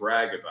necessarily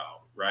brag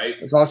about, right?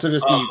 It's also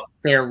just be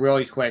fair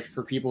really quick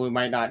for people who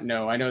might not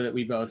know. I know that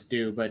we both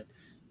do, but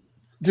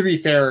to be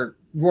fair,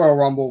 Royal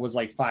Rumble was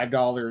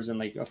 $5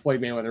 and a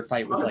Floyd Mayweather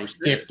fight was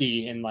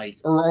 50 and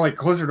or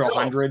closer to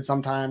 100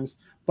 sometimes.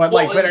 But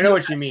but I know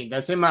what you mean.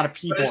 That's the amount of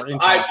people are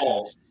interested.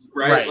 Eyeballs,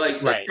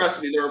 right?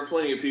 Trust me, there were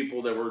plenty of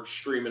people that were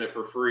streaming it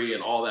for free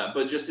and all that.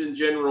 But just in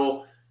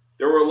general,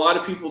 there were a lot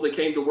of people that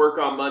came to work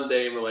on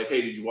Monday and were like, "Hey,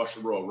 did you watch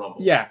the Royal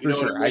Rumble?" Yeah, You for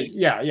know what sure. I mean?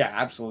 Yeah,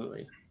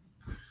 absolutely.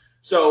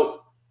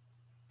 So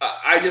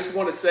I just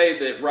want to say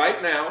that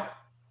right now,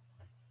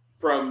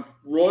 from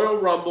Royal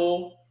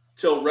Rumble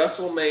till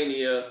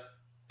WrestleMania,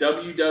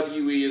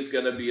 WWE is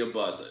going to be a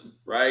buzzing,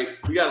 right?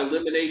 We got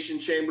Elimination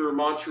Chamber,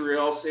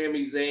 Montreal,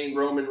 Sami Zayn,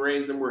 Roman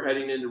Reigns, and we're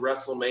heading into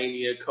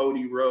WrestleMania,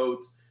 Cody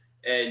Rhodes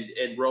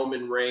and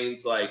Roman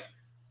Reigns, like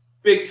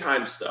big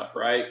time stuff,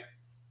 right?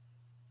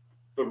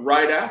 But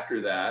right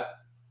after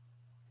that,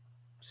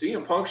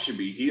 CM Punk should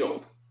be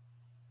healed.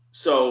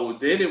 So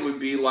then it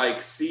would be like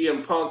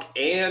CM Punk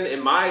and,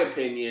 in my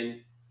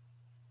opinion,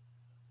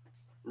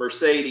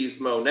 Mercedes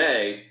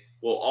Moné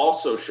will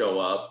also show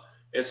up.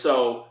 And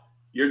so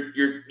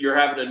you're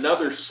having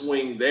another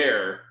swing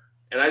there.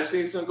 And I just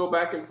think it's going to go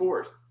back and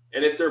forth.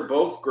 And if they're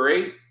both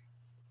great,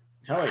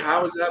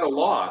 how is that a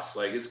loss?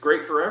 Like, it's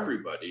great for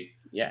everybody.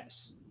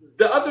 Yes.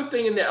 The other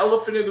thing in the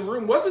elephant in the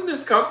room, wasn't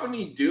this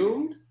company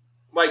doomed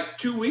like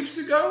 2 weeks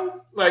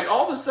ago? Like,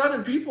 all of a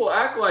sudden people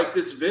act like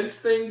this Vince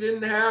thing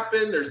didn't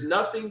happen. There's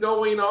nothing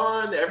going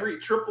on.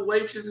 Triple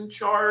H is in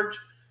charge.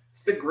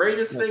 It's the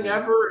greatest thing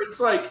ever. It's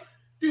like,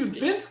 dude,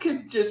 Vince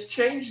could just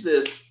change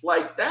this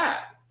like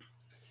that.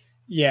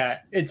 Yeah,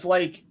 it's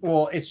like,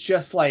 well, it's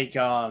just like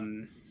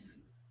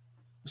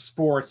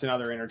sports and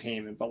other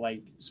entertainment, but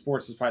like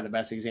sports is probably the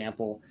best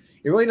example.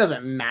 It really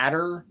doesn't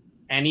matter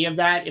any of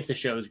that if the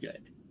show's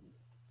good.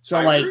 So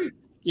I agree.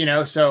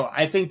 So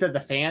I think that the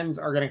fans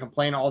are going to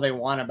complain all they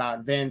want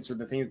about Vince or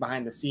the things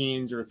behind the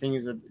scenes or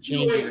things are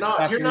changing.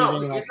 You're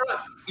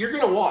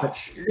going to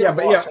watch.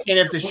 And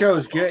if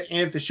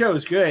the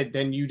show's good,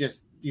 then you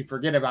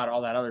forget about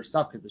all that other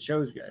stuff because the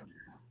show's good.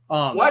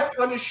 Why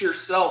punish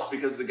yourself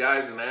because the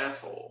guy's an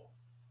asshole?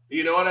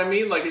 You know what I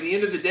mean? Like, at the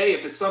end of the day,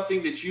 if it's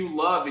something that you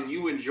love and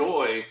you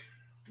enjoy,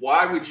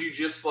 why would you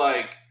just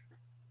like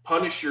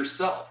punish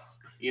yourself?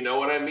 You know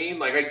what I mean?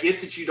 Like, I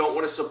get that you don't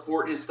want to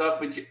support his stuff,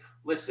 but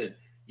listen,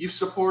 you've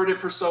supported it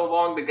for so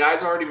long. The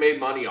guy's already made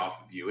money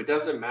off of you. It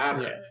doesn't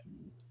matter. Yeah.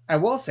 I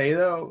will say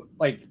though,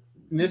 like,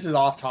 this is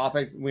off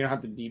topic. We don't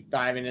have to deep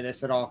dive into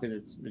this at all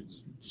because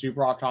it's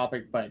super off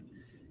topic, but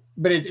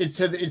it's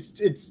to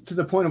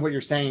the point of what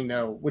you're saying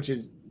though, which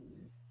is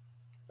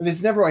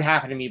this never really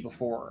happened to me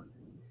before.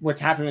 What's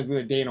happening with me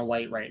with Dana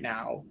White right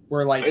now,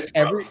 where like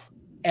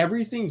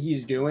everything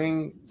he's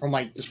doing, from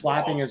like the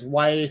slapping his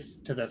wife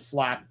to the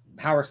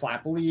power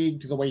slap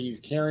league to the way he's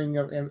caring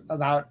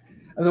about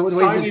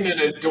signing an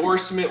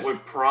endorsement with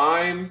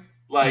Prime.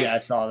 Like, yeah, I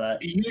saw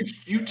that.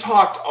 You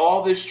talked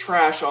all this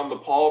trash on the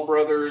Paul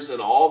brothers and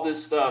all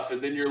this stuff,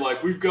 and then you're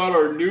like, we've got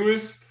our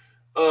newest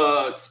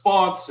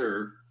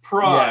sponsor,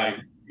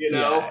 Prime.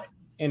 Yeah.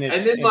 And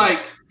then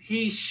like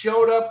he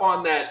showed up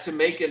on that to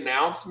make an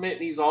announcement,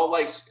 and he's all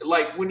like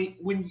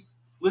when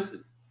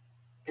listen,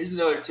 here's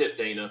another tip,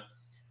 Dana.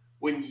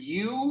 When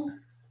you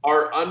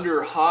are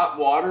under hot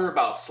water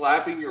about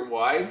slapping your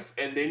wife,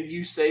 and then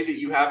you say that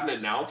you have an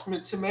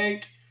announcement to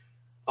make,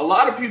 a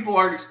lot of people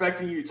aren't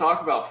expecting you to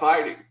talk about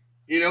fighting.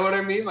 You know what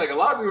I mean? Like, a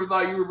lot of people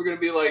thought you were going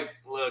to be like,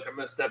 look, I'm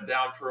going to step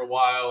down for a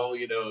while,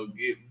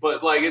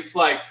 but like, it's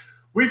like,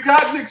 we've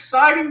got an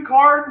exciting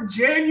card in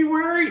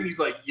January, and he's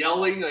like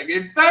yelling, like,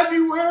 in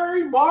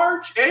February,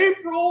 March,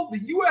 April, the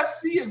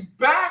UFC is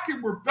back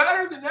and we're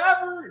better than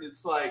ever. And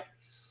it's like,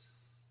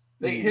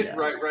 they ain't hitting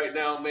right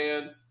now,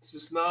 man. It's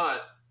just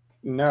not.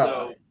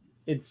 No,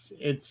 it's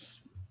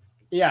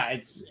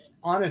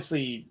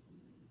honestly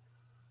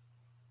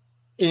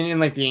in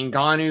like the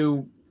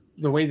Ngannou,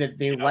 the way that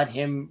they let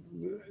him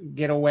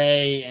get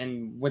away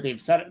and what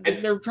they've said,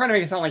 they're trying to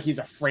make it sound like he's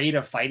afraid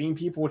of fighting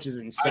people, which is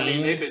insane. I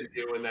mean, they've been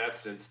doing that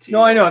since.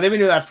 No, I know they've been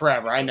doing that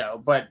forever. I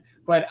know, but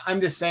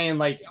I'm just saying,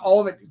 like,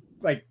 all of it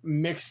like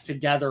mixed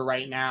together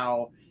right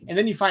now, and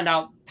then you find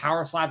out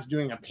Power Slap's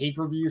doing a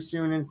pay-per-view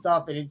soon and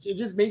stuff, and it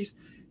just makes,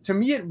 to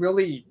me, it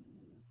really.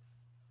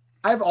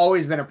 I've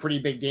always been a pretty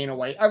big Dana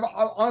White. I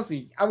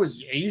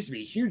used to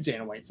be a huge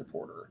Dana White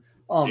supporter.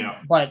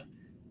 But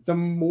the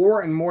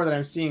more and more that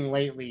I'm seeing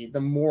lately, the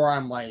more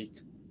I'm like,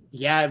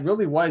 yeah, it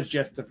really was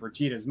just the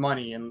Fertitta's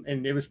money. And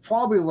it was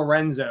probably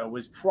Lorenzo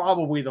was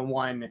probably the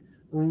one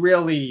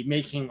really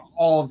making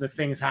all of the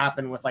things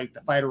happen with like the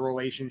fighter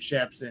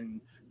relationships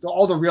and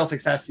all the real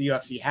success the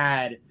UFC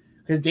had.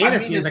 Because Dana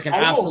seems like an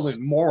absolute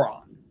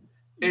moron.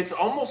 It's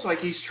almost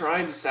like he's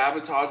trying to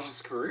sabotage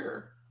his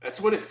career. That's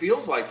what it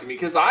feels like to me,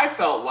 because I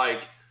felt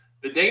like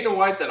the Dana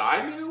White that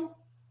I knew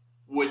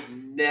would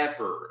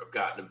never have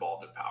gotten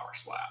involved in Power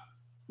Slap.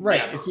 Right.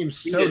 Never. It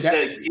seems he so just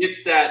said,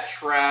 get that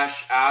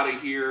trash out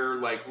of here.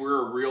 Like,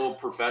 we're a real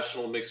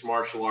professional mixed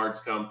martial arts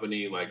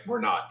company. Like,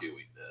 we're not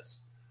doing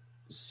this.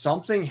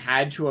 Something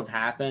had to have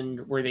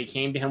happened where they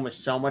came to him with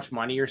so much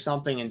money or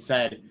something and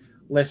said,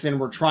 listen,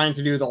 we're trying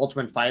to do the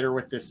Ultimate Fighter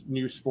with this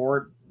new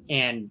sport,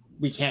 and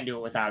we can't do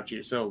it without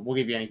you. So we'll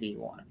give you anything you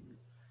want.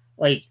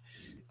 Like,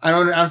 I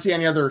don't see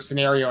any other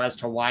scenario as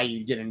to why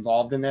you get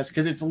involved in this,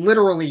 because it's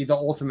literally the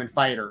Ultimate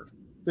Fighter.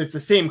 It's the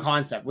same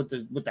concept with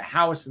the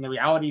house and the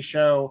reality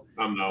show.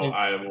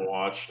 I haven't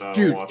watched.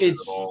 Dude,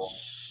 it's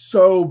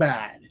so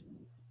bad.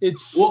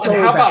 It's Well, so and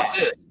how bad. about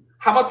this?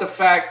 How about the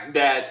fact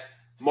that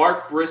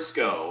Mark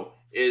Briscoe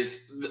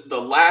is the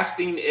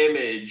lasting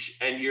image,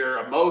 and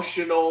you're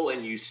emotional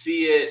and you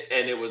see it,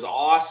 and it was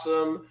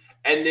awesome.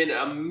 And then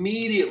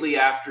immediately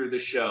after the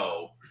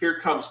show, here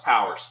comes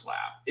Power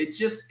Slap.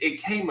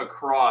 It came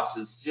across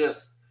as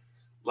just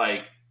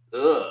like,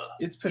 ugh.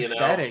 It's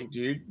pathetic,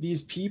 dude.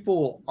 These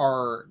people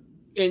are,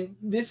 and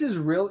this is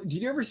real. Did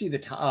you ever see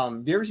did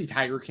you ever see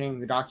Tiger King,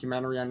 the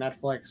documentary on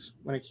Netflix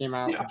when it came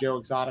out Yeah. with Joe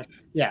Exotic?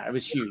 Yeah, it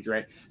was huge,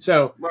 right?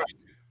 So Right.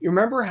 you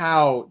remember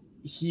how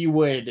he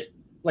would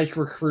like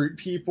recruit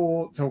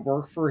people to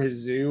work for his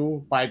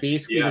zoo by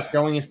basically just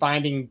going and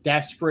finding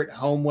desperate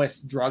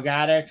homeless drug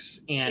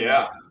addicts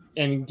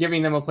and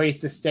giving them a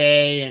place to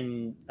stay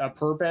and a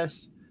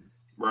purpose.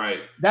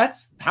 Right.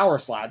 That's Power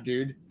Slap,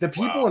 dude. The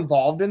people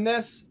involved in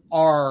this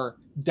are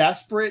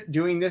desperate,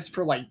 doing this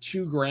for like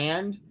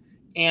 $2,000,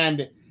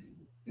 and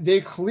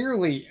they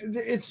clearly,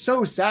 it's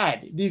so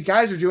sad. These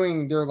guys are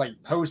doing their like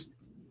post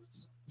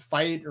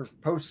fight or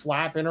post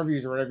slap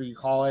interviews or whatever you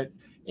call it,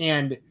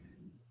 and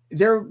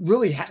they're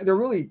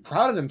really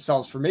proud of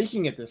themselves for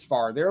making it this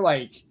far. They're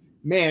like,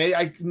 man,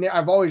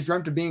 I've always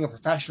dreamt of being a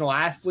professional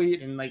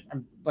athlete, and like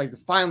I'm like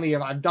finally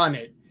I've done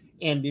it.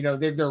 And you know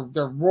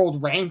they're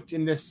world ranked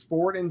in this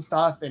sport and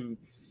stuff, and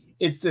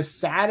it's the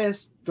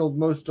saddest, the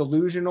most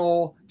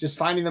delusional, just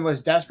finding the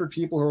most desperate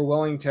people who are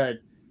willing to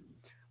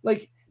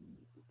like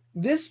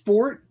this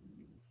sport.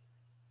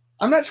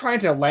 I'm not trying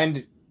to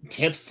lend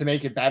tips to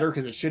make it better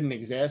because it shouldn't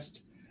exist,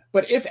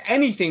 but if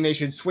anything, they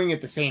should swing at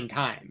the same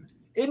time.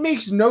 It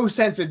makes no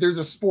sense that there's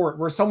a sport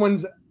where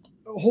someone's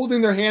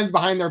holding their hands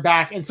behind their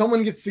back and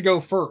someone gets to go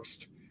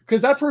first,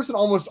 because that person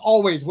almost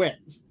always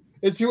wins.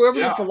 It's whoever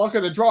gets the luck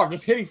of the draw,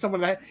 just hitting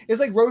someone that it's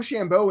like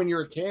Rochambeau when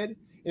you're a kid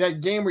in that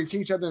game where you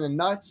kick each other in the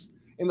nuts.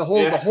 And the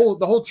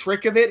whole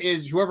trick of it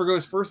is whoever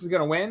goes first is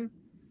going to win.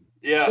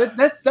 Yeah,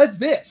 that's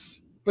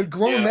this, but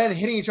grown men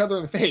hitting each other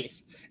in the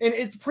face, and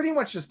it's pretty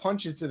much just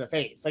punches to the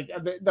face. Like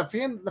the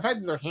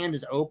fact that their hand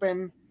is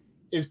open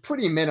is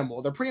pretty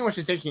minimal. They're pretty much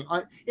just taking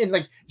and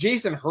like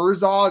Jason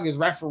Herzog is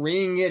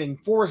refereeing it, and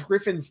Forrest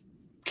Griffin's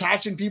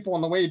catching people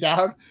on the way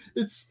down.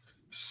 It's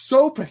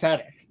so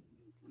pathetic.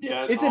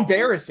 Yeah, it's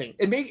embarrassing.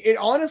 It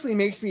honestly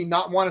makes me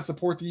not want to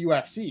support the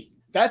UFC.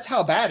 That's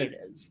how bad it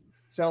is.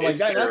 So like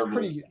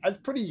that's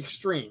pretty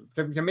extreme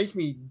to make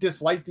me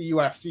dislike the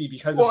UFC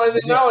because well, and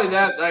not only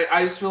that,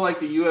 I just feel like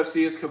the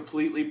UFC has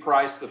completely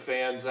priced the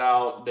fans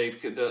out. They've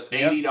the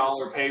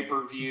 $80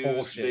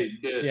 pay-per-views,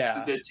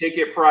 the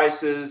ticket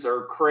prices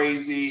are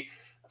crazy.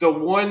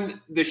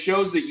 The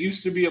shows that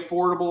used to be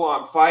affordable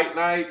on fight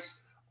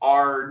nights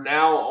are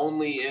now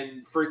only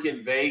in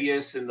freaking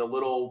Vegas and the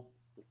little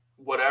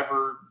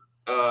whatever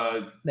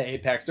the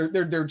Apex.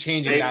 They're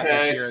changing that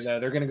this year though.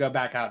 They're going to go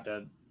back out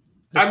to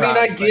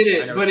I get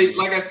it, but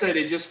like I said,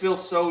 it just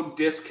feels so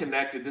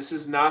disconnected. This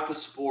is not the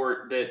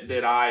sport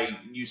that I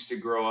used to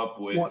grow up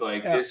with.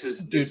 This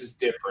is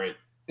different.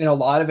 And a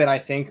lot of it, I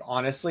think,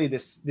 honestly,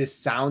 this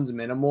sounds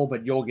minimal,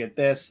 but you'll get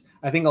this.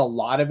 I think a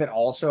lot of it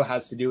also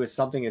has to do with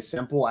something as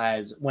simple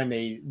as when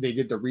they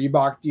did the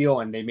Reebok deal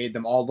and they made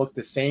them all look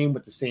the same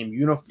with the same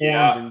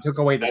uniforms and took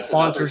away the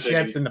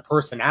sponsorships and the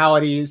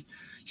personalities.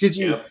 Because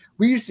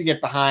we used to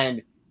get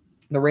behind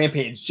the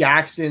Rampage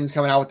Jacksons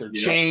coming out with their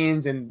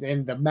chains and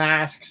the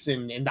masks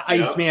and the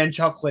Iceman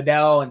Chuck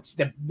Liddell and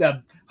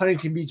the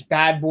Huntington Beach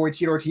bad boy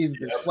Tito Ortiz with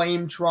his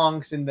flame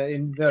trunks and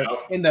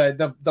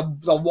the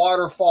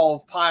waterfall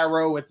of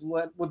pyro with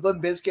Limp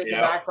Bizkit in the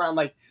background.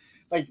 Like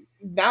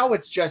now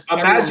it's just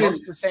everyone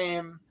looks the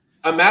same.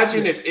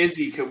 Imagine if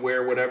Izzy could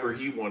wear whatever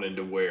he wanted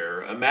to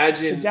wear.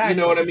 Imagine, you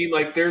know what I mean?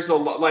 Like there's a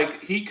lot,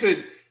 like he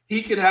could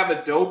have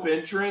a dope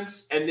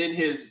entrance, and then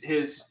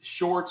his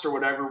shorts or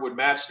whatever would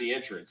match the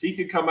entrance. He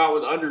could come out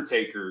with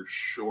Undertaker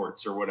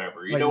shorts or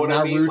whatever. You know what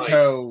I mean?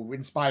 Naruto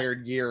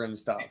inspired gear and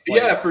stuff.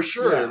 Yeah, for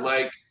sure. Yeah.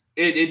 Like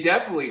it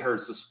definitely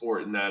hurts the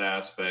sport in that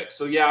aspect.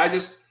 So yeah,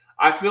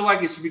 I feel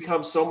like it's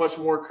become so much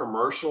more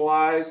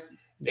commercialized,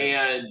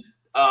 and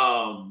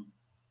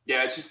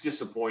it's just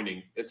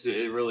disappointing.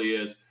 It really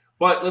is.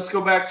 But let's go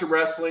back to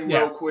wrestling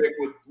real quick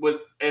with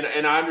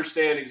and I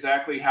understand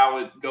exactly how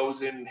it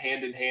goes in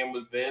hand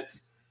with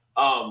Vince.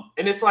 And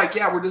it's like,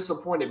 we're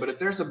disappointed, but if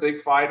there's a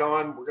big fight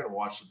on, we're gonna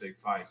watch the big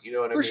fight. You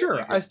know what I mean? For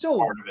sure. I still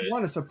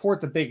want to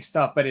support the big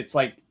stuff, but it's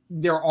like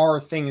there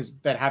are things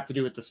that have to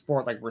do with the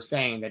sport, like we're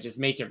saying, that just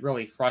make it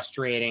really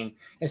frustrating,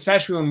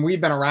 especially when we've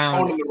been around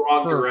going in the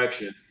wrong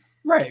direction.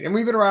 Right, and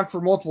we've been around for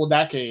multiple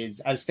decades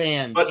as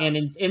fans, and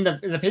in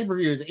the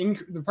pay-per-view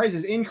the price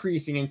is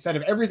increasing instead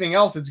of everything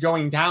else that's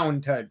going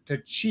down to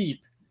cheap.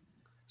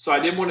 So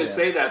I did want to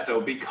say that though,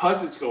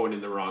 because it's going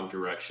in the wrong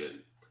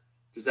direction.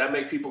 Does that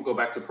make people go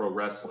back to pro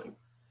wrestling?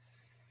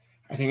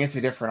 I think it's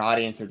a different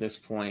audience at this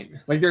point.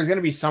 Like there's going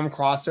to be some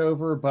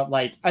crossover, but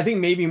like I think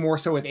maybe more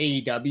so with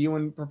AEW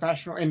and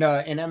professional and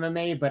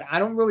MMA. But I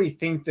don't really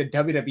think the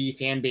WWE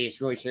fan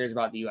base really cares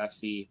about the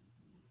UFC.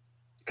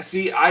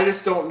 See, I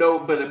just don't know,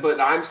 but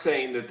I'm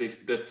saying that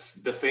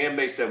the fan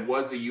base that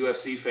was the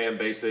UFC fan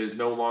base that is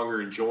no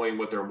longer enjoying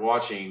what they're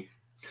watching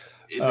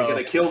is it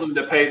going to kill them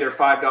to pay their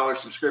 $5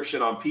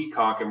 subscription on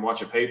Peacock and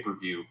watch a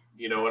pay-per-view?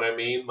 You know what I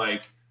mean?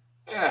 Like,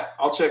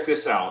 I'll check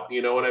this out.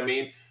 You know what I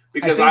mean?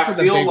 Because I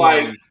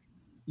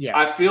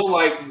feel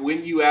like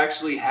when you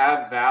actually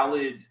have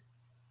valid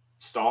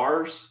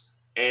stars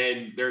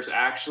and there's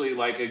actually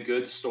like a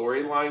good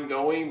storyline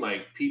going,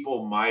 like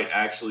people might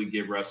actually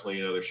give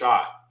wrestling another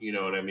shot. You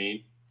know what I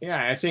mean?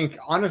 Yeah, I think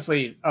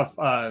honestly,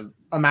 a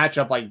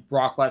matchup like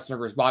Brock Lesnar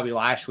versus Bobby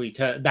Lashley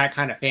to that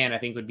kind of fan, I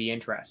think would be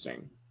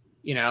interesting.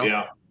 You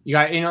know, you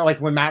got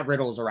like when Matt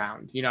Riddle's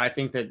around. You know, I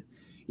think that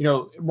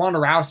Ronda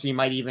Rousey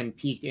might even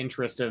pique the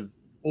interest of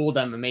old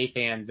MMA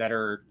fans that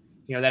are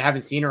that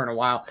haven't seen her in a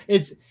while.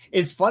 It's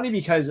funny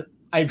because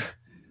I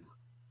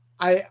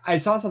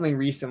saw something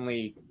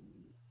recently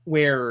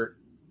where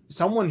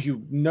someone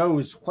who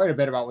knows quite a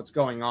bit about what's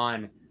going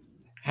on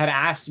had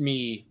asked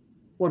me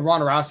what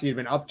Ronda Rousey had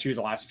been up to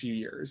the last few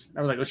years.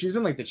 I was like, well, she's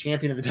been like the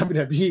champion of the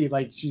WWE.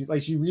 Like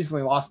she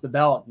recently lost the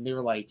belt, and they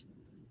were like,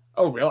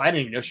 oh, really? I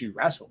didn't even know she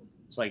wrestled.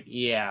 It's like,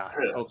 yeah,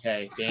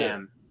 okay,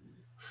 damn.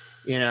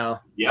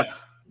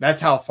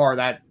 That's how far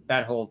that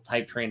whole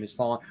hype train has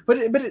fallen. But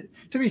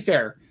to be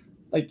fair,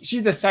 like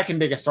she's the second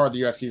biggest star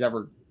the UFC's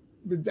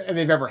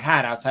they've ever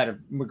had outside of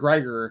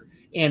McGregor,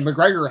 and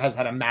McGregor has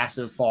had a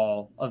massive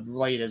fall of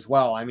late as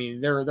well. I mean,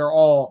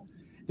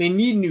 they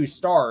need new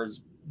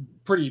stars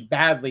pretty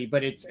badly,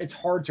 but it's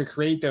hard to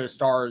create those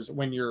stars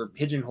when you're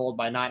pigeonholed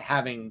by not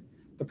having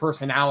the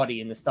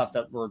personality and the stuff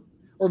that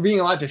or being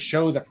allowed to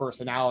show the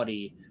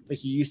personality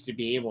like you used to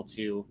be able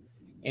to.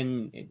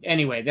 And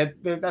anyway,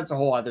 that's a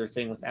whole other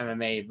thing with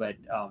MMA, but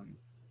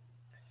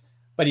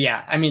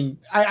yeah, I mean,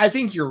 I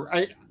think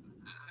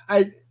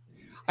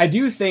I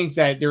do think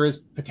that there is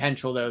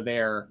potential though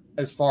there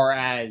as far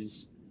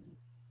as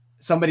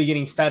somebody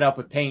getting fed up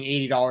with paying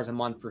 $80 a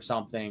month for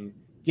something,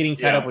 getting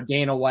fed up with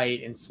Dana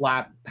White and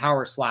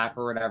Power Slap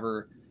or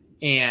whatever,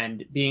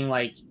 and being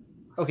like,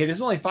 okay, this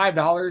is only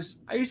 $5.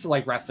 I used to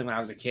like wrestling when I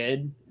was a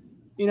kid.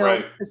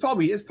 It's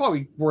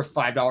probably worth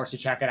 $5 to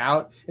check it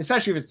out,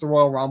 especially if it's the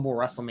Royal Rumble,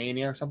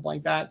 WrestleMania, or something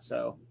like that.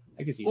 So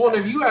I can see. Well,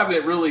 and if you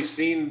haven't really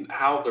seen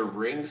how the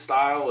ring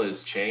style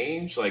has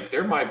changed, like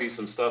there might be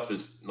some stuff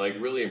that's like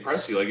really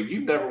impressed you. Like if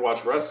you've never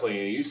watched wrestling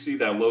and you see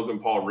that Logan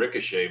Paul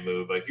Ricochet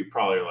move, like you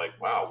probably are like,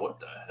 wow, what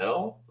the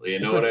hell? You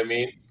know what I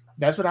mean?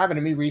 That's what happened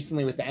to me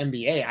recently with the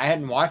NBA. I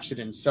hadn't watched it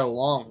in so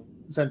long,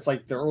 since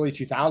like the early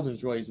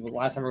 2000s really is the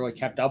last time I really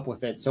kept up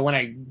with it. So when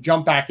I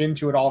jump back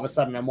into it, all of a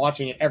sudden I'm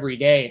watching it every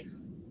day.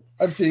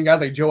 I'm seeing guys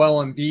like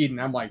Joel Embiid,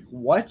 and I'm like,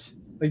 what?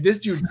 Like this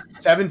dude's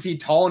 7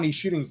 feet tall and he's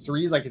shooting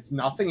threes like it's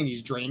nothing, and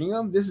he's draining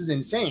them. This is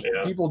insane.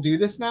 Yeah. People do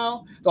this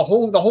now. The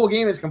whole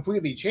game has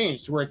completely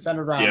changed to where it's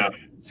centered around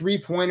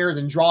 3-pointers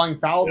and drawing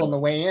fouls on the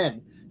way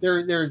in.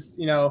 There's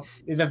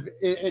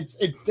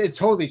it's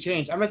totally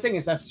changed. I'm not saying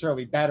it's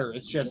necessarily better.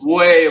 It's just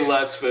way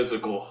less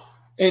physical,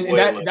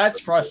 and that's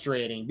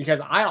frustrating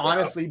because I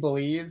honestly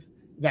believe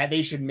that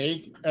they should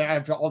make. I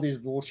have all these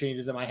rule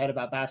changes in my head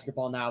about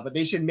basketball now, but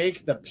they should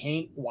make the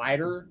paint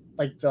wider,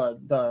 like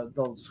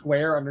the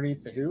square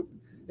underneath the hoop.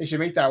 They should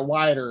make that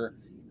wider,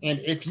 and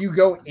if you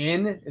go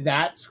in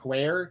that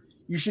square,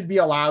 you should be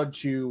allowed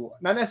to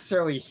not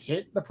necessarily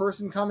hit the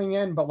person coming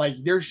in, but like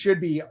you should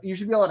be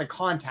able to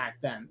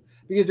contact them.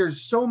 Because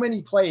there's so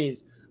many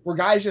plays where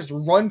guys just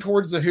run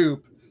towards the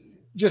hoop,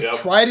 just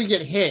try to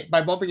get hit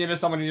by bumping into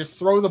someone and just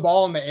throw the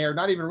ball in the air,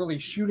 not even really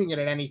shooting it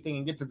at anything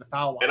and get to the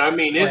foul line. And I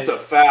mean, it's a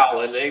foul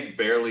and they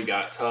barely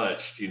got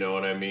touched. You know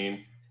what I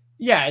mean?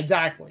 Yeah,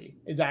 exactly.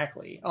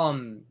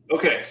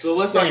 Okay, so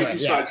let's not get too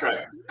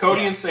sidetracked.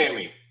 Cody and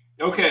Sammy.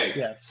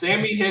 Okay,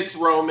 Sammy hits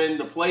Roman.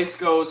 The place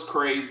goes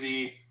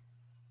crazy.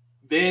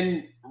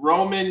 Then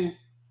Roman...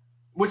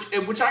 Which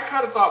I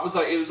kind of thought was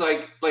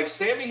like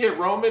Sammy hit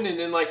Roman and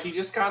then like he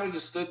just kind of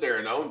just stood there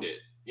and owned it,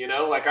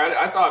 like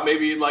I thought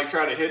maybe he'd like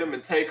try to hit him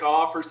and take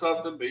off or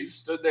something, but he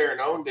just stood there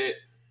and owned it.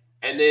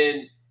 And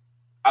then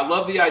I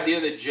love the idea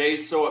that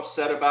Jay's so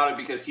upset about it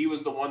because he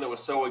was the one that was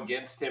so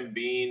against him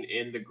being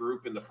in the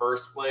group in the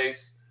first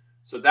place.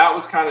 So that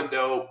was kind of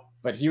dope.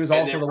 But he was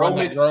also the one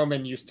that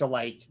Roman used to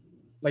like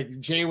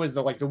Jay was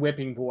the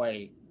whipping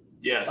boy.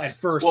 Yes. At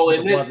first, well,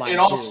 and then it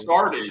all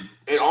started.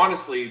 It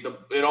honestly,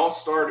 it all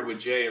started with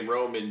Jay and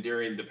Roman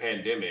during the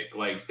pandemic.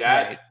 Like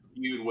that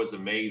feud was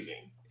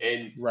amazing,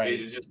 and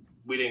it just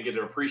we didn't get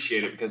to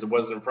appreciate it because it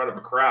wasn't in front of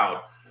a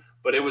crowd,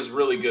 but it was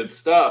really good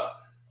stuff.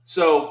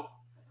 So,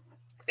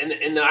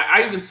 and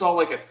I even saw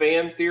like a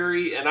fan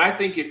theory, and I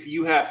think if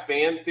you have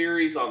fan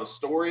theories on the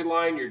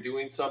storyline, you're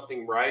doing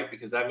something right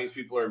because that means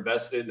people are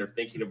invested and they're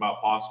thinking about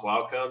possible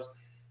outcomes.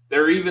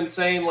 They're even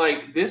saying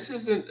like this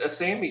isn't a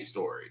Sammy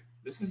story.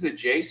 This is a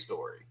Jay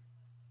story.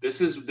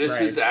 This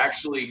is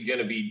actually going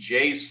to be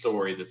Jay's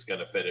story that's going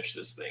to finish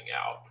this thing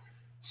out.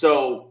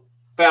 So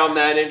found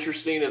that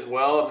interesting as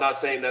well. I'm not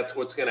saying that's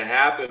what's going to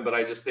happen, but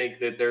I just think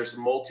that there's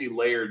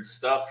multi-layered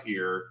stuff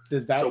here.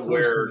 Does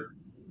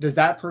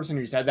that person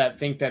who said that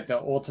think that the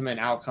ultimate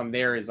outcome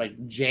there is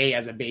like Jay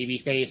as a baby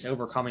face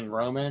overcoming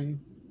Roman?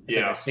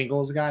 It's like a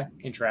singles guy.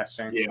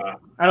 Interesting. Yeah.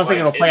 I don't think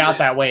it'll play out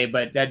that way,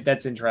 but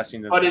that's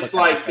interesting. But it's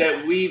like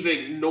that we've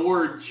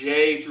ignored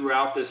Jay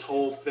throughout this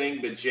whole thing,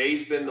 but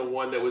Jay's been the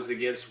one that was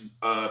against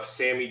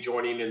Sammy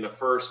joining in the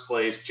first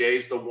place.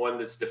 Jay's the one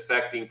that's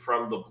defecting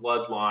from the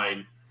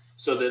bloodline.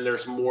 So then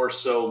there's more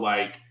so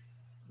like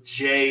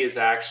Jay is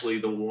actually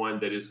the one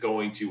that is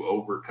going to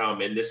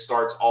overcome. And this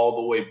starts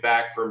all the way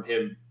back from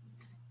him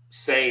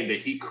saying that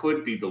he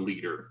could be the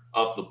leader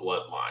of the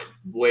bloodline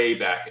way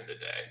back in the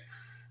day.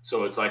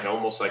 So it's like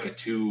almost like a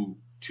 2-3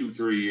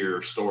 year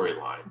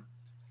storyline.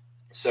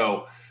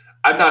 So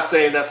I'm not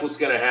saying that's what's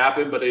going to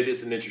happen, but it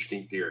is an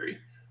interesting theory.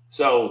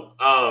 So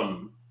I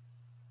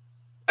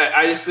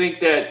just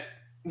think that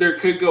there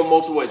could go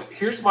multiple ways.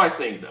 Here's my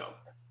thing, though.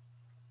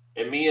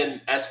 And me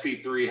and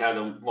SP3 had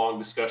a long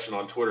discussion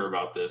on Twitter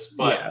about this,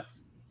 but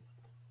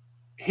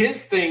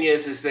his thing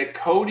is that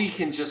Cody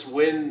can just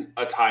win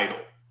a title.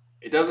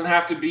 It doesn't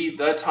have to be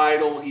the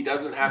title. He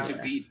doesn't have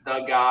to beat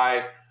the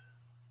guy.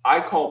 I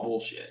call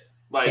bullshit.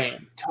 Like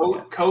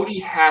Cody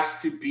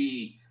has to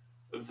be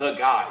the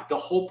guy. The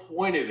whole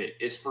point of it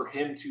is for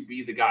him to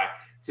be the guy,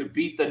 to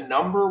beat the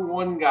number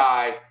one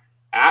guy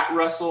at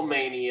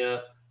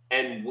WrestleMania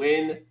and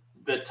win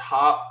the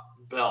top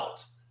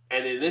belt.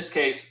 And in this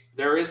case,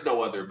 there is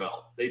no other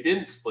belt. They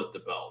didn't split the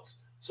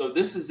belts. So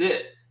this is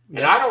it.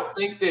 And I don't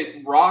think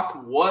that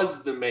Rock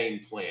was the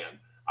main plan.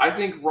 I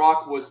think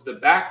Rock was the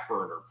back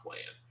burner plan.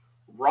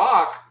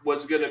 Rock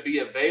was going to be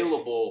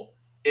available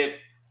if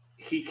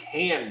he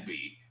can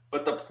be.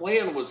 But the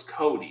plan was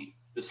Cody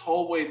this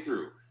whole way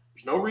through.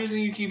 There's no reason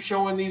you keep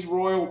showing these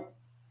Royal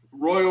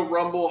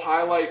Rumble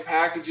highlight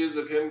packages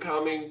of him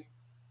coming.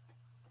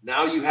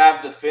 Now you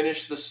have to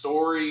finish the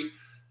story.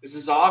 This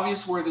is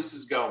obvious where this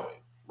is going,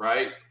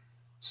 right?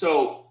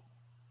 So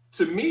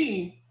to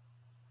me,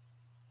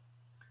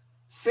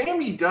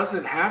 Sammy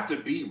doesn't have to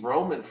beat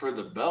Roman for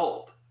the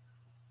belt.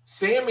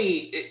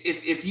 Sammy,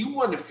 if you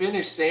want to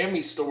finish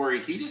Sammy's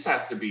story, he just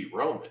has to beat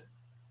Roman.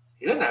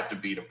 He doesn't have to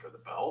beat him for the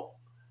belt.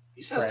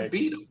 He just has to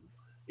beat him,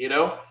 you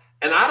know?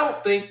 And I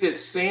don't think that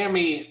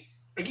Sammy,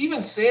 like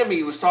even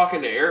Sammy was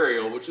talking to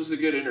Ariel, which was a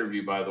good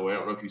interview, by the way. I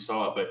don't know if you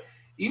saw it, but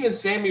even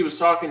Sammy was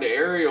talking to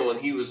Ariel and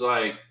he was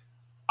like,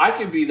 I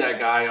can be that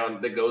guy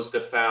that goes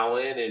to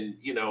Fallon and,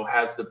 you know,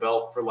 has the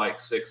belt for like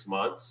 6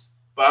 months,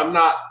 but I'm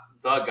not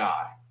the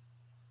guy.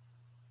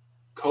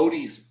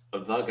 Cody's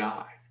the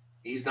guy.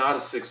 He's not a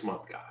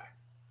 6-month guy.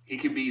 He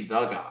could be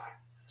the guy.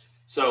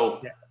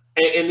 So,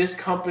 and this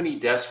company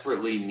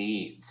desperately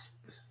needs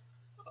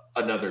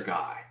another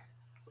guy.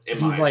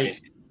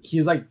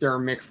 He's like their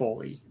Mick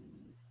Foley.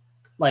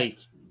 Like,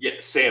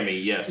 Sammy,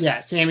 yes.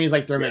 Yeah, Sammy's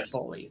like their Mick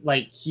Foley.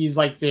 Like he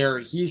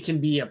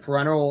can be a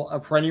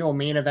perennial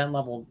main event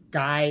level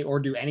guy or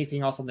do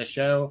anything else on the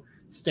show,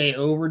 stay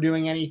over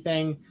doing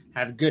anything,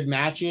 have good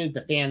matches.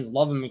 The fans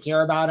love him and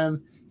care about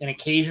him. And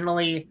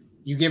occasionally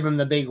you give him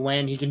the big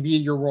win. He can be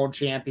your world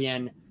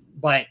champion,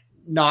 but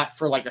not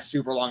for like a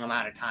super long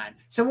amount of time.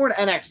 Similar to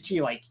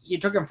NXT, like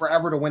it took him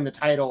forever to win the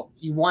title.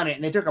 He won it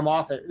and they took it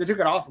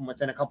off him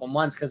within a couple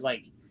months because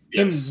like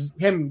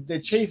the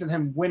chase of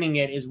him winning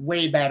it is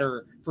way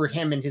better for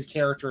him and his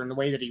character and the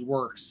way that he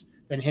works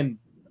than him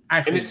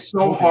actually. And it's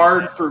so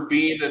hard for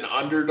being an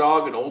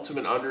underdog, an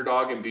ultimate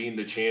underdog, and being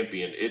the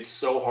champion. It's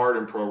so hard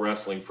in pro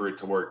wrestling for it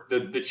to work.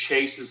 The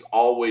chase is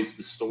always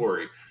the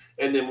story.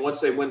 And then once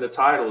they win the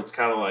title, it's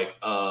kind of like,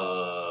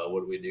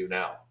 what do we do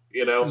now?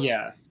 You know?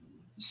 Yeah.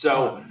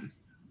 So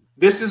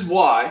this is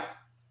why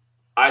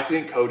I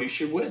think Cody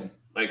should win.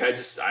 Like I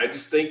just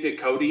think that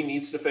Cody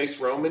needs to face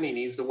Roman. He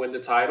needs to win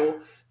the title.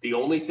 The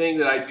only thing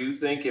that I do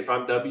think, if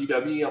I'm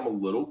WWE, I'm a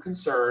little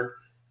concerned,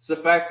 is the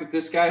fact that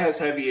this guy has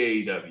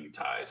heavy AEW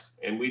ties,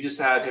 and we just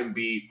had him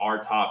be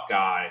our top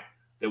guy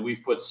that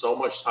we've put so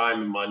much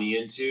time and money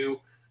into.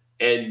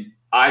 And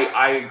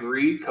I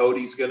agree,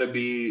 Cody's going to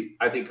be.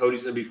 I think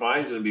Cody's going to be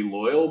fine. He's going to be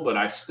loyal, but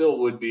I still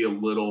would be a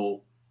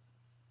little.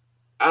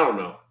 I don't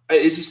know.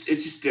 It's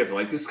just different.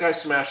 Like this guy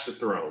smashed the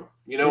throne.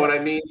 You know what I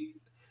mean?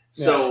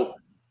 Yeah. So,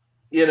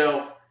 you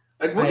know.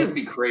 Like, wouldn't it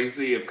be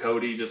crazy if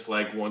Cody just,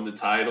 like, won the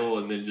title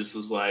and then just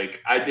was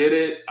like, I did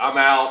it. I'm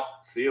out.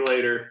 See you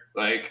later.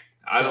 Like,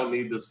 I don't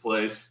need this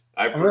place.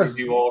 I proved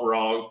you all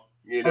wrong.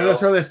 You know? I'm going to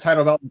throw this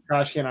title belt in the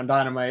trash can on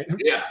Dynamite.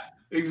 Yeah,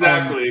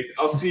 exactly.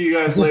 I'll see you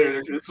guys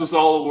later. This was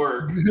all a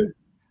work.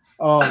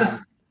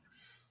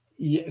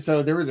 Yeah,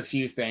 so there was a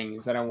few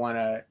things that I want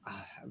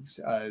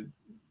to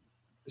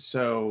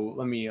so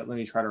let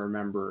me try to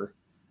remember.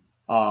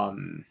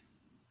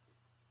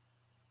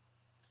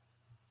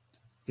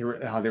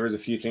 There was a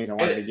few things I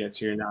wanted to get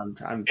to. Now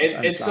I'm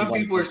some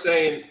people are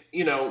saying,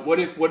 you know, what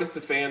if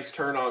the fans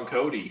turn on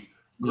Cody?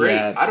 Great,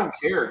 I don't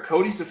care.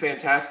 Cody's a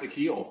fantastic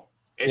heel,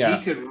 and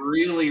he could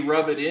really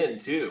rub it in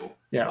too.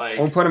 Yeah, like,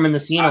 or put him in the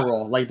Cena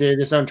role, like they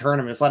just don't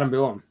turn him, just let him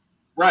boo him.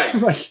 Right.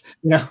 Like,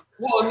 you know.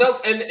 Well, no,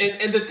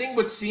 and the thing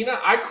with Cena,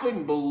 I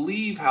couldn't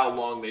believe how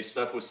long they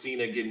stuck with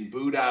Cena getting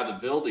booed out of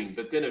the building,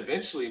 but then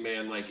eventually,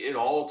 man, like it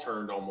all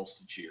turned almost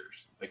to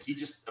cheers. Like he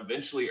just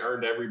eventually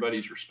earned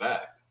everybody's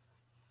respect.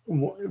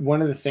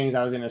 One of the things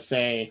I was going to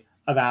say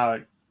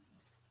about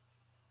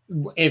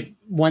if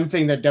one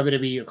thing that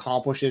WWE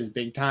accomplishes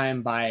big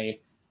time by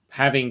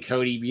having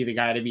Cody be the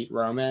guy to beat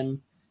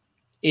Roman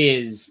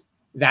is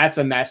that's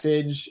a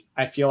message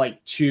I feel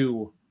like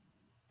to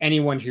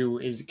anyone who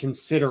is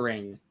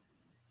considering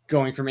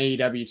going from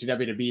AEW to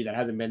WWE that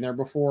hasn't been there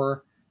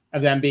before,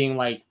 of them being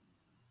like,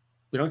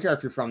 we don't care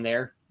if you're from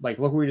there. Like,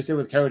 look what we just did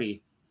with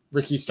Cody,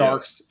 Ricky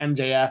Starks,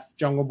 MJF,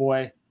 Jungle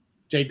Boy,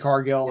 Jade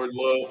Cargill.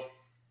 Wardlow.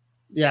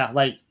 Yeah,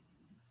 like,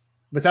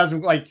 but that's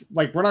like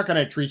we're not going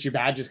to treat you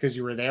bad just because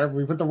you were there.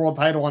 We put the world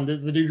title on the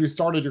dude who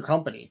started your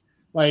company.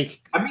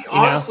 Like, I mean,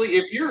 honestly,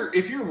 if you're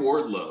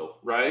Wardlow,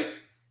 right,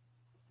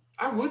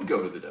 I would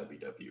go to the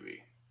WWE.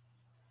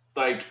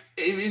 Like,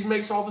 it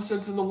makes all the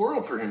sense in the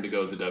world for him to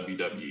go to the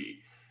WWE.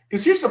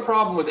 Because here's the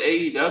problem with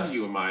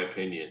AEW, in my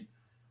opinion.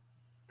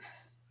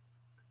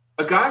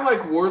 A guy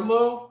like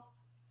Wardlow,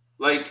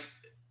 like,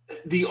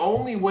 the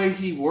only way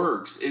he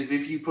works is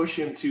if you push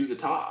him to the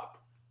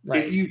top.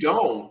 Right. If you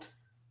don't,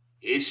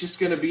 it's just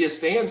going to be a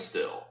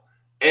standstill.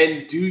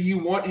 And do you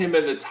want him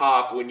at the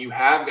top when you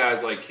have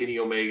guys like Kenny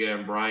Omega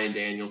and Bryan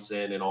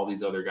Danielson and all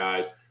these other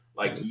guys?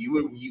 Like,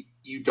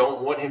 you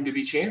don't want him to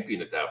be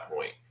champion at that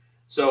point.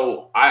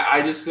 So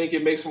I just think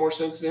it makes more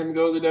sense to him to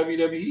go to the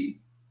WWE.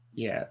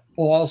 Yeah.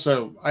 Well,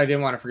 also, I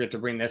didn't want to forget to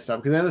bring this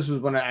up because then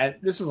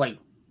this was like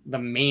the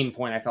main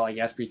point I felt like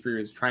SP3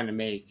 was trying to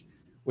make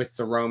with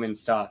the Roman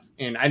stuff.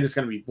 And I'm just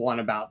going to be blunt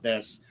about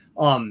this.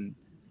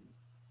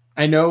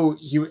 I know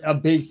a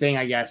big thing,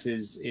 I guess,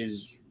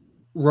 is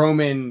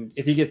Roman,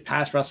 if he gets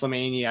past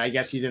WrestleMania, I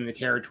guess he's in the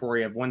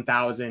territory of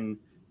 1,000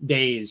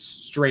 days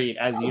straight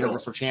as the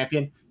Universal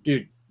Champion.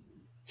 Dude,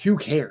 who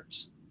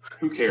cares?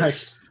 Who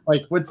cares?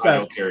 Like what's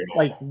that?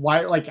 Like,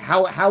 why? Like,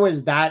 how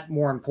is that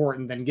more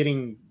important than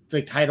getting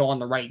the title on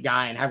the right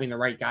guy and having the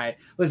right guy?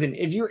 Listen,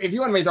 if you want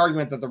to make the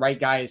argument that the right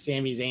guy is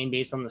Sami Zayn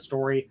based on the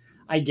story,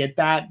 I get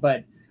that,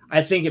 but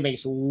I think it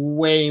makes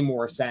way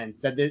more sense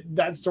that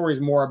that story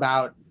is more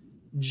about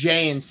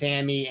Jay and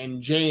Sammy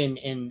and Jay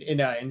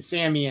and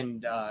Sammy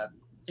and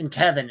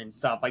Kevin and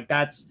stuff like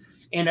that's.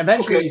 And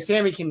eventually,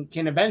 Sammy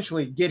can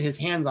eventually get his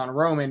hands on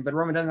Roman, but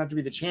Roman doesn't have to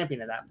be the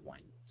champion at that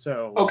point.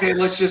 So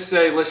let's just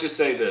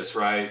say this,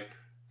 right?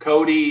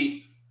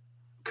 Cody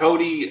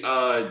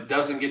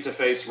doesn't get to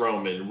face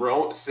Roman.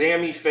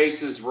 Sammy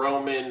faces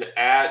Roman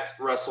at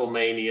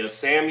WrestleMania.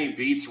 Sammy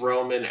beats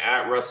Roman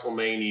at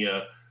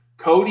WrestleMania.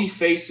 Cody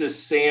faces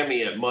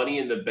Sammy at Money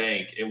in the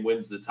Bank and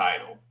wins the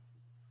title.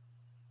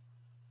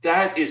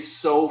 That is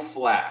so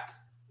flat.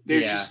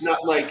 There's just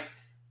not like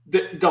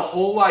the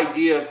whole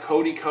idea of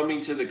Cody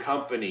coming to the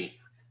company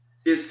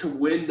is to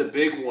win the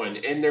big one.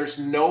 And there's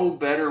no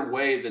better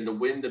way than to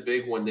win the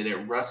big one than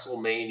at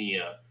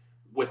WrestleMania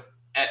with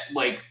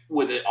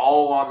it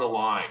all on the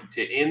line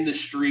to end the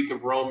streak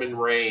of Roman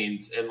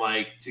Reigns and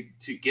like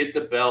to get the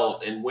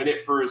belt and win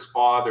it for his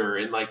father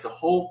and like the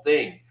whole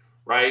thing,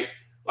 right?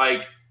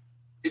 Like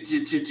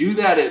to do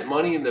that at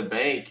Money in the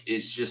Bank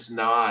is just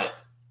not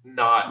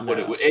what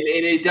it would. And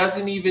it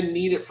doesn't even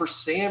need it for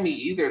Sammy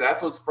either.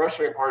 That's what's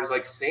frustrating part is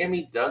like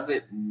Sammy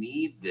doesn't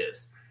need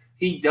this.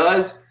 He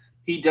does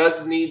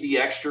need the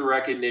extra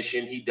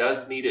recognition. He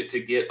does need it to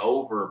get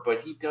over,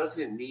 but he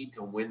doesn't need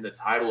to win the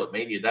title at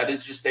Mania. That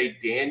is just a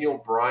Daniel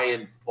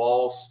Bryan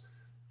false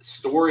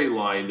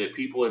storyline that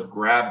people have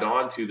grabbed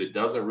onto that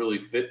doesn't really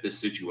fit this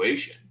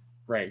situation.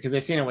 Right, because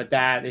they've seen it with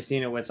that. They've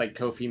seen it with like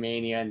Kofi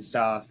Mania and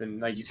stuff, and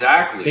like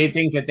exactly, they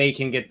think that they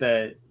can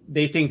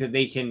they think that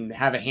they can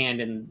have a hand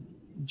in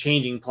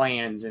changing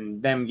plans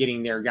and them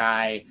getting their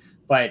guy.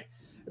 But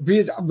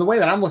because the way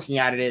that I'm looking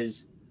at it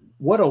is,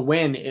 what a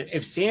win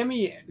if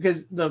Sammy,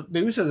 because the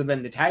Usos have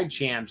been the tag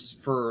champs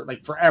for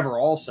like forever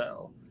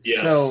also.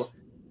 Yes. So,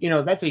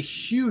 that's a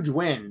huge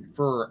win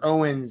for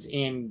Owens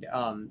and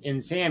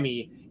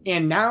Sammy.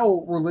 And now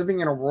we're living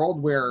in a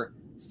world where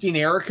Steen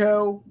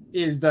Jericho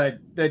is the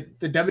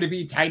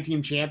WWE tag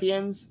team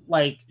champions.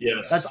 Like,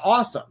 yes, that's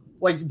awesome.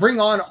 Like, bring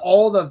on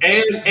all the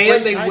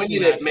and they win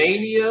it at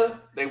Mania.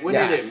 They win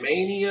it at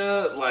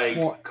Mania.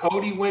 Like,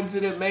 Cody wins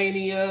it at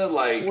Mania.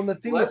 Like, the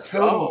thing with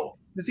Cody.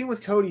 The thing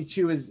with Cody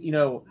too is,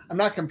 I'm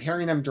not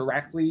comparing them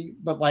directly,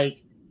 but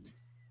like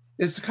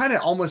it's kind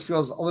of almost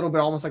feels a little bit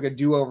almost like a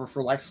do-over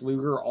for Lex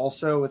Luger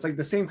also. It's like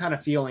the same kind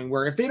of feeling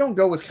where if they don't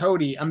go with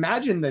Cody,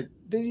 imagine that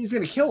he's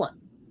going to kill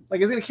him. Like,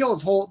 he's going to kill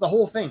the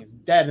whole thing is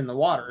dead in the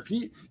water. If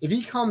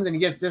he comes and he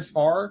gets this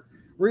far,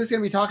 we're just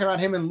going to be talking about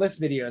him in list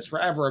videos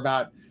forever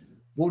about,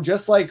 well,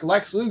 just like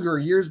Lex Luger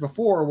years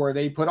before, where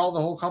they put all the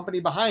whole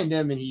company behind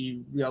him and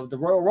he, the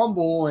Royal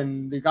Rumble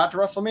and they got to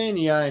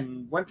WrestleMania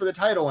and went for the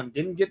title and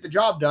didn't get the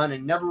job done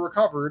and never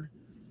recovered.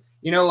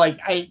 You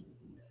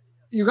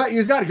got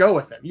to go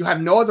with him. You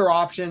have no other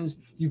options.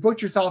 You've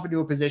put yourself into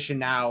a position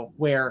now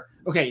where,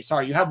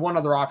 you have one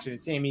other option,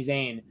 it's Sami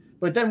Zayn.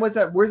 But then where's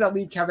that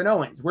leave Kevin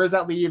Owens? Where's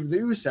that leave the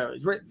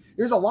Usos?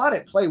 There's a lot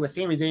at play with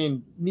Sami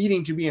Zayn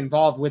needing to be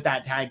involved with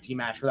that tag team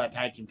match for that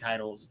tag team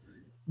titles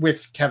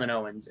with Kevin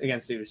Owens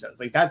against the Usos.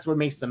 Like, that's what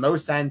makes the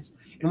most sense.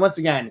 And once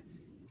again,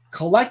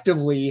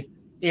 collectively,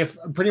 if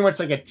pretty much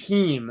like a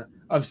team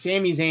of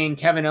Sami Zayn,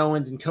 Kevin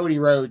Owens, and Cody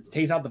Rhodes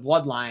takes out the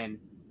Bloodline,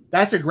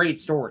 That's a great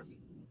story.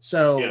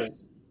 So Yes.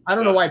 I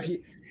don't know why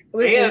people.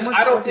 And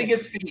I don't think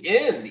it's the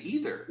end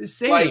either.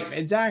 Same,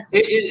 exactly.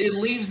 It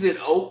leaves it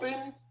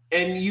open,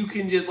 and you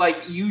can just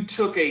you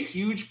took a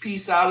huge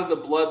piece out of the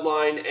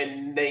bloodline,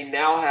 and they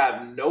now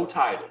have no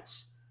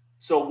titles.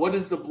 So what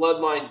does the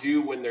bloodline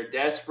do when they're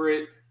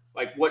desperate?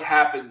 Like, what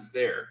happens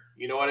there?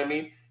 You know what I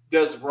mean?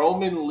 Does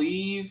Roman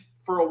leave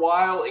for a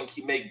while and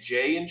make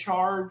Jay in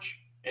charge?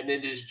 And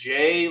then does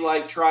Jay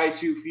try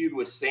to feud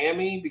with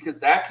Sammy?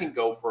 Because that can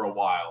go for a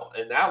while,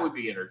 and that would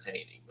be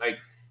entertaining.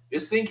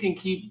 This thing can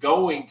keep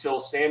going till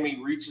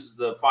Sammy reaches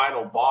the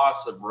final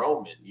boss of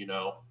Roman,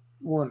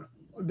 Well,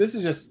 this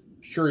is just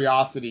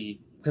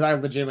curiosity because I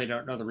legitimately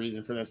don't know the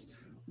reason for this.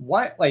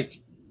 What,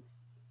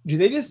 do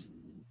they just,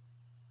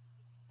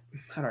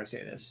 how do I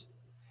say this?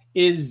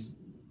 Is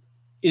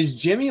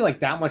Jimmy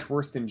that much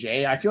worse than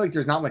Jay? I feel like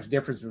there's not much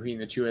difference between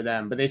the two of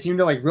them, but they seem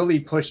to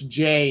really push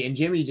Jay, and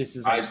Jimmy just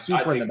is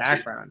super in the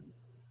background.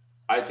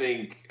 I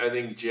think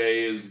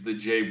Jay is the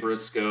Jay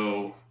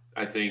Briscoe.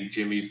 I think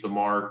Jimmy's the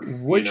Mark.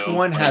 Which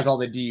one has all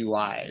the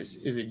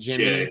DUIs? Is it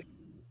Jimmy? Jay.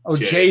 Oh,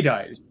 Jay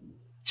does.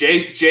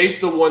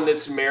 Jay's the one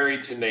that's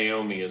married to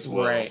Naomi as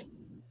well. Right.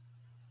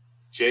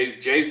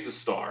 Jay's the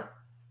star.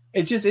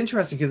 It's just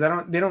interesting because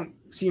they don't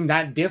seem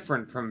that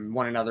different from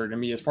one another to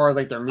me as far as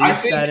their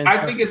moveset.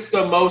 I think it's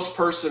the most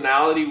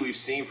personality we've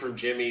seen from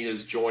Jimmy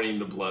is joining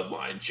the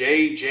bloodline.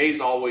 Jay's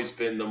always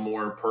been the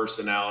more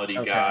personality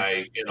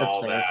guy and that's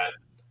all fair. That.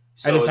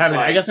 So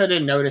I guess I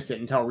didn't notice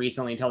it until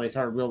recently, until they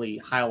started really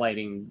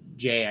highlighting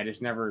Jay. I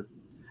never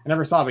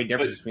saw a big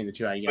difference between the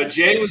two, I guess. But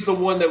Jay was the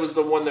one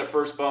that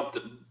first bumped.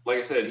 Like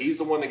I said, he's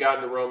the one that got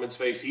into Roman's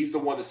face. He's the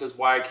one that says,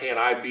 "Why can't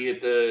I be at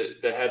the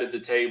head of the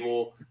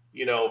table?"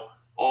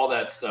 All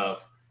that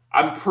stuff.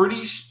 I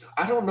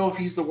don't know if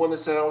he's the one that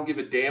said, "I don't give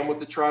a damn what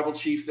the tribal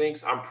chief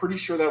thinks." I'm pretty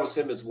sure that was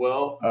him as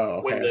well. Oh,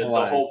 okay. When the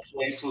whole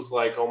place was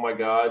like, "Oh my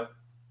god."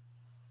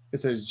 It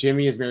says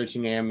Jimmy is married to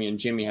Naomi and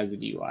Jimmy has the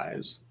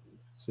DUIs.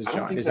 Is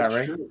that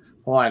right? True.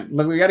 Hold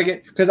on. We got to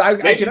get, because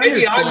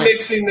maybe I'm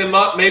mixing them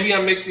up. Maybe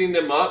I'm mixing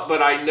them up,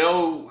 but I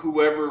know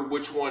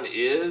which one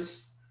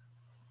is.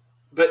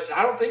 But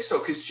I don't think so,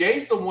 because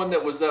Jay's the one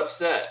that was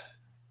upset.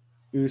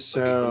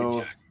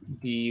 Uso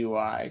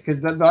DUI, because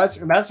that's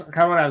kind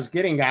of what I was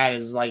getting at.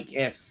 Is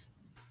if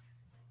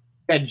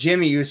that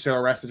Jimmy Uso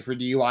arrested for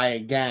DUI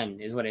again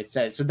is what it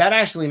says. So that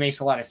actually makes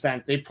a lot of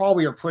sense. They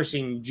probably are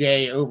pushing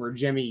Jay over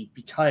Jimmy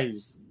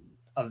because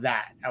of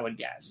that, I would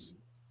guess.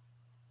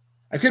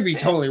 I could be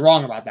totally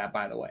wrong about that,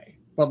 by the way.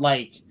 But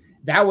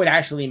that would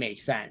actually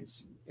make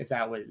sense if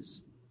that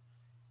was.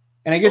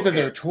 And I get that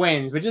they're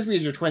twins, but just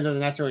because you're twins doesn't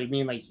necessarily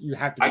mean you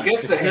have to be I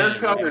guess the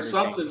haircut or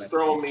something's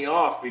throwing me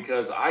off,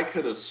 because I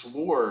could have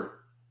swore.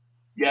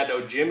 Yeah,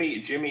 no,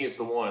 Jimmy is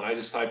the one. I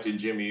just typed in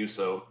Jimmy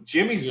Uso.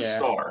 Jimmy's the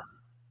star.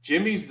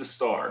 Jimmy's the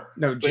star.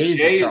 No, Jimmy's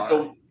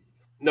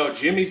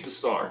the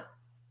star.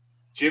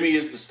 Jimmy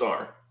is the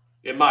star,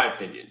 in my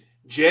opinion.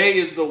 Jay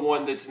is the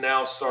one that's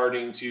now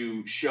starting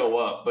to show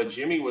up, but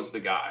Jimmy was the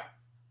guy.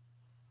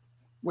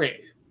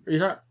 Wait,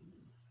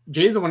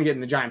 Jay's the one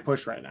getting the giant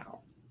push right now.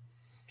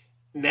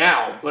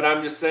 But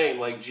I'm just saying,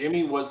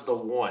 Jimmy was the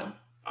one.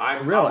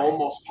 I'm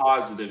almost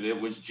positive it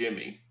was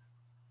Jimmy.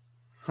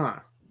 Huh.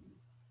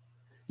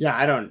 Yeah,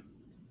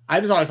 I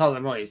just always saw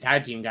them really as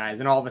tag team guys,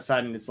 and all of a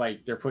sudden it's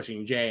they're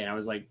pushing Jay, and I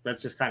was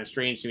that's just kind of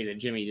strange to me that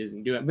Jimmy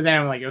doesn't do it. But then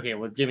I'm okay,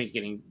 well, if Jimmy's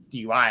getting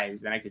DUIs,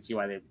 then I could see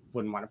why they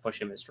wouldn't want to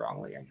push him as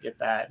strongly. I get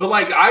that. But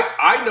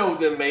I know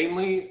them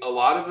mainly, a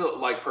lot of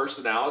it,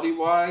 personality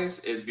wise,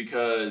 is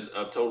because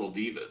of Total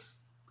Divas.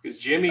 Because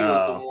Jimmy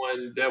was the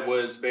one that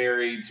was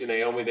married to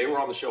Naomi. They were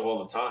on the show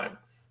all the time.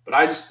 But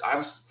I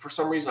was, for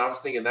some reason, I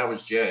was thinking that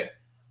was Jay.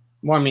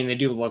 Well, I mean, they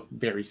do look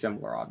very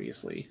similar,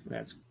 obviously.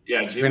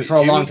 Jimmy, for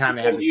a long time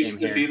they have the used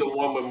same to be the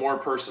one with more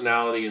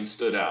personality and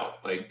stood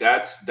out.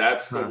 That's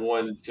the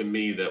one to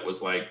me that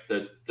was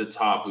the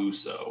top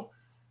Uso.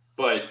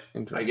 But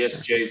I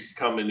guess Jay's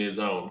coming his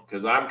own,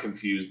 because I'm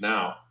confused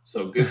now.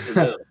 So good for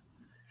them.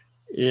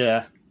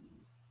 Yeah.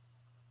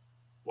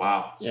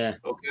 Wow. Yeah.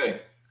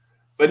 Okay.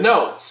 But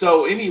no.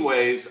 So,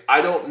 anyways,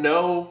 I don't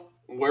know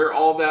where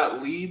all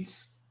that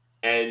leads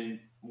and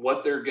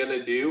what they're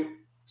gonna do.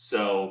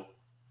 So.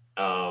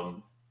 What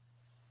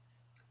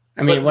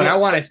I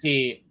want to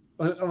see,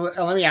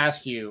 let me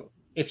ask you,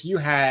 if you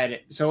had,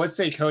 so let's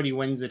say Cody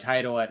wins the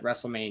title at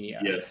WrestleMania.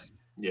 Yes.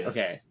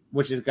 Okay,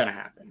 which is going to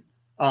happen.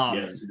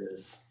 Yes, it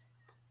is.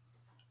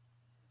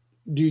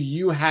 Do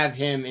you have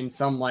him in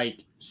some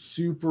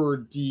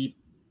super deep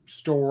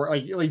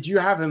story? Do you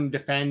have him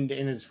defend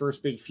in his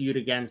first big feud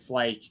against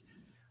someone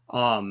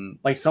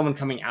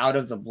coming out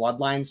of the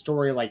bloodline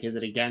story? Is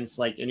it against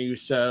an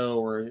Uso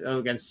or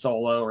against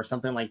Solo or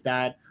something like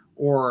that?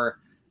 Or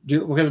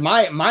because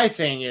my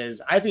thing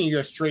is, I think you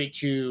go straight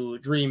to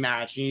Dream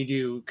Match and you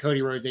do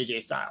Cody Rhodes,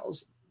 AJ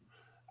Styles.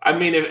 I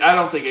mean, I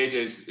don't think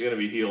AJ's going to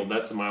be healed.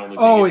 That's my only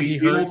thing. Oh, is he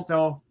hurt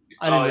still?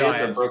 I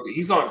didn't realize.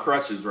 He's on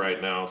crutches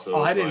right now. So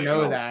I didn't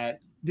know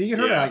that. Did you get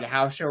hurt at like a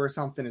house show or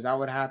something? Is that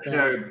what happened?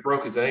 Yeah, he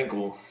broke his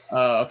ankle.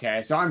 Oh,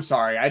 okay. So I'm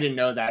sorry, I didn't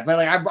know that, but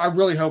like I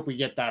really hope we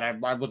get that.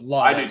 I would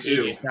love I do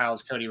too. AJ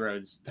Styles, Cody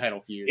Rhodes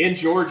title feud in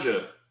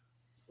Georgia.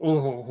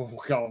 Oh,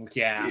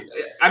 yeah.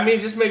 I mean,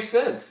 it just makes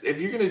sense. If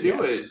you're gonna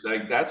do it,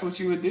 like that's what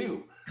you would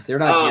do. They're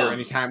not here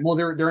anytime. Well,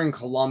 they're in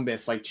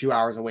Columbus, like 2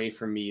 hours away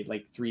from me,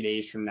 like 3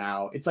 days from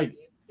now. It's a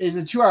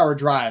 2-hour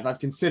drive. I've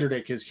considered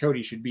it because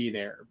Cody should be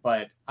there,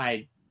 but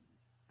I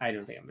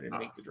don't think I'm going to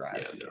make the drive.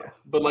 Yeah, no.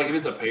 But like if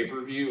it's a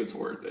pay-per-view, it's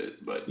worth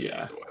it. But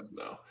yeah, otherwise,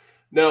 no.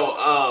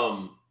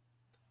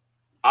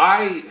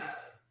 I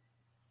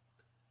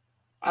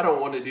don't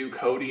want to do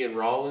Cody and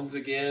Rollins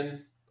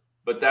again,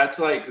 but that's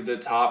like the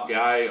top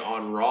guy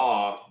on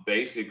Raw,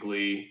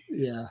 basically.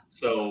 Yeah.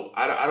 So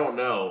I don't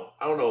know.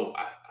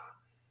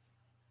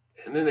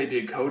 And then they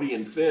did Cody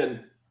and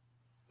Finn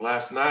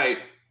last night.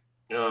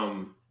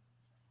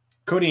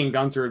 Cody and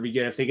Gunther would be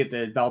good if they get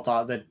the belt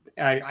off, the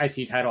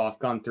IC title off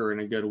Gunther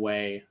in a good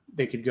way.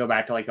 They could go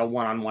back to like a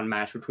one-on-one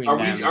match between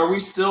them. Are we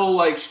still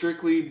like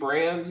strictly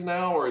brands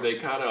now, or are they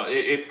kind of?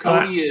 If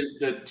Cody is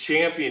the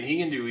champion, he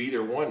can do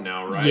either one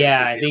now, right?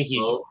 Yeah, I think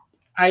he's.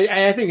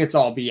 I think it's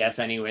all BS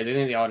anyways. I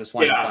think they all just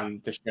want to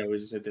run the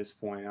shows at this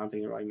point. I don't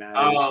think it really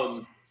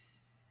matters.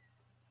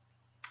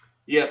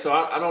 Yeah, so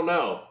I don't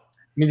know.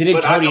 I mean, they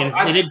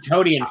did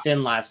Cody and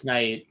Finn last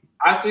night.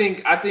 I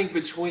think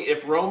between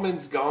if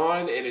Roman's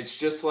gone and it's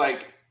just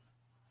like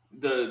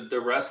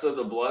the rest of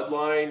the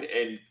bloodline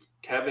and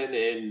Kevin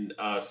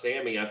and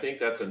Sammy, I think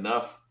that's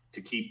enough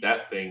to keep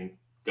that thing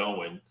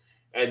going.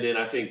 And then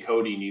I think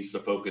Cody needs to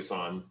focus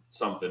on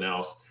something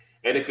else.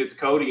 And if it's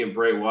Cody and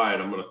Bray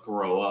Wyatt, I'm going to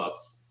throw up.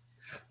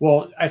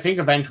 Well, I think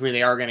eventually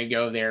they are going to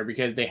go there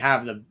because they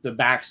have the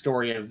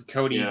backstory of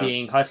Cody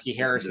being Husky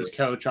Harris's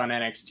coach on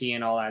NXT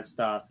and all that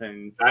stuff.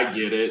 And I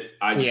get it.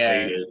 I just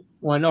hate it.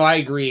 Well, no, I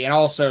agree. And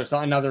also, so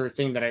another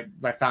thing that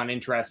I found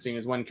interesting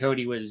is when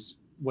Cody was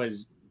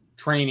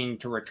training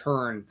to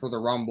return for the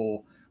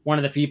Rumble, one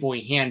of the people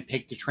he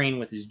handpicked to train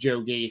with is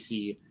Joe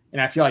Gacy.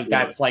 And I feel like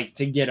that's like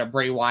to get a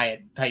Bray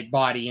Wyatt type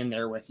body in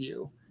there with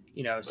you,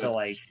 so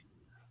like.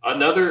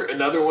 Another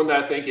one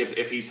that I think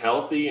if he's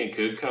healthy and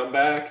could come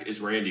back is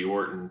Randy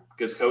Orton,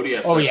 because Cody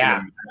has such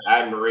an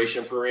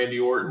admiration for Randy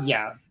Orton.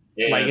 Yeah,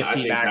 and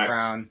legacy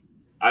background.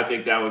 I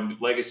think that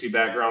would legacy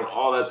background,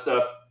 all that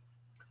stuff.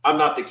 I'm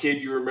not the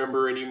kid you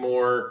remember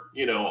anymore.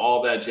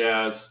 All that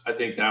jazz. I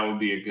think that would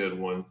be a good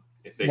one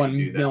if they could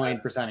do that.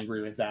 1,000,000%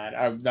 agree with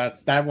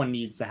that. That one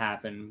needs to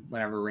happen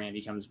whenever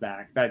Randy comes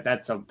back.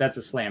 That's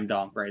a slam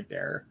dunk right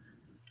there.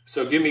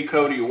 So give me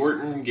Cody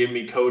Orton. Give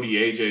me Cody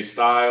AJ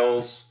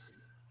Styles.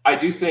 I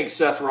do think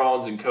Seth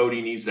Rollins and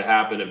Cody needs to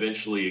happen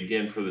eventually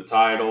again for the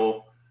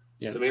title.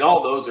 Yep. So, I mean,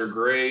 all those are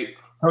great.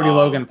 Cody,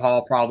 Logan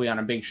Paul probably on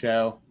a big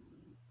show.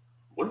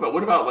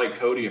 What about like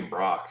Cody and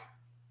Brock?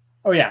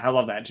 Oh yeah, I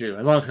love that too.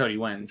 As long as Cody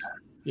wins.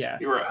 Yeah.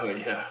 You're right. Oh,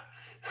 yeah.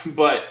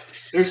 But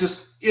there's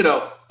just,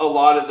 a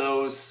lot of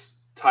those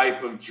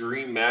type of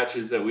dream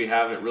matches that we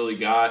haven't really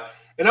got.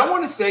 And I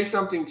want to say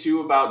something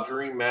too about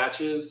dream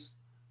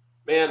matches.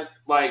 Man,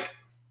 like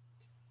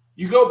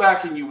you go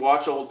back and you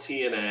watch old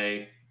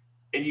TNA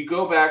and you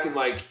go back and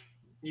like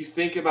you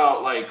think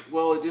about like,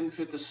 well, it didn't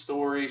fit the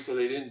story, so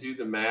they didn't do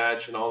the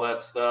match and all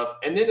that stuff.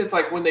 And then it's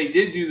like when they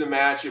did do the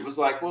match, it was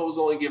like, well, it was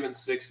only given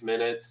 6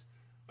 minutes.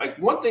 Like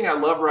one thing I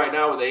love right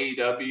now with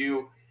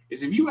AEW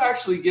is if you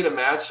actually get a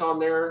match on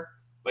there,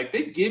 like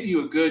they give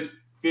you a good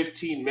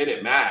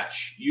 15-minute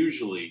match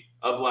usually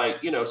of like,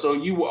 so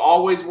you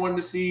always wanted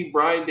to see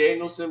Bryan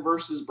Danielson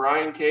versus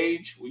Brian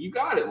Cage. Well, you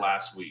got it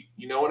last week.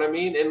 You know what I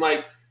mean? And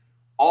like,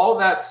 all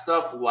that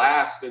stuff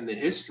lasts in the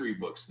history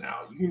books now.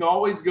 You can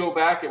always go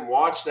back and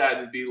watch that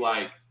and be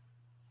like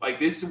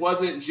this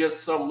wasn't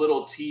just some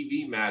little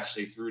TV match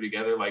they threw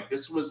together. Like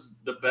this was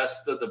the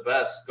best of the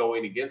best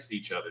going against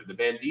each other. The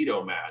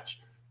Bandito match,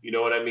 you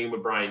know what I mean,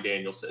 with Bryan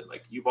Danielson.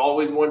 Like you've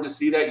always wanted to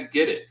see that. You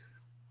get it.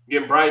 You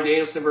get Bryan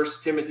Danielson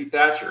versus Timothy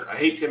Thatcher. I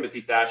hate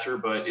Timothy Thatcher,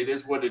 but it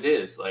is what it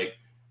is. Like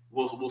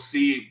we'll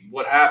see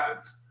what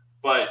happens.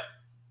 But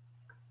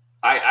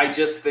I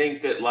just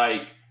think that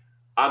like.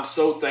 I'm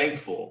so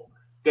thankful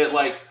that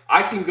like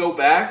I can go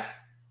back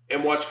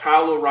and watch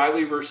Kyle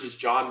O'Reilly versus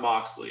Jon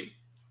Moxley.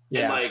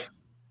 Yeah. And like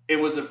it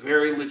was a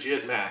very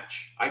legit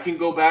match. I can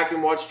go back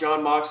and watch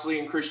Jon Moxley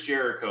and Chris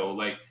Jericho.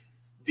 Like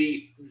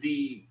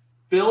the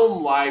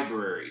film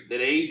library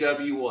that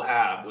AEW will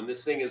have when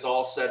this thing is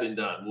all said and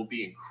done will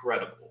be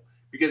incredible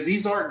because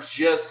these aren't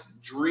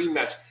just dream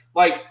matches.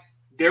 Like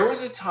there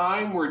was a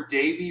time where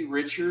Davey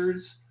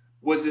Richards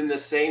was in the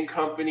same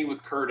company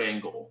with Kurt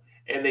Angle.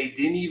 And they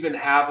didn't even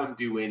have him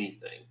do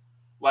anything.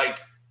 Like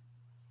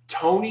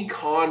Tony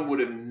Khan would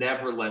have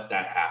never let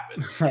that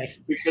happen, right?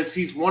 Because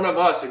he's one of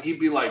us, and he'd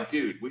be like,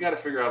 "Dude, we got to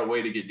figure out a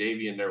way to get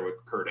Davey in there with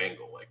Kurt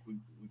Angle. Like, we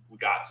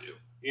got to,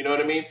 you know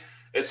what I mean?"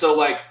 And so,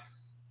 like,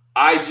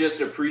 I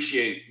just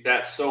appreciate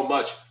that so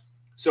much.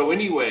 So,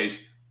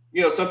 anyways,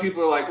 some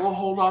people are like, "Well,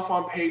 hold off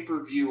on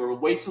pay-per-view or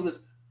wait till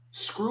this."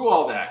 Screw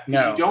all that.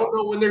 Because No. you don't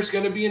know when there's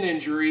going to be an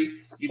injury.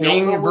 You Sting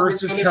don't know when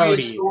versus there's going to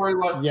be Cody. a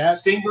storyline. Yep.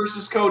 Sting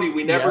versus Cody.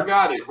 We never Yep.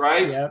 got it,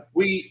 right? Yep.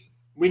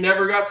 We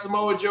never got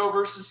Samoa Joe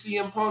versus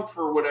CM Punk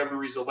for whatever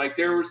reason. Like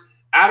there was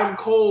Adam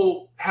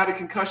Cole had a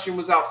concussion,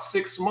 was out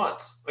 6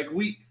 months. Like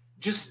we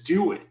just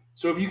do it.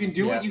 So if you can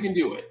do it, you can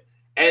do it.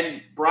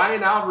 And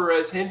Brian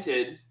Alvarez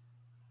hinted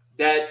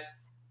that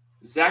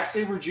Zack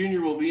Sabre Jr.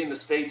 will be in the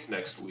States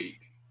next week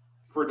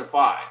for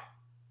Defy.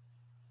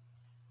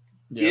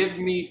 Give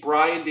me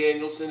Bryan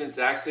Danielson and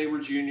Zack Sabre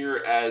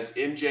Jr. as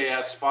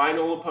MJF's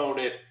final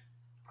opponent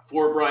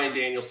for Bryan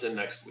Danielson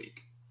next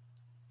week.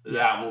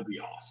 That will be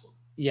awesome.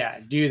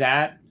 Yeah, do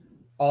that.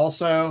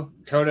 Also,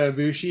 Kota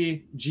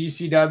Ibushi,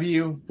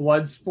 GCW,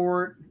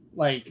 Bloodsport,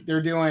 like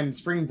they're doing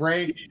Spring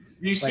Break.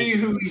 You see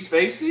who he's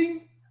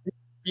facing?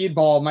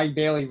 Speedball, Mike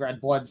Bailey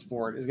at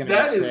Bloodsport is going to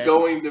be sick. That is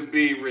going to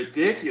be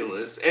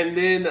ridiculous. And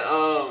then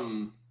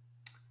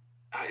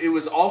it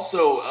was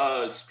also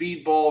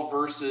Speedball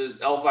versus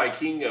El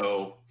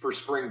Vikingo for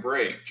Spring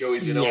Break.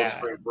 Joey Janela's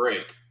Spring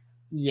Break.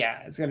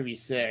 Yeah, it's going to be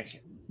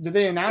sick. Did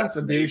they announce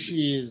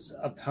Ibushi's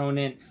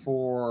opponent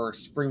for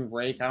Spring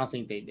Break? I don't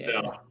think they did.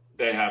 No,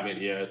 they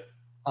haven't yet.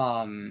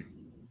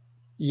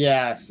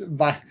 Yes.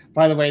 By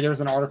the way, there was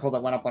an article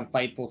that went up on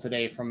Fightful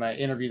today from an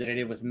interview that I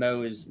did with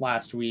Mose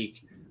last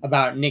week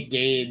about Nick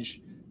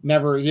Gage. He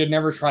had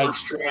never tried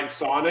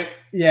Sonic.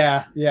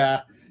 Yeah.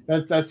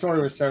 That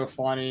story was so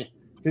funny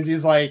because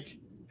he's like,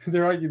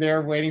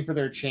 they're waiting for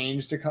their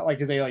change to cut, like,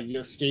 because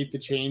they skate the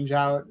change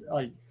out,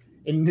 like,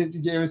 and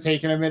it was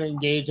taking a minute. And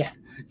Gage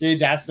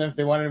asked them if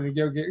they wanted him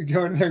to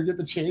go in there and get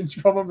the change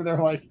from him, and they're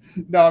like,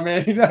 "No,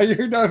 man,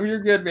 you're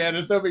good, man.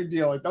 It's no big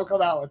deal. Like, they'll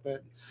come out with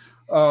it."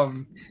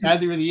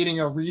 As he was eating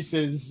a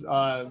Reese's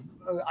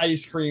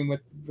ice cream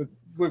with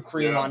whipped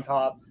cream on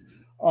top.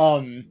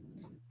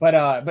 But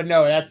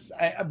no,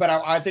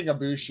 I think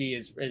Ibushi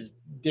is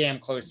damn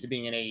close to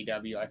being an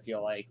AEW. I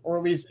feel like, or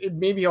at least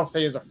maybe he'll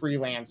stay as a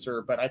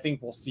freelancer, but I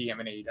think we'll see him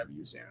in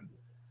AEW soon.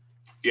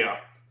 Yeah,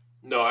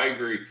 no, I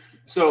agree.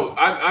 So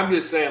I'm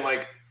just saying,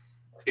 like,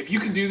 if you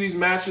can do these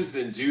matches,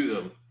 then do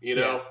them. You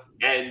know,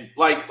 and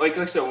like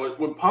I said,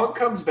 when Punk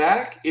comes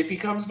back, if he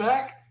comes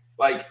back,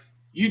 like,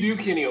 you do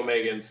Kenny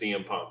Omega and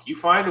CM Punk. You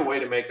find a way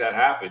to make that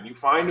happen. You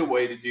find a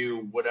way to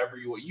do whatever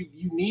you want. You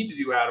need to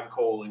do Adam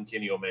Cole and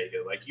Kenny Omega.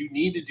 Like, you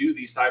need to do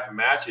these type of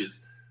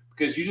matches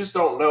because you just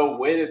don't know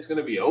when it's going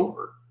to be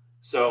over.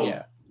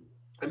 So,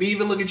 I mean,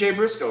 even look at Jay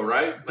Briscoe,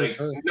 right? Like,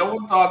 no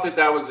one thought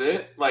that was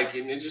it. Like,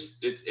 and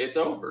it's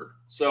over.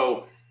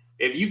 So,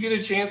 if you get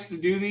a chance to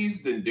do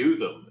these, then do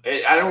them.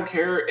 I don't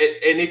care.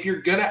 And if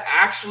you're going to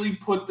actually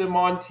put them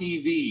on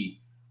TV,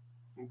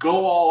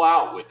 go all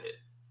out with it.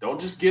 Don't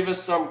just give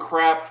us some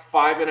crap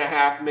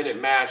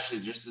 5.5-minute match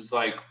that just is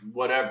like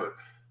whatever.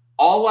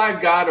 All I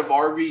got of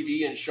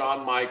RVD and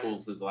Shawn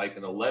Michaels is like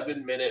an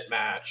 11-minute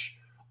match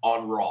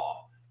on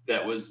Raw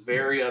that was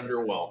very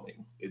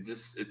underwhelming.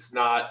 It's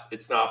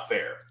not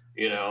fair,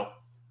 you know?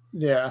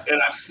 Yeah.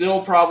 And I've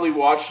still probably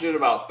watched it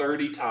about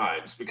 30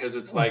 times because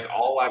it's like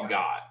all I've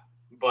got.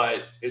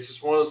 But it's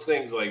just one of those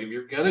things, like, if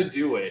you're going to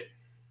do it,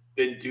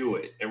 then do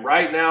it. And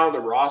right now, the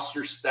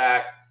roster's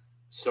stacked.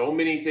 So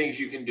many things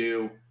you can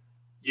do.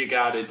 You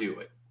got to do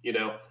it, you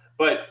know.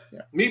 But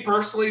me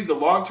personally, the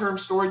long-term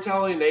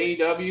storytelling in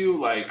AEW,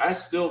 like, I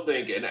still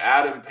think an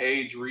Adam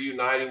Page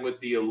reuniting with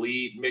the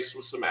Elite mixed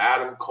with some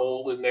Adam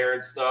Cole in there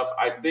and stuff,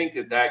 I think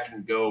that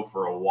can go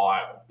for a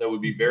while. That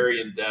would be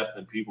very in-depth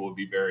and people would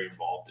be very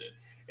involved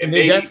in. And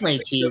they definitely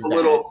tease a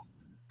little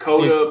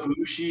Kota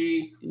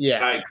Ibushi.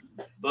 Yeah. Like,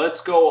 let's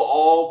go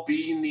all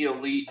being the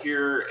Elite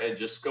here and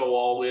just go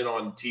all in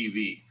on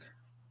TV.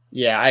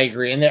 Yeah, I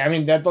agree. And I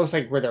mean, that looks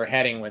like where they're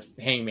heading with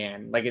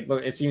Hangman. Like,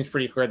 it seems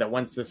pretty clear that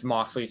once this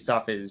Moxley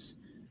stuff is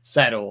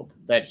settled,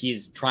 that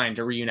he's trying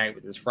to reunite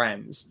with his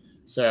friends.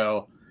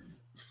 So,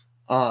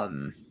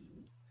 that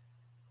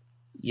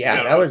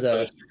was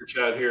a super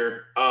chat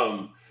here.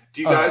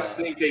 Do you guys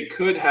think they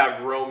could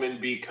have Roman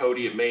beat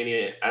Cody at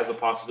Mania as a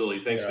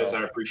possibility? Thanks, guys.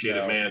 I appreciate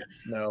it, man.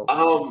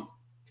 No.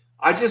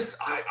 I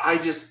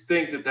just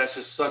think that's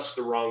just such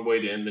the wrong way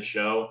to end the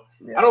show.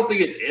 Yeah. I don't think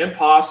it's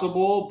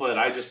impossible, but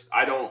I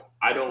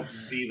don't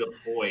see the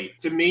point.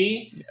 To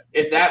me,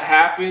 if that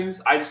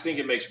happens, I just think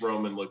it makes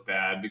Roman look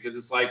bad because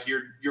it's like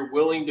you're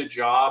willing to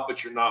job,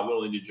 but you're not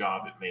willing to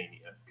job at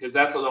Mania because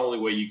that's the only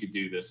way you could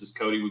do this is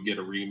Cody would get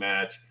a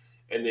rematch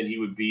and then he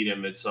would beat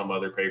him at some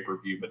other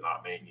pay-per-view, but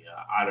not Mania.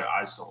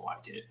 I just don't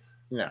like it.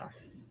 No.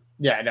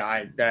 Yeah,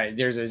 no,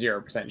 there's a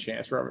 0%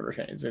 chance Roman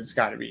retains. It's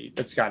got to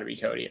be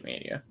Cody at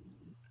Mania.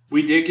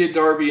 We did get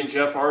Darby and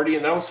Jeff Hardy,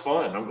 and that was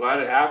fun. I'm glad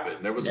it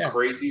happened. There was a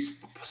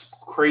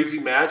crazy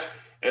match,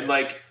 and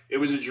like it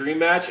was a dream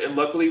match, and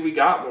luckily we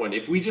got one.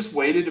 If we just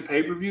waited to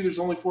pay-per-view, there's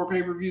only 4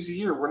 pay-per-views a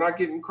year. We're not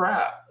getting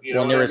crap. You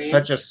know, there was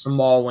such a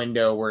small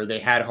window where they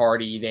had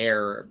Hardy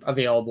there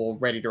available,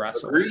 ready to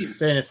wrestle. Agreed.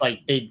 So, and it's like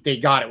they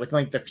got it within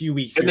like the few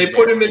weeks. And they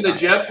put him in the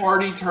Jeff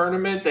Hardy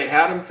tournament. They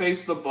had him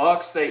face the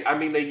Bucks. They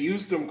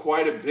used him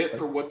quite a bit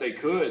for what they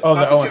could. Oh,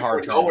 the Owen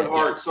Hart. Owen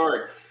Hart,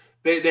 sorry.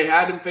 They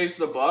had him face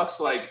the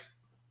Bucks. Like,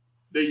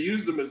 they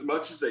used them as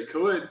much as they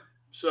could.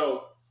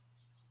 So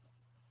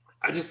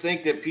I just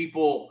think that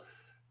people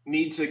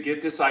need to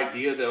get this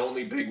idea that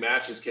only big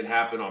matches can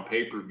happen on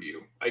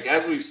pay-per-view. Like,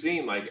 as we've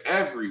seen, like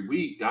every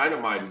week,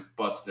 Dynamite is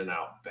busting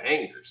out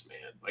bangers,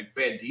 man. Like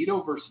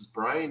Bandito versus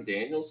Bryan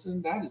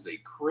Danielson, that is a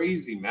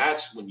crazy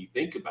match when you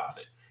think about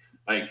it.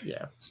 Like,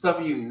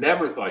 stuff you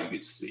never thought you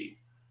could see.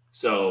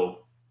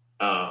 So,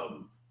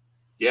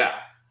 yeah.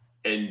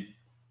 And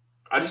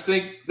I just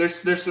think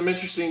there's some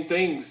interesting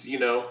things,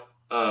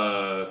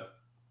 that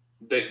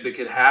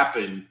could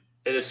happen.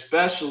 And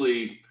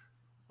especially,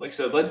 like I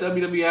said, let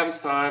WWE have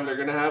its time. They're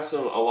going to have a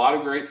lot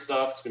of great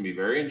stuff. It's going to be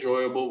very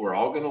enjoyable. We're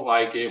all going to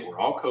like it. We're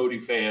all Cody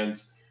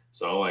fans.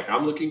 So, like,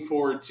 I'm looking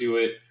forward to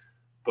it.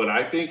 But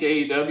I think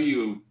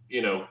AEW,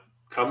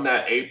 come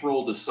that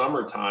April to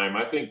summertime,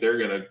 I think they're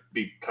going to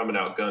be coming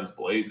out guns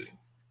blazing.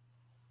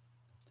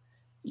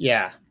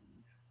 Yeah.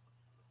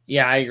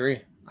 Yeah, I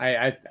agree.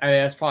 I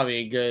that's probably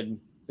a good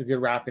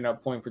wrapping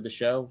up point for the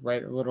show,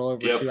 right? A little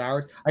over 2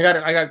 hours. I got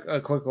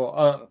a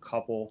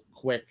couple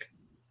quick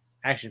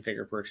action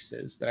figure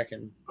purchases that I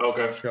can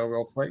show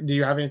real quick. Do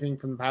you have anything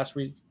from the past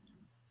week?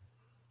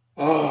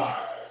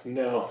 Oh,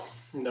 no,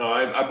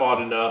 I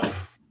bought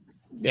enough.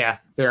 Yeah,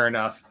 fair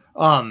enough.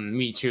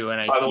 Me too.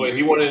 And by the way,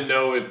 he wanted to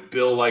know if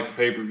Bill liked the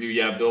pay-per-view.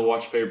 Yeah, Bill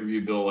watched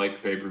pay-per-view. Bill liked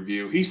the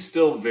pay-per-view. He's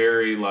still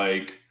very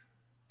like,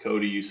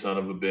 Cody, you son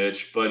of a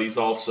bitch, but he's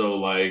also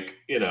like,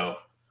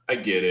 I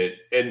get it.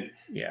 And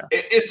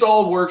it's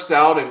all works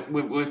out. And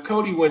if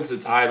Cody wins the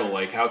title,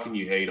 like, how can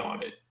you hate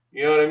on it?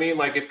 You know what I mean?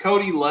 Like, if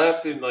Cody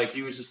left and like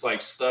he was just like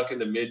stuck in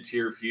the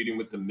mid-tier feuding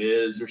with the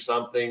Miz or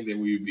something,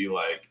 then we would be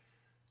like,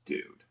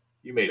 dude,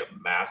 you made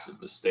a massive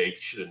mistake.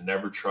 You should have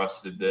never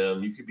trusted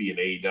them. You could be in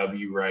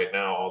AEW right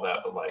now, all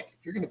that. But like,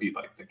 if you're going to be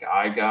like the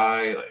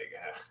guy, like,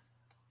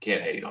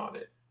 can't hate on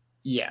it.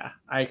 Yeah,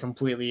 I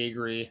completely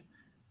agree.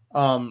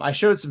 I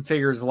showed some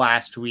figures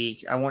last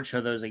week. I won't show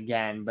those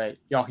again, but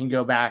y'all can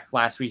go back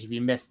last week if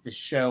you missed the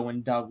show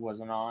when Doug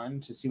wasn't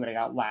on to see what I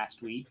got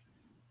last week.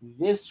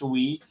 This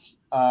week,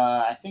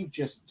 I think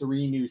just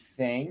 3 new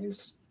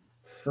things.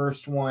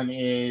 First one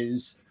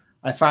is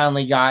I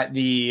finally got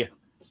the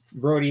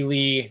Brody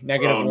Lee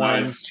 -1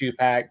 nice.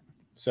 2-pack.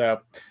 So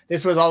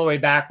this was all the way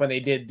back when they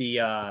did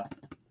the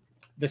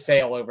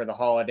sale over the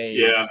holidays.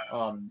 Yeah.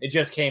 It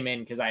just came in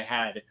because I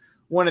had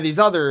one of these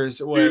others.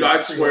 Dude, I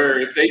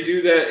swear, if they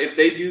do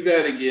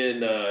that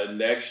again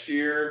next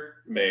year,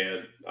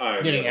 man,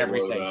 I'm getting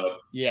everything. Up.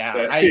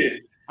 Yeah,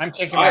 I'm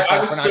kicking myself.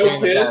 I was so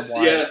pissed.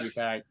 Yes.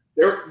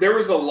 There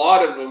was a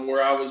lot of them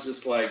where I was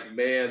just like,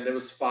 man, there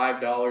was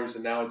 $5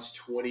 and now it's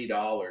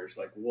 $20.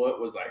 Like, what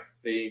was I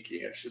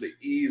thinking? I should have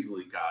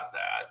easily got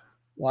that.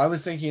 Well, I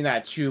was thinking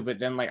that too, but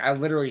then like I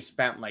literally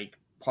spent like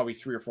probably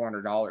 $300 or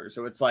 $400.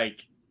 So it's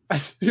like, I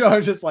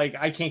was just like,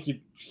 I can't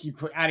keep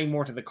adding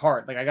more to the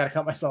cart. Like, I got to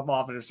cut myself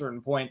off at a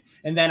certain point.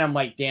 And then I'm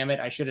like, damn it,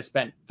 I should have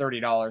spent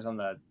 $30 on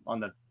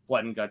the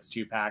Blood and Guts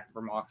 2-pack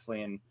for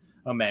Moxley and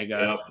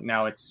Omega. Yep.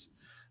 Now it's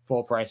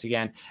full price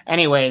again.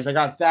 Anyways, I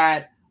got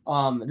that.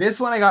 This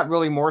one I got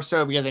really more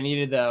so because I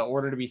needed the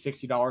order to be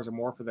 $60 or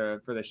more for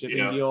the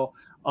shipping deal.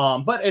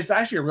 But it's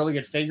actually a really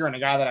good figure and a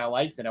guy that I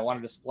like that I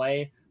want to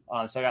display.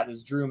 So I got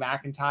this Drew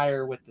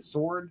McIntyre with the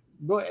sword.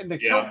 The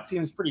kilt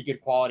seems pretty good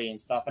quality and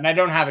stuff. And I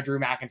don't have a Drew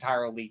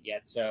McIntyre Elite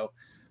yet, so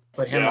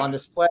put him on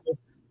display.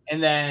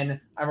 And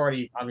then I've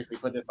already obviously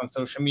put this on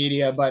social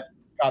media, but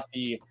got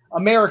the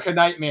America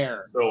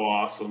Nightmare. So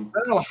awesome. I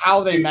don't know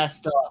how they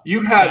messed up.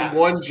 You had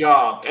one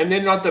job. And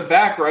then at the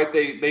back, right,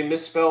 they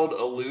misspelled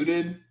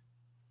eluded.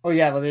 Oh,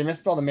 yeah, well, they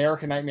misspelled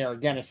America Nightmare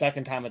again a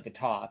second time at the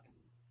top.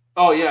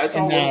 Oh, yeah, it's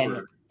all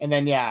over. And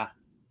then,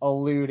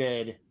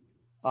 eluded.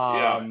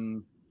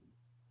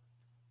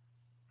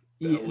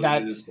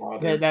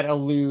 That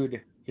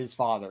elude his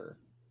father.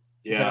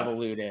 Yeah.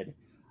 Eluded.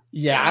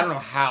 Yeah, I don't know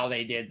how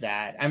they did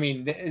that. I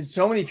mean,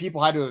 so many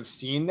people had to have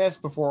seen this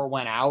before it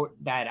went out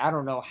that I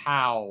don't know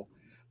how.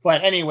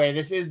 But anyway,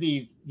 this is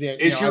the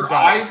is your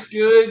eyes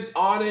good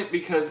on it?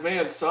 Because,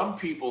 man, some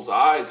people's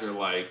eyes are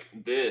like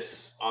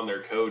this on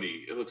their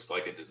Cody. It looks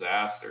like a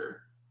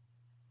disaster.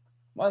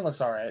 Mine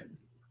looks all right.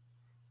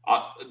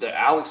 The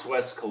Alex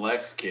West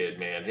Collects kid,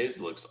 man,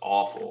 his looks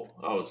awful.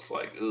 I was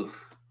like, ugh.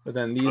 But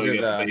then these are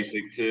the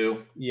basic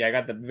too. Yeah, I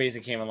got the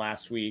basic came in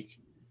last week.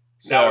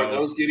 So, now, are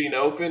those getting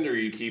opened, or are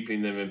you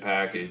keeping them in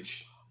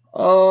package?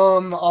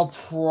 I'll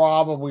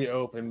probably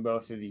open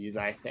both of these.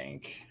 I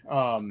think.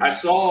 I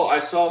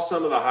saw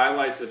some of the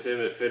highlights of him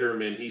at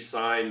Fitterman. He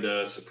signed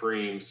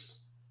Supremes.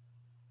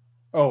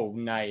 Oh,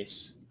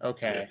 nice.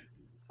 Okay.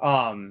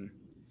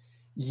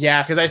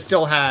 Yeah, because I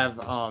still have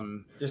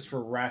just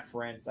for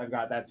reference, I've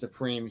got that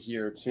Supreme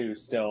here too.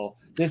 Still,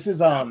 this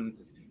is I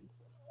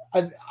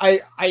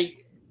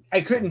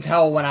couldn't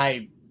tell when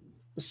I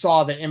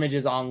saw the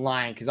images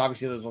online because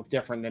obviously those look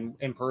different than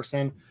in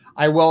person.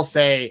 I will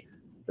say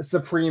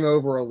Supreme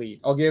over Elite.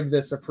 I'll give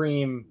the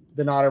Supreme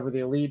the nod over the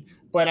Elite.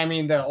 But I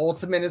mean, the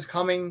Ultimate is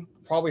coming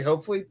probably,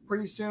 hopefully,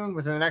 pretty soon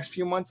within the next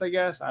few months, I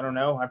guess. I don't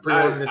know. I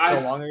pre-ordered it so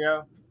long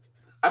ago.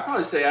 I'd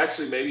probably say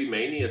actually maybe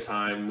Mania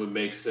time would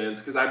make sense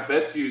because I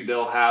bet you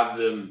they'll have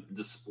them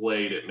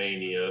displayed at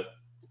Mania.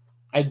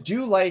 I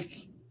do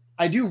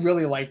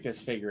really like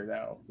this figure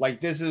though.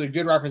 Like this is a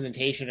good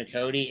representation of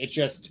Cody. It's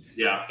just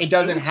it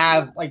doesn't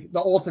have like the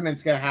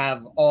Ultimate's gonna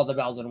have all the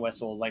bells and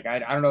whistles. Like I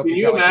don't know if can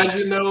you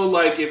imagine though,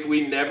 like if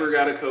we never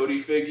got a Cody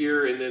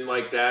figure and then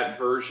like that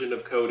version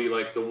of Cody,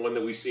 like the one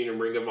that we've seen in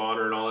Ring of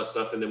Honor and all that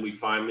stuff, and then we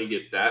finally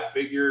get that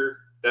figure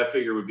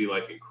would be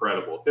like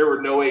incredible. If there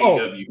were no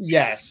AEW figures,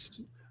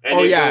 yes. And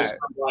it goes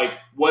from like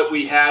what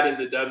we had in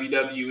the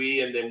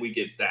WWE and then we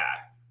get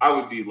that. I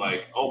would be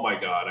like, oh my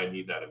God, I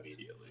need that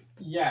immediately.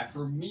 Yeah,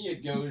 for me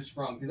it goes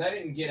from because I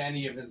didn't get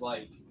any of his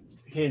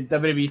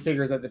WWE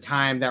figures at the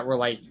time that were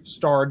like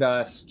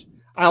Stardust.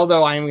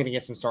 Although I am going to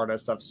get some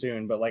Stardust stuff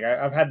soon, but like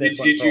I've had this.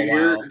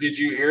 Did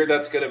you hear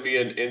that's going to be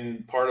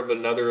in part of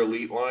another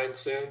Elite line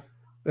soon?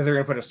 That they're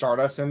going to put a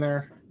Stardust in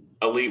there.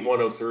 Elite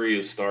 103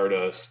 is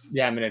Stardust.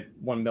 Yeah, I'm going to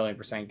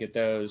 1,000,000% get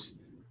those.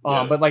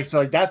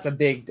 But that's a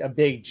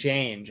big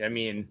change. I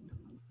mean,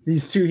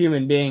 these two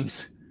human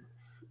beings.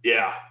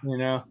 Yeah,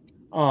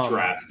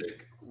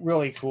 drastic.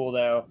 Really cool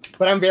though,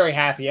 but I'm very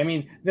happy. I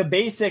mean, the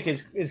basic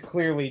is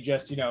clearly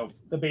just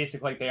the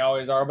basic like they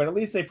always are, but at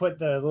least they put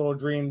the little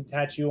dream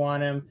tattoo on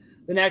him.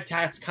 The neck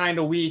tat's kind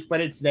of weak, but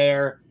it's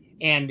there.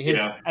 And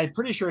I'm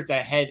pretty sure it's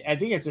a head. I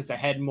think it's just a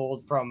head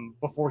mold from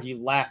before he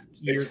left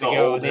years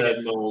ago. Old head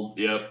mold.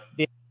 Yep.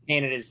 They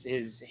painted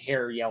his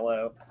hair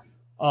yellow,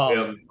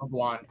 or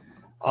blonde.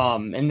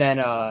 And then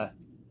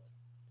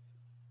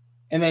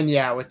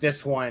with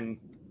this one.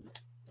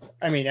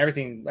 I mean,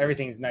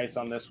 everything's nice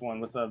on this one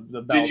with the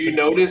belt. Did you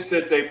notice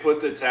that they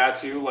put the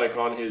tattoo like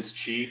on his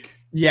cheek?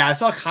 Yeah, I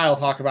saw Kyle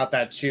talk about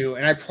that too,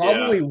 and I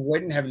probably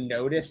wouldn't have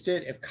noticed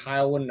it if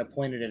Kyle wouldn't have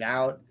pointed it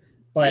out.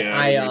 But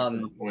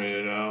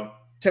pointed it out.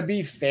 To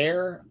be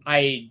fair,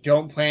 I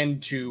don't plan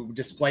to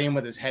display him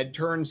with his head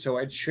turned, so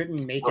it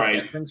shouldn't make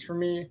a difference for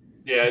me.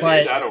 Yeah,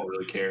 I don't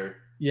really care.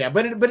 Yeah,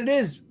 but it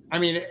is. I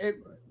mean,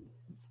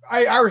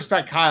 I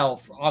respect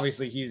Kyle.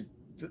 Obviously, he's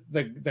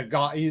the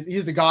god.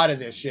 He's the god of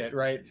this shit,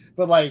 right?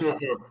 But like,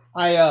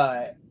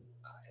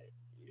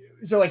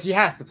 so like he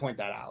has to point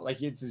that out.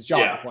 Like it's his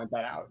job to point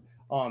that out.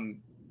 And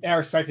I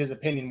respect his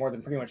opinion more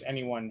than pretty much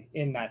anyone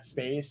in that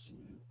space.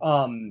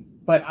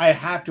 But I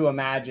have to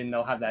imagine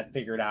they'll have that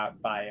figured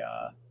out by.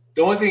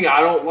 The only thing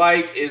I don't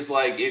like is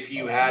like if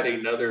you had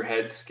another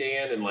head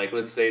scan and like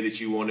let's say that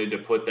you wanted to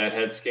put that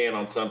head scan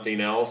on something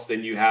else,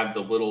 then you have the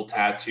little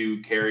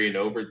tattoo carrying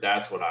over.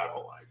 That's what I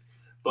don't like.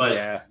 But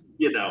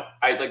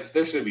I like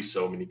there's going to be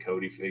so many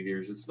Cody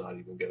figures. It's not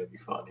even going to be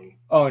funny.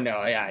 Oh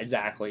no, yeah,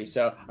 exactly.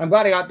 So I'm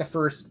glad I got the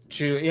first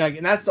two.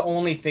 And that's the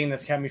only thing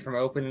that's kept me from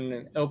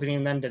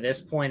opening them to this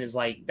point is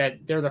like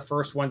that they're the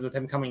first ones with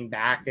him coming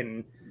back,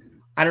 and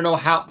I don't know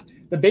how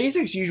the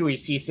basics usually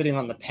see sitting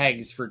on the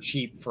pegs for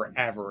cheap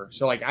forever.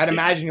 So like I'd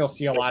imagine you'll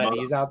see a lot of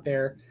these out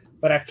there,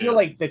 but I feel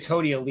like the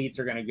Cody Elites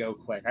are going to go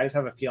quick. I just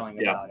have a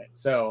feeling about it.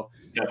 So,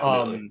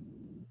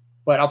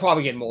 but I'll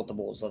probably get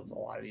multiples of a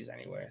lot of these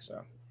anyway.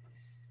 So.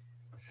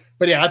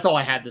 But yeah, that's all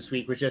I had this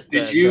week. Was just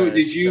did you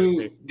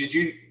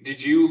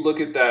look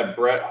at that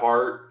Bret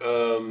Hart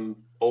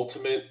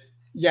Ultimate?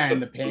 Yeah,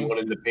 in the pink. One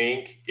in the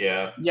pink.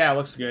 Yeah, it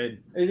looks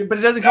good, but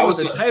it doesn't come with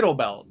the title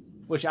belt,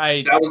 which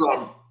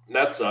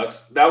that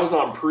sucks. That was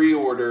on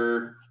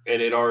pre-order,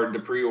 and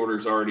the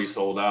pre-order's already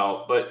sold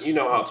out. But you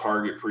know how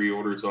Target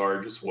pre-orders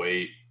are. Just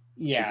wait.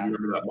 Yeah,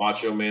 remember that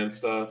Macho Man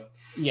stuff?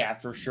 Yeah,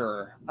 for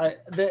sure.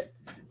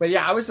 But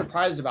yeah, I was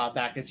surprised about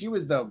that because he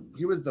was the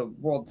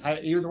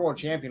world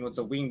champion with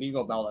the Winged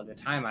Eagle belt at the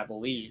time, I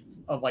believe,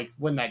 of like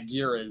when that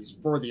gear is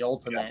for the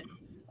Ultimate.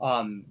 Yeah.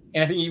 And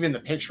I think even the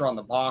picture on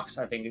the box,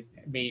 I think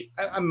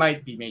I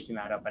might be making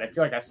that up, but I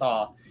feel like I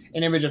saw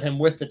an image of him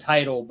with the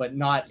title, but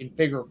not in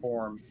figure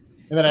form.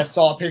 And then I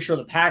saw a picture of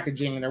the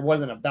packaging, and there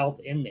wasn't a belt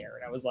in there,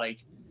 and I was like,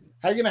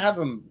 "How are you gonna have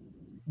him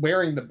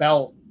wearing the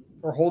belt?"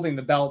 Or holding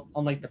the belt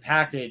on like the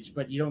package,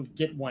 but you don't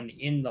get one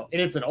and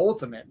it's an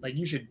Ultimate. Like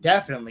you should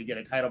definitely get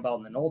a title belt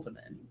in an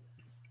Ultimate.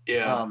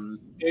 Yeah.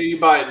 You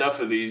buy enough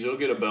of these, you'll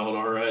get a belt,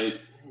 all right.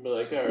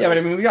 Like, all right. Yeah, but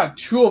I mean, we got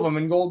two of them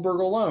in Goldberg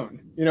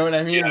alone. You know what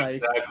I mean? Yeah,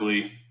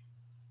 exactly.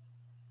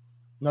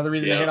 Another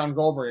reason to hit on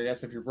Goldberg, I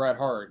guess, if you're Bret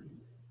Hart.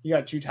 You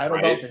got two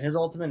title belts in his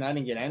Ultimate, and I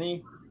didn't get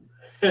any.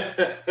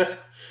 What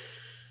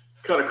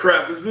kind of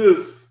crap is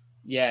this?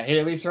 Yeah, hey,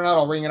 at least they're not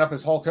all ringing up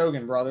as Hulk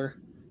Hogan, brother.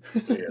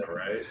 Yeah,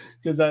 right.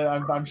 Because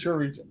I'm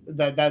sure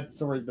that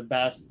story's the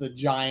best. The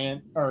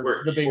giant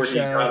or the Big Show.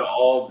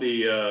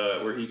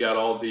 Where he got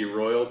all the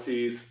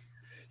royalties.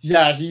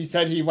 Yeah, he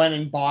said he went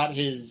and bought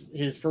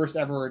his first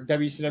ever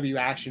WCW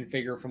action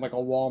figure from like a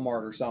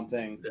Walmart or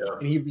something. Yeah.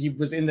 And he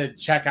was in the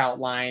checkout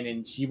line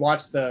and he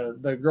watched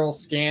the girl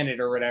scan it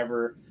or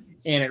whatever,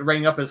 and it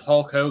rang up his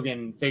Hulk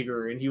Hogan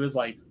figure, and he was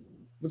like,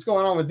 "What's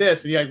going on with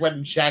this?" And he like went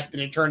and checked,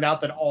 and it turned out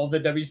that all the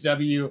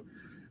WCW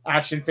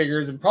action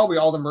figures and probably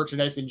all the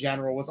merchandise in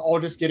general was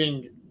all just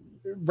getting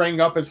rang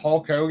up as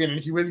Hulk Hogan, and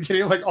he was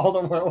getting like all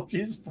the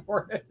royalties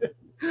for it.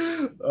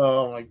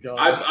 Oh my god!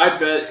 I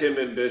bet him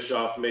and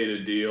Bischoff made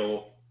a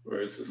deal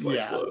where it's just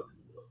like, look,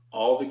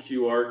 all the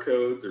QR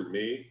codes are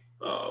me.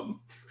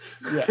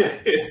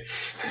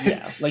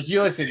 Yeah. Like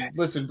you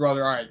listen,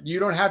 brother. All right, you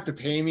don't have to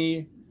pay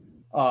me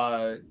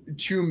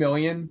 $2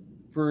 million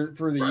for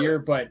the Right. year,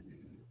 but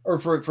or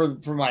for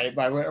my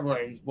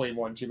way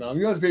more than $2 million.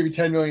 You don't have to pay me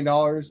 $10 million,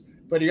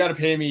 but you got to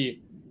pay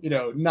me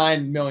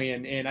 $9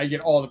 million, and I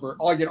get all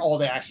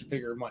the action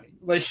figure money.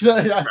 Like that's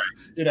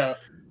you So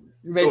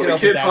make when it a up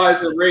kid with that.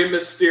 buys a Rey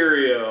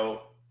Mysterio,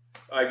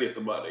 I get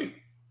the money.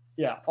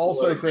 Yeah.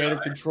 Also What a creative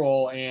guy.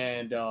 control,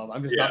 and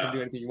I'm just not Yeah. gonna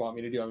do anything you want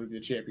me to do. I'm gonna be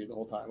the champion the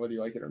whole time, whether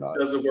you like it or not.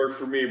 Doesn't work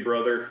for me,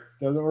 brother.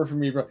 Doesn't work for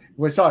me, bro.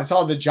 I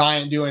saw the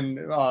Giant doing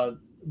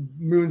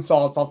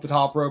moonsaults off the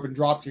top rope and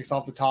drop kicks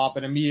off the top,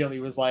 and immediately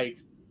was like,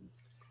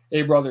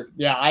 "Hey, brother,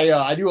 yeah,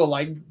 I do a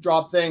leg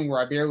drop thing where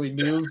I barely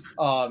move.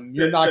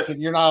 You're not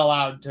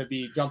allowed to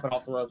be jumping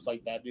off the ropes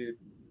like that, dude."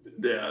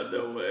 Yeah,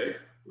 no way.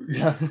 We're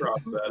Yeah. gonna cross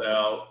that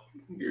out.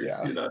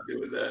 Yeah. You're not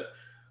doing that.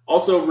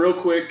 Also, real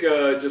quick,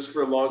 just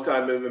for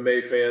longtime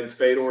MMA fans,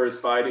 Fedor is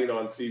fighting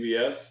on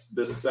CBS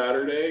this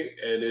Saturday,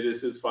 and it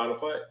is his final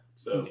fight.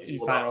 So he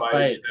will not Final fight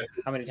fight.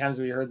 again. How many times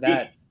have we heard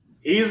that?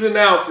 He's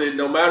announced it.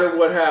 No matter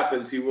what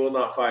happens, he will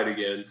not fight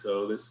again.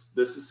 So this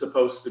is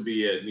supposed to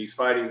be it. And he's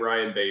fighting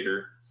Ryan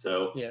Bader.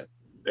 So Yeah.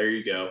 there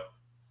you go.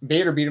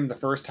 Bader beat him the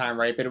first time,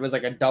 right? But it was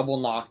like a double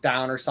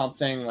knockdown or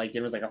something. Like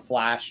it was like a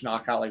flash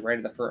knockout, like right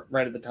at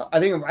the top. I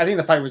think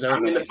the fight was over. I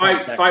mean, the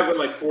like fight went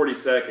like 40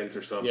 seconds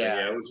or something.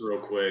 Yeah. Yeah, it was real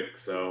quick.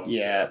 So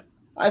yeah.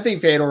 I think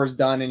Fedor's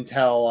done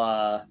until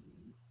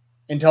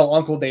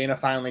Uncle Dana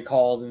finally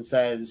calls and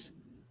says,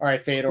 "All right,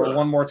 Fedor,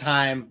 one more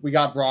time. We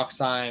got Brock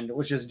signed.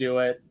 Let's just do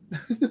it."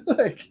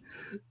 Like,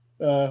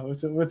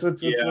 let's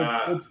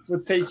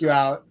take you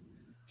out.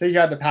 Take you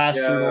out to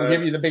pasture. Yeah. We'll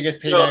give you the biggest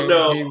payday.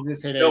 No. Dana's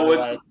gonna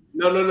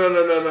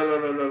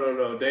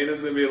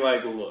be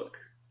like, look,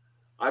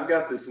 I've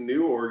got this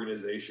new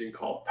organization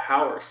called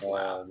Power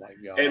Slap. Oh my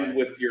god! And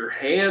with your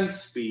hand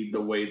speed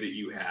the way that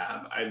you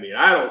have, I mean,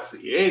 I don't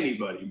see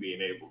anybody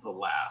being able to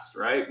last,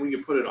 right? We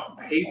can put it on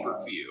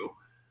pay-per-view.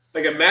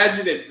 Like,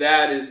 imagine if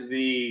that is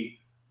the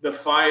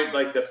fight,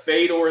 like the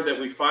Fedor that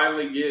we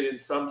finally get in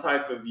some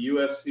type of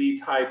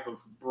UFC type of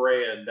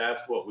brand.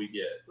 That's what we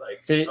get.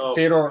 Like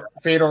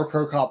Fedor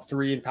Crow Cop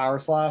 3 in Power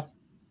Slap.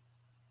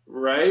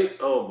 Right?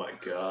 Oh my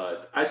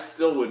god. I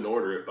still wouldn't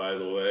order it, by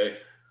the way.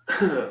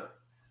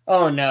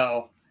 Oh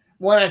no.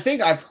 Well, I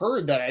think I've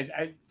heard that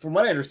I from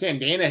what I understand,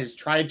 Dana has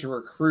tried to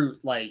recruit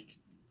like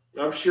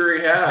I'm sure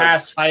he has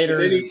past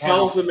fighters. And then he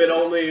tells them they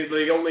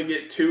only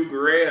get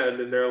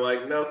 $2,000 and they're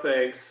like, no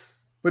thanks.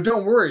 But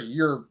don't worry,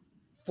 your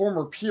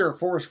former peer,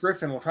 Forrest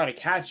Griffin, will try to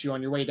catch you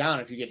on your way down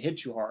if you get hit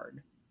too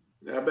hard.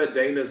 I bet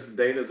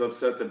Dana's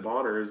upset that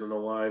Bonner isn't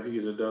alive. He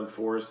could have done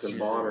Forrest and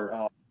Bonner.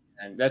 Oh,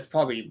 and that's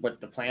probably what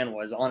the plan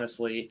was,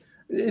 honestly.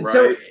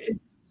 Right.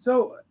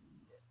 So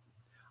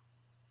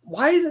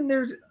why isn't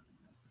there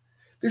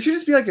should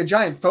just be like a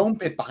giant foam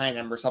pit behind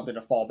them or something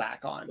to fall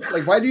back on.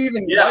 Like, why do you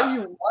even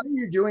why are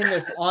you doing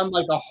this on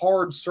like a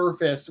hard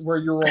surface where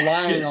you're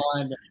relying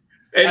on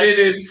and then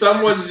if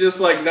someone's just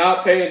like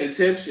not paying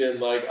attention,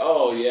 like,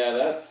 oh yeah,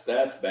 that's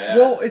bad.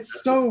 Well,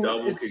 it's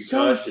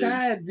so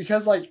sad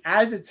because like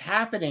as it's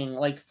happening,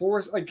 like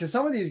because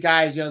some of these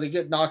guys, they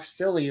get knocked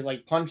silly,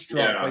 like punch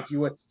drunk, like you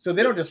would. So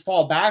they don't just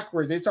fall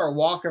backwards; they start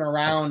walking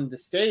around the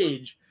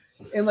stage,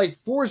 and like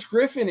Forrest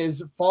Griffin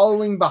is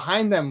following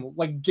behind them,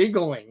 like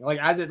giggling, like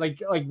as it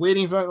like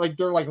waiting for like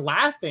they're like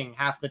laughing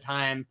half the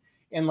time,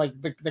 and like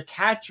the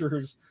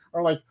catchers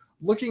are like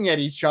looking at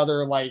each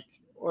other like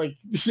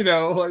this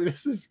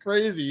is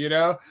crazy,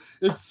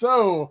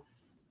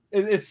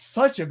 it's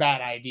such a bad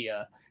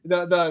idea.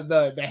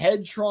 The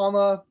head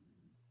trauma,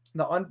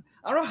 I don't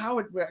know how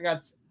it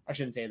got. I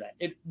shouldn't say that.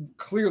 It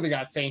clearly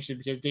got sanctioned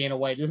because Dana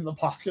White is in the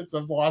pockets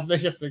of the Las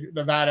Vegas,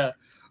 Nevada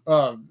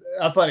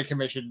Athletic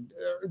Commission.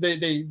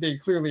 They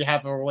clearly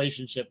have a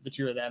relationship, the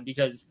two of them,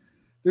 because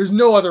there's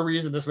no other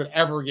reason this would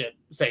ever get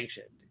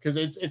sanctioned. Because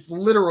it's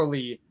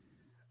literally,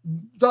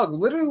 Doug.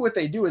 Literally, what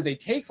they do is they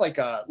take like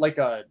a.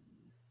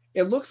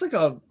 It looks like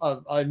a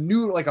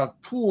noodle, like a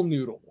pool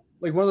noodle,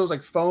 like one of those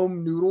like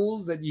foam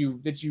noodles that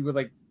you would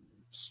like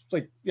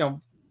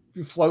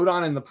you float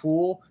on in the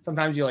pool.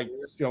 Sometimes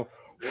you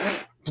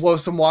blow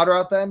some water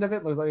out the end of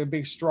it, looks like a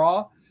big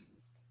straw.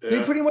 Yeah.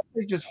 They pretty much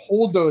just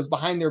hold those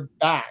behind their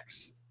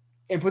backs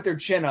and put their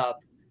chin up,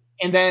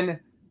 and then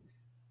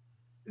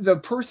the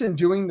person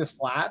doing the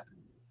slap,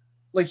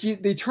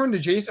 they turn to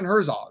Jason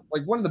Herzog,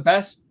 like one of the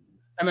best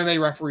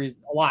MMA referees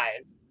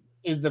alive,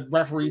 is the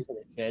referee for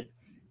this kid,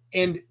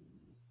 and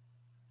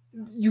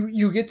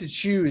you get to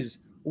choose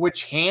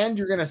which hand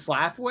you're going to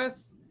slap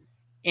with,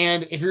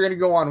 and if you're going to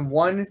go on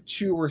 1,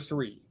 2, or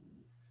 3.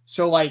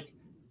 So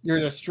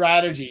there's a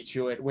strategy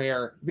to it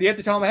but you have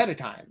to tell them ahead of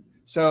time.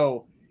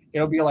 So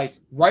it'll be like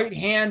right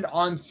hand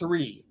on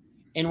 3,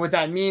 and what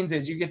that means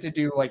is you get to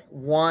do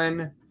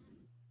 1,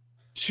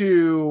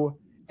 2,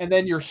 and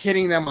then you're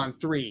hitting them on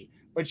 3.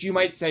 But you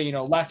might say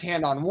left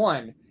hand on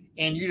 1,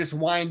 and you just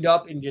wind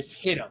up and just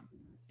hit them.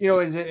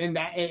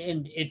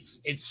 And it's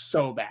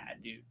so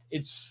bad, dude.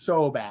 It's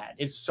so bad.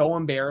 It's so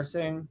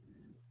embarrassing.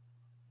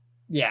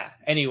 Yeah.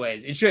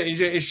 Anyways, it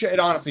should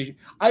honestly.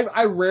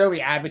 I rarely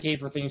advocate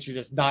for things to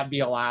just not be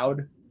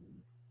allowed.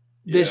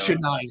 This Yeah.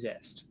 should not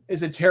exist.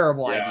 It's a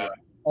terrible Yeah. idea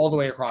all the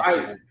way across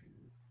the board.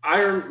 I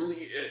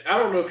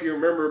don't know if you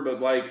remember, but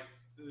like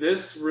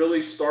this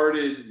really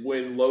started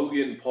when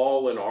Logan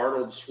Paul and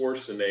Arnold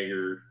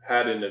Schwarzenegger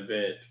had an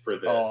event for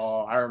this.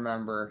 Oh, I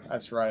remember.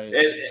 That's right.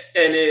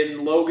 And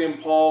then Logan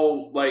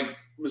Paul like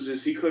was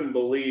just he couldn't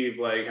believe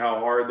like how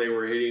hard they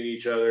were hitting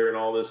each other and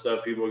all this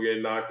stuff. People were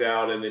getting knocked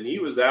out, and then he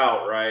was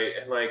out, right?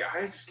 And like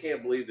I just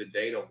can't believe that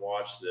Dana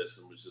watched this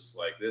and was just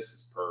like, "This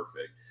is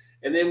perfect."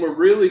 And then what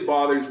really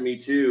bothers me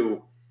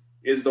too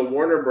is the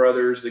Warner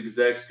Brothers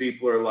execs.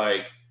 People are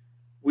like,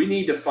 we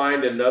need to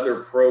find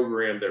another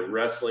program that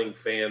wrestling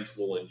fans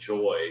will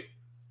enjoy.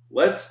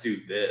 Let's do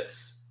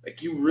this.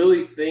 Like, you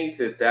really think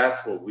that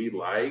that's what we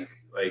like?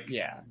 Like,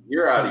 Yeah.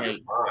 you're out of your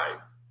mind.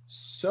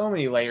 So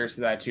many layers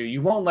to that too.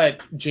 You won't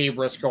let Jay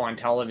Briscoe on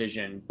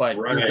television, but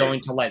Right. you're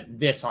going to let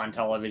this on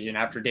television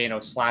after Dano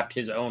slapped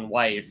his own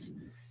wife.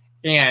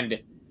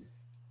 And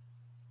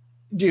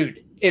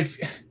dude, if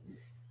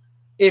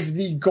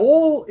the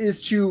goal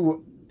is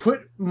to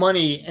put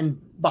money and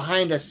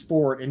behind a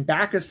sport and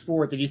back a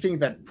sport that you think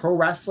that pro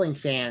wrestling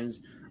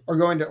fans are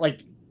going to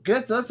like,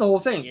 that's the whole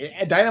thing.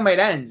 Dynamite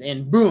ends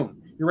and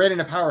boom, you're right in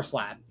a power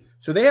slap.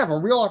 So they have a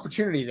real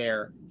opportunity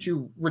there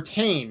to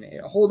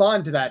hold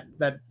on to that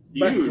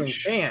wrestling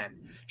fan.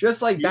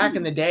 Just like back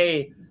in the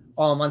day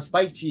on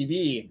Spike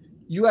TV,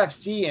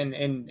 UFC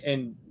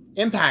and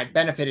Impact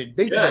benefited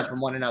big time from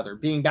one another,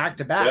 being back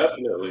to back.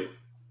 Definitely.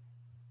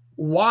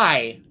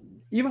 Why?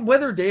 Even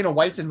whether Dana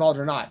White's involved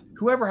or not,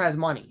 whoever has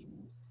money,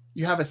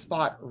 you have a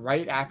spot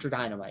right after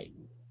Dynamite.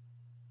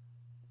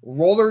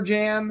 Roller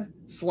Jam,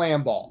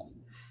 Slam Ball.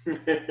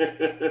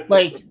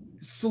 Like,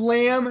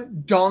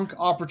 slam dunk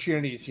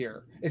opportunities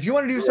here. If you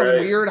want to do some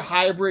weird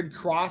hybrid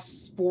cross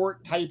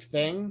sport type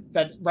thing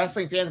that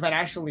wrestling fans might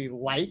actually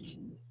like,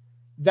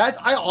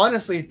 I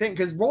honestly think,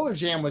 because Roller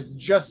Jam was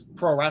just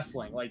pro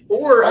wrestling. Like,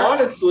 or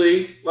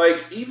honestly,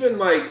 like even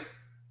like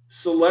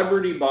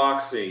celebrity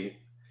boxing.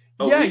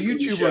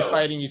 YouTubers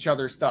fighting each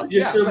other stuff.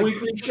 Just a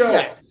weekly show.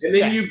 Yes, and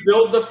then you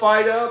build the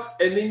fight up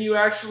and then you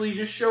actually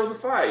just show the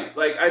fight.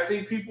 Like, I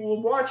think people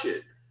will watch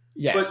it.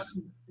 Yes. But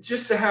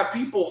just to have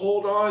people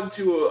hold on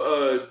to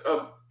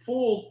a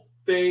pool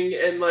thing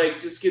and like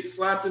just get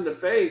slapped in the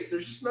face,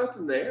 there's just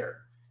nothing there.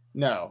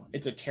 No,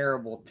 it's a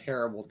terrible,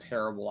 terrible,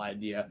 terrible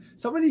idea.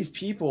 Some of these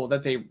people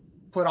that they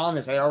put on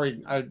this,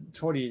 I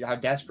told you how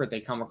desperate they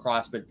come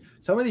across, but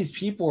some of these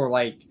people are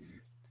like,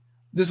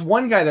 this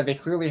one guy that they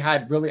clearly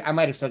had I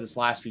might have said this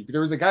last week, but there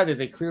was a guy that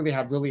they clearly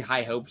had really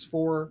high hopes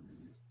for,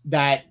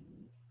 that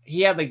he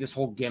had like this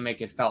whole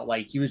gimmick. It felt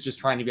like he was just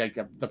trying to be like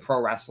the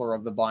pro wrestler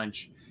of the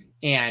bunch.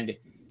 And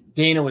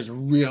Dana was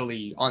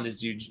really on this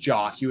dude's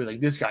jock. He was like,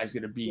 this guy's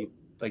going to be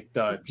like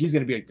he's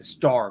going to be like the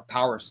star of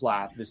Power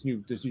Slap, this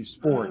new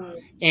sport.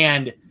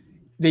 And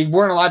they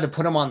weren't allowed to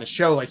put him on the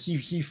show. Like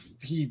he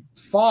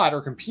fought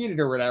or competed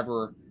or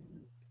whatever.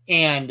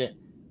 And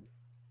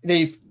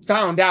they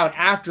found out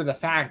after the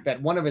fact that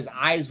one of his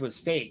eyes was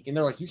fake. And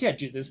they're like, you can't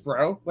do this,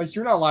 bro. Like,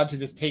 you're not allowed to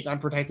just take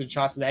unprotected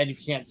shots to the head if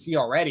you can't see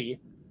already.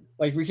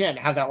 Like, we can't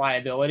have that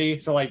liability.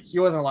 So like, he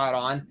wasn't allowed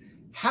on.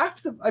 I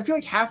feel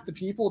like half the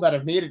people that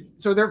have made it,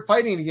 so they're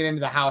fighting to get into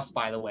the house,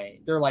 by the way.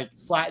 They're like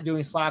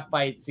doing slap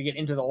fights to get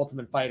into the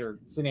Ultimate Fighter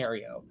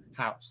scenario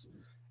house.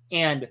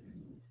 And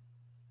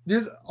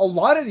there's a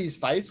lot of these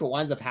fights, what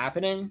winds up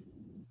happening,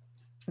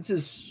 this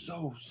is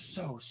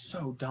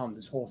so dumb,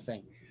 this whole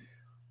thing.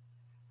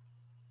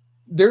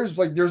 There's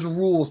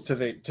rules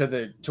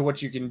to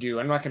what you can do.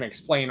 I'm not going to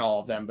explain all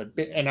of them,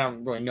 and I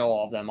don't really know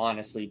all of them,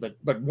 honestly,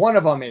 but one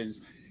of them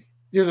is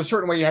there's a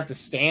certain way you have to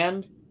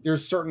stand.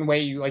 There's a certain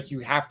way you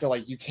have to,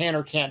 like, you can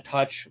or can't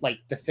touch like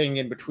the thing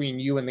in between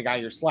you and the guy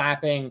you're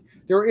slapping.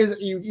 There is,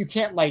 you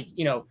can't, like,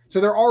 so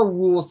there are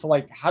rules to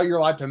like how you're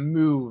allowed to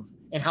move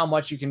and how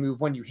much you can move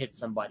when you hit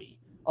somebody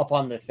up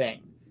on the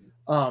thing.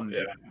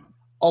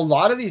 A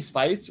lot of these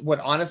fights, what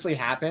honestly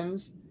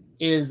happens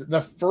is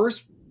the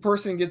first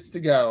person gets to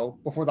go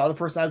before the other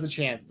person has a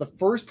chance. The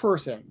first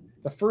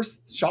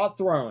shot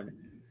thrown,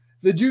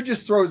 the dude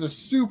just throws a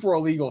super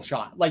illegal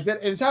shot like that.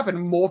 It's happened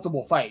in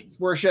multiple fights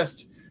where it's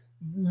just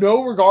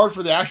no regard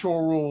for the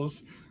actual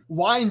rules,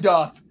 wind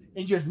up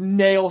and just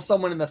nail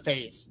someone in the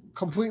face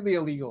completely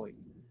illegally.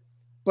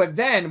 But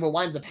then what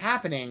winds up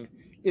happening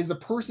is the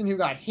person who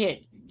got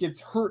hit gets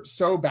hurt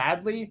so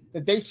badly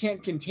that they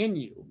can't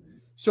continue.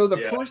 So the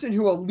person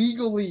who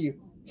illegally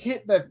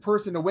hit that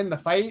person to win the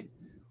fight,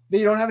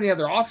 they don't have any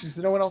other options.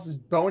 So no one else is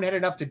bonehead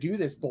enough to do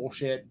this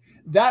bullshit.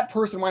 That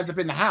person winds up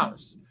in the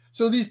house.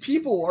 So these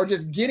people are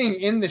just getting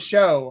in the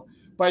show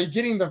by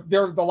getting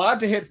they're allowed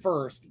to hit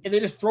first, and they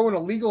just throw an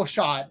illegal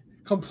shot,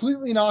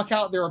 completely knock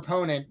out their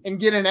opponent, and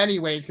get in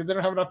anyways because they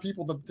don't have enough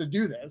people to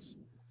do this.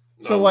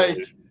 So, like,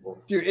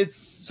 dude, it's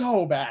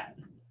so bad.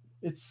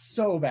 It's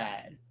so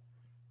bad.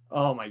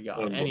 Oh my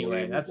god.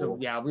 Anyway,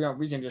 Unbelievable.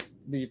 we can just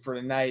leave for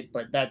tonight,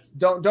 but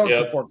don't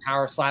Yep. support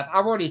Power Slap.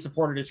 I've already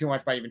supported it too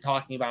much by even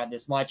talking about it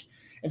this much.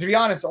 And to be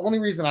honest, the only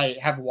reason I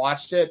have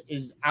watched it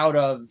is out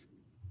of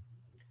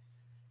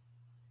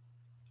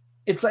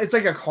it's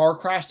like a car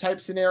crash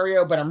type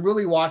scenario, but I'm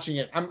really watching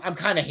it. I'm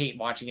kind of hate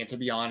watching it, to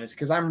be honest,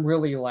 because I'm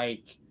really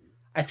like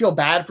I feel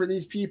bad for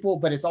these people,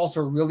 but it's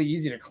also really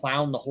easy to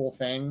clown the whole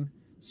thing.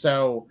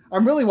 So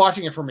I'm really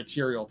watching it for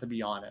material, to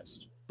be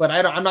honest. But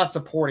I'm not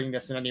supporting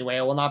this in any way.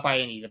 I will not buy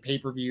any of the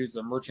pay-per-views,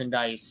 the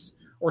merchandise,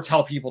 or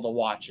tell people to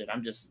watch it.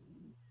 I'm just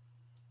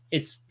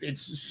it's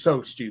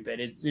so stupid.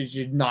 It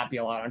should not be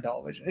allowed on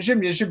television. It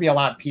should be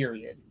allowed,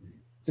 period.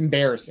 It's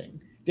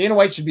embarrassing. Dana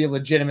White should be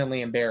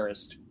legitimately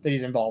embarrassed that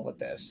he's involved with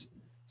this.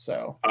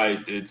 So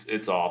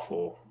It's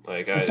awful.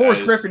 Like and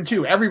Forrest Griffin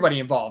too. Everybody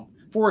involved.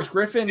 Forrest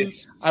Griffin,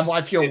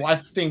 I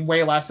think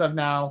way less of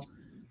now.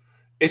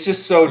 It's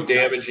just so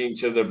damaging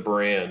to the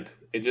brand.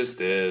 It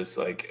just is.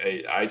 Like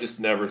I just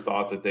never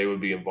thought that they would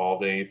be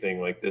involved in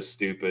anything like this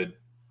stupid.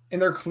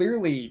 And they're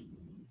clearly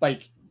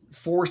like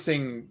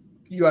forcing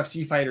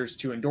UFC fighters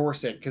to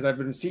endorse it, because I've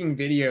been seeing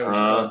videos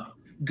of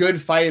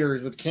good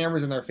fighters with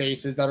cameras in their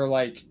faces that are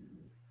like,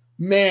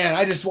 man,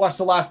 I just watched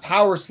the last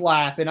Power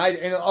Slap, and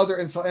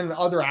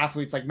other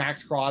athletes like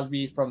Max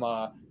Crosby from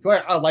who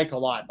I like a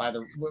lot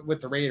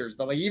with the Raiders,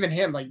 but like even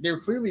him, like they're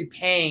clearly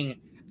paying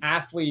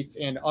athletes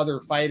and other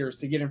fighters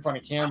to get in front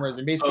of cameras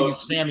and basically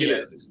use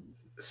cameos.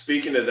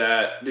 Speaking of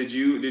that, did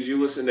you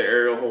listen to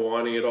Ariel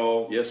Helwani at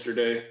all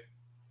yesterday?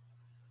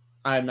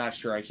 I'm not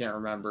sure. I can't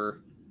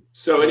remember.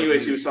 So,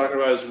 anyways, he was talking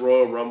about his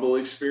Royal Rumble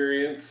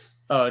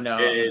experience. Oh no!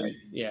 And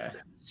yeah.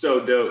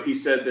 So dope. He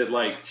said that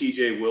like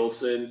T.J.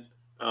 Wilson,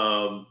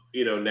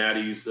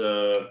 Natty's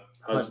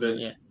husband,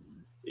 yeah.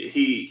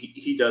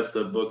 he does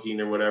the booking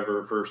or whatever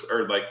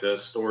or like the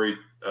story.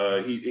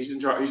 He's in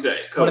charge. He's a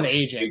coach. One of the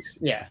agents.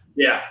 Yeah.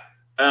 Yeah.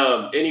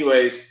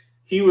 Anyways,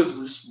 he was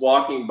just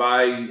walking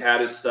by. He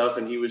had his stuff,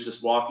 and he was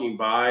just walking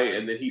by,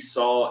 and then he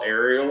saw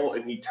Ariel,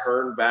 and he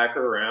turned back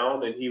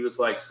around, and he was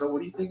like, "So, what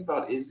do you think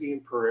about Izzy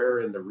and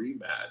Pereira in the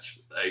rematch?"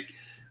 Like,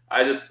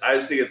 I just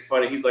think it's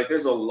funny. He's like,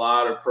 "There's a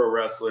lot of pro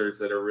wrestlers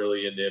that are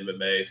really into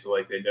MMA, so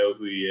like they know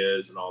who he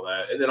is and all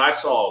that." And then I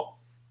saw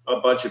a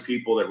bunch of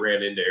people that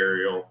ran into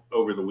Ariel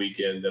over the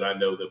weekend that I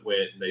know that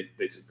went, and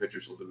they took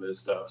pictures with him and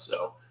stuff.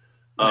 So,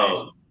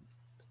 nice.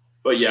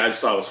 But yeah, I just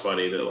thought it was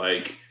funny that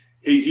like.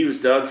 He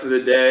was done for the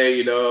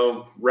day,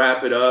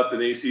 wrap it up, and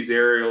then he sees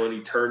Ariel and he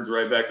turns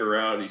right back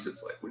around. He's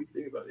just like, "What do you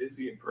think about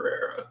Izzy and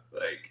Pereira?"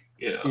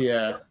 Yeah,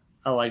 so,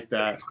 I like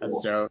that. Cool.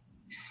 That's dope.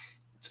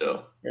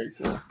 So, very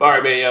cool. All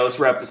right, man. Yeah, let's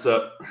wrap this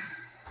up.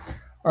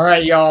 All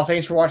right, y'all.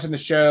 Thanks for watching the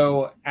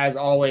show. As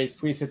always,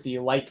 please hit the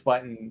like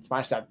button,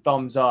 smash that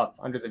thumbs up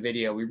under the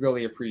video. We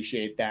really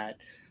appreciate that.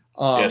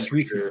 Yes, for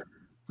sure.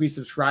 Please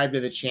subscribe to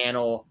the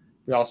channel.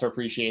 We also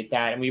appreciate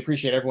that. And we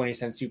appreciate everyone who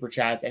sends super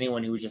chats,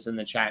 anyone who was just in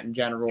the chat in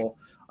general.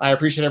 I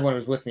appreciate everyone who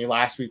was with me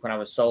last week when I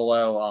was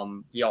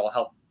solo. Y'all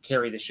helped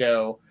carry the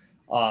show.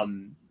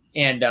 You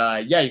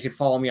can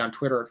follow me on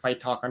Twitter at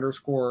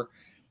FightTalk_.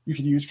 You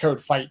can use code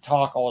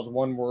FightTalk, all as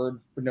one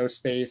word with no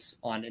space,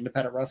 on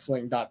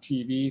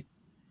independentwrestling.tv.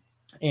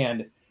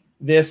 And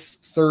this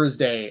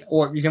Thursday,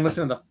 or you can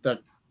listen to the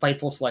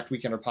Fightful Select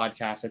Weekender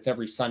podcast. It's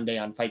every Sunday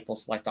on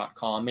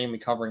FightfulSelect.com, mainly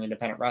covering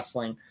independent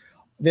wrestling.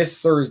 This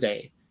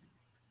Thursday,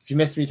 if you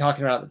missed me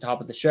talking about at the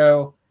top of the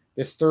show,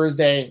 this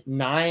Thursday,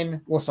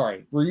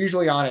 we're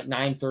usually on at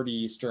 9:30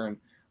 Eastern.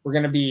 We're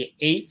going to be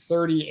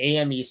 8:30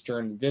 a.m.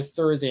 Eastern this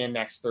Thursday and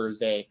next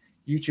Thursday,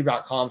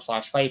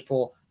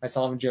 youtube.com/Fightful,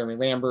 myself and Jeremy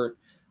Lambert.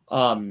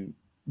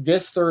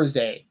 This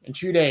Thursday, in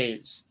 2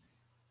 days,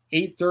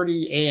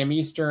 8:30 a.m.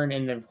 Eastern,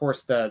 and then, of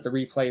course, the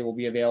replay will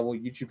be available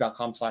at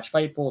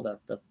youtube.com/Fightful,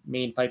 the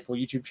main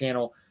Fightful YouTube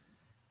channel.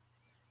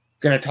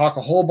 Going to talk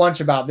a whole bunch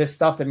about this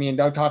stuff that me and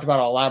Doug talked about.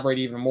 I'll elaborate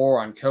even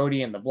more on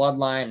Cody and the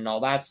Bloodline and all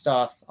that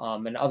stuff,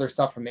 and other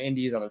stuff from the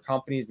indies, other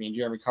companies. Me and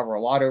Jeremy cover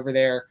a lot over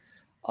there.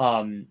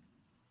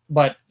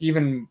 But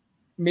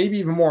maybe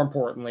even more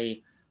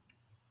importantly,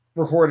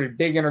 recorded a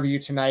big interview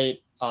tonight.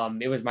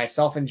 It was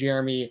myself and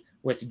Jeremy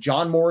with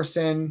John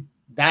Morrison,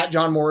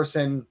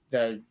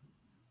 the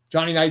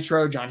Johnny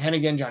Nitro, John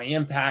Hennigan, Johnny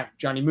Impact,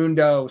 Johnny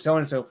Mundo, so on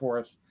and so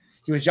forth.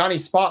 He was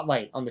Johnny's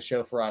spotlight on the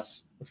show for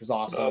us, which was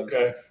awesome.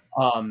 Okay.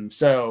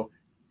 So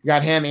we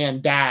got him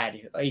and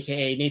Dad,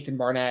 aka Nathan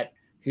Barnett,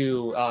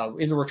 who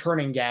is a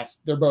returning guest.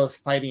 They're both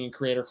fighting in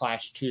Creator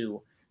Clash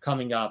 2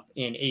 coming up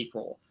in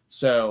April.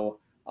 So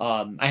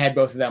I had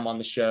both of them on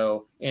the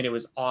show, and it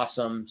was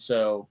awesome.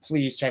 So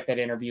please check that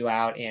interview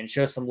out and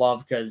show some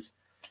love, because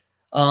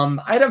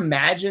I'd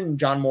imagine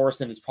John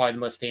Morrison is probably the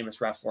most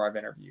famous wrestler I've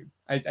interviewed.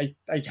 I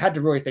had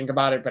to really think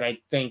about it, but I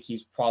think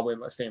he's probably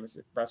the most famous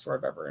wrestler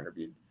I've ever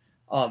interviewed.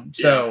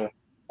 So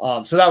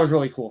that was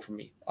really cool for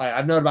me.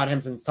 I've known about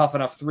him since Tough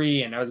Enough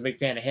 3, and I was a big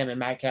fan of him and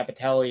Matt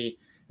Capitelli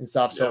and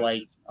stuff. So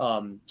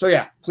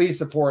please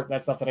support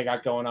that stuff that I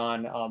got going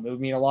on. It would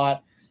mean a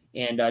lot.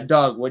 And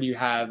Doug, what do you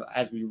have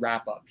as we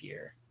wrap up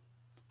here?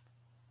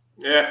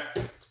 Yeah,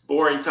 it's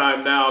boring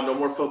time now. No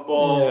more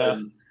football. Yeah.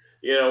 And,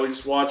 we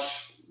just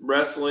watch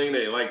wrestling.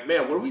 And like,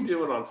 man, what are we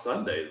doing on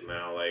Sundays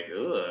now?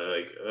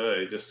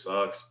 It just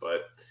sucks.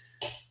 But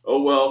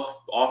oh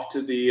well, off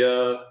to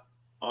the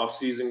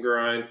off-season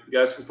grind. You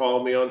guys can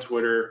follow me on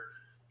Twitter.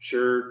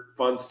 Sure,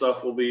 fun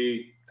stuff will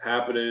be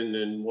happening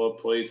and we'll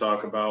play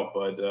talk about.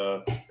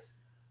 But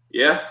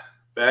yeah,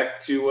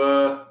 back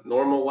to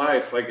normal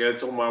life. Like I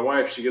told my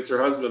wife, she gets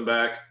her husband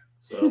back.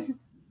 So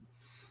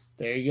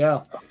there you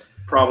go.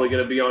 Probably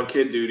going to be on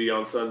kid duty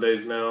on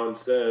Sundays now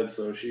instead.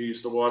 So she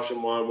used to watch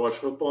him while I watch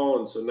football,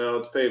 and so now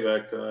it's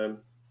payback time.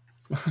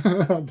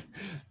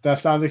 That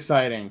sounds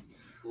exciting.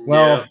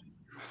 Well,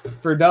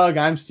 for Doug,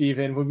 I'm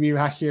Steven. We'll be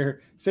back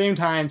here same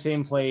time,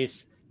 same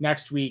place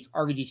next week.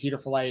 RVD Theater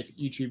for Life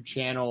YouTube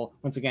channel.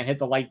 Once again, hit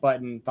the like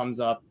button, thumbs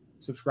up,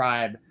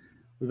 subscribe.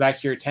 We'll be back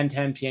here at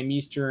 10 p.m.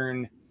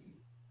 Eastern.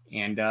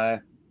 And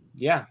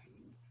yeah.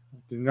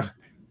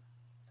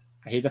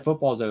 I hate the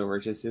football's over.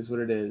 It just is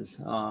what it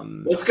is.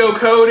 Let's go,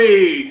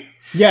 Cody.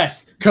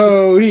 Yes,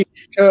 Cody.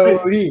 I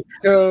was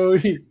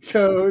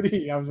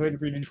waiting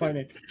for you to join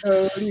it.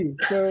 Cody.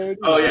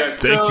 Oh, yeah.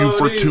 Thank you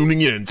for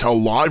tuning in to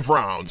Live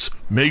Rounds.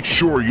 Make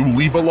sure you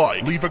leave a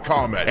like, leave a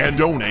comment, and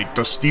donate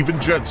to Steven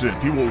Jensen.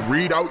 He will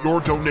read out your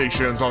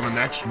donations on the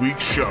next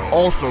week's show.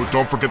 Also,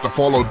 don't forget to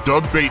follow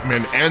Doug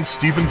Bateman and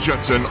Steven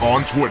Jensen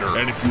on Twitter.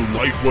 And if you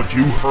like what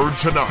you heard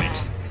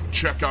tonight,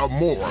 check out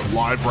more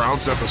Live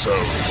Rounds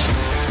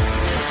episodes.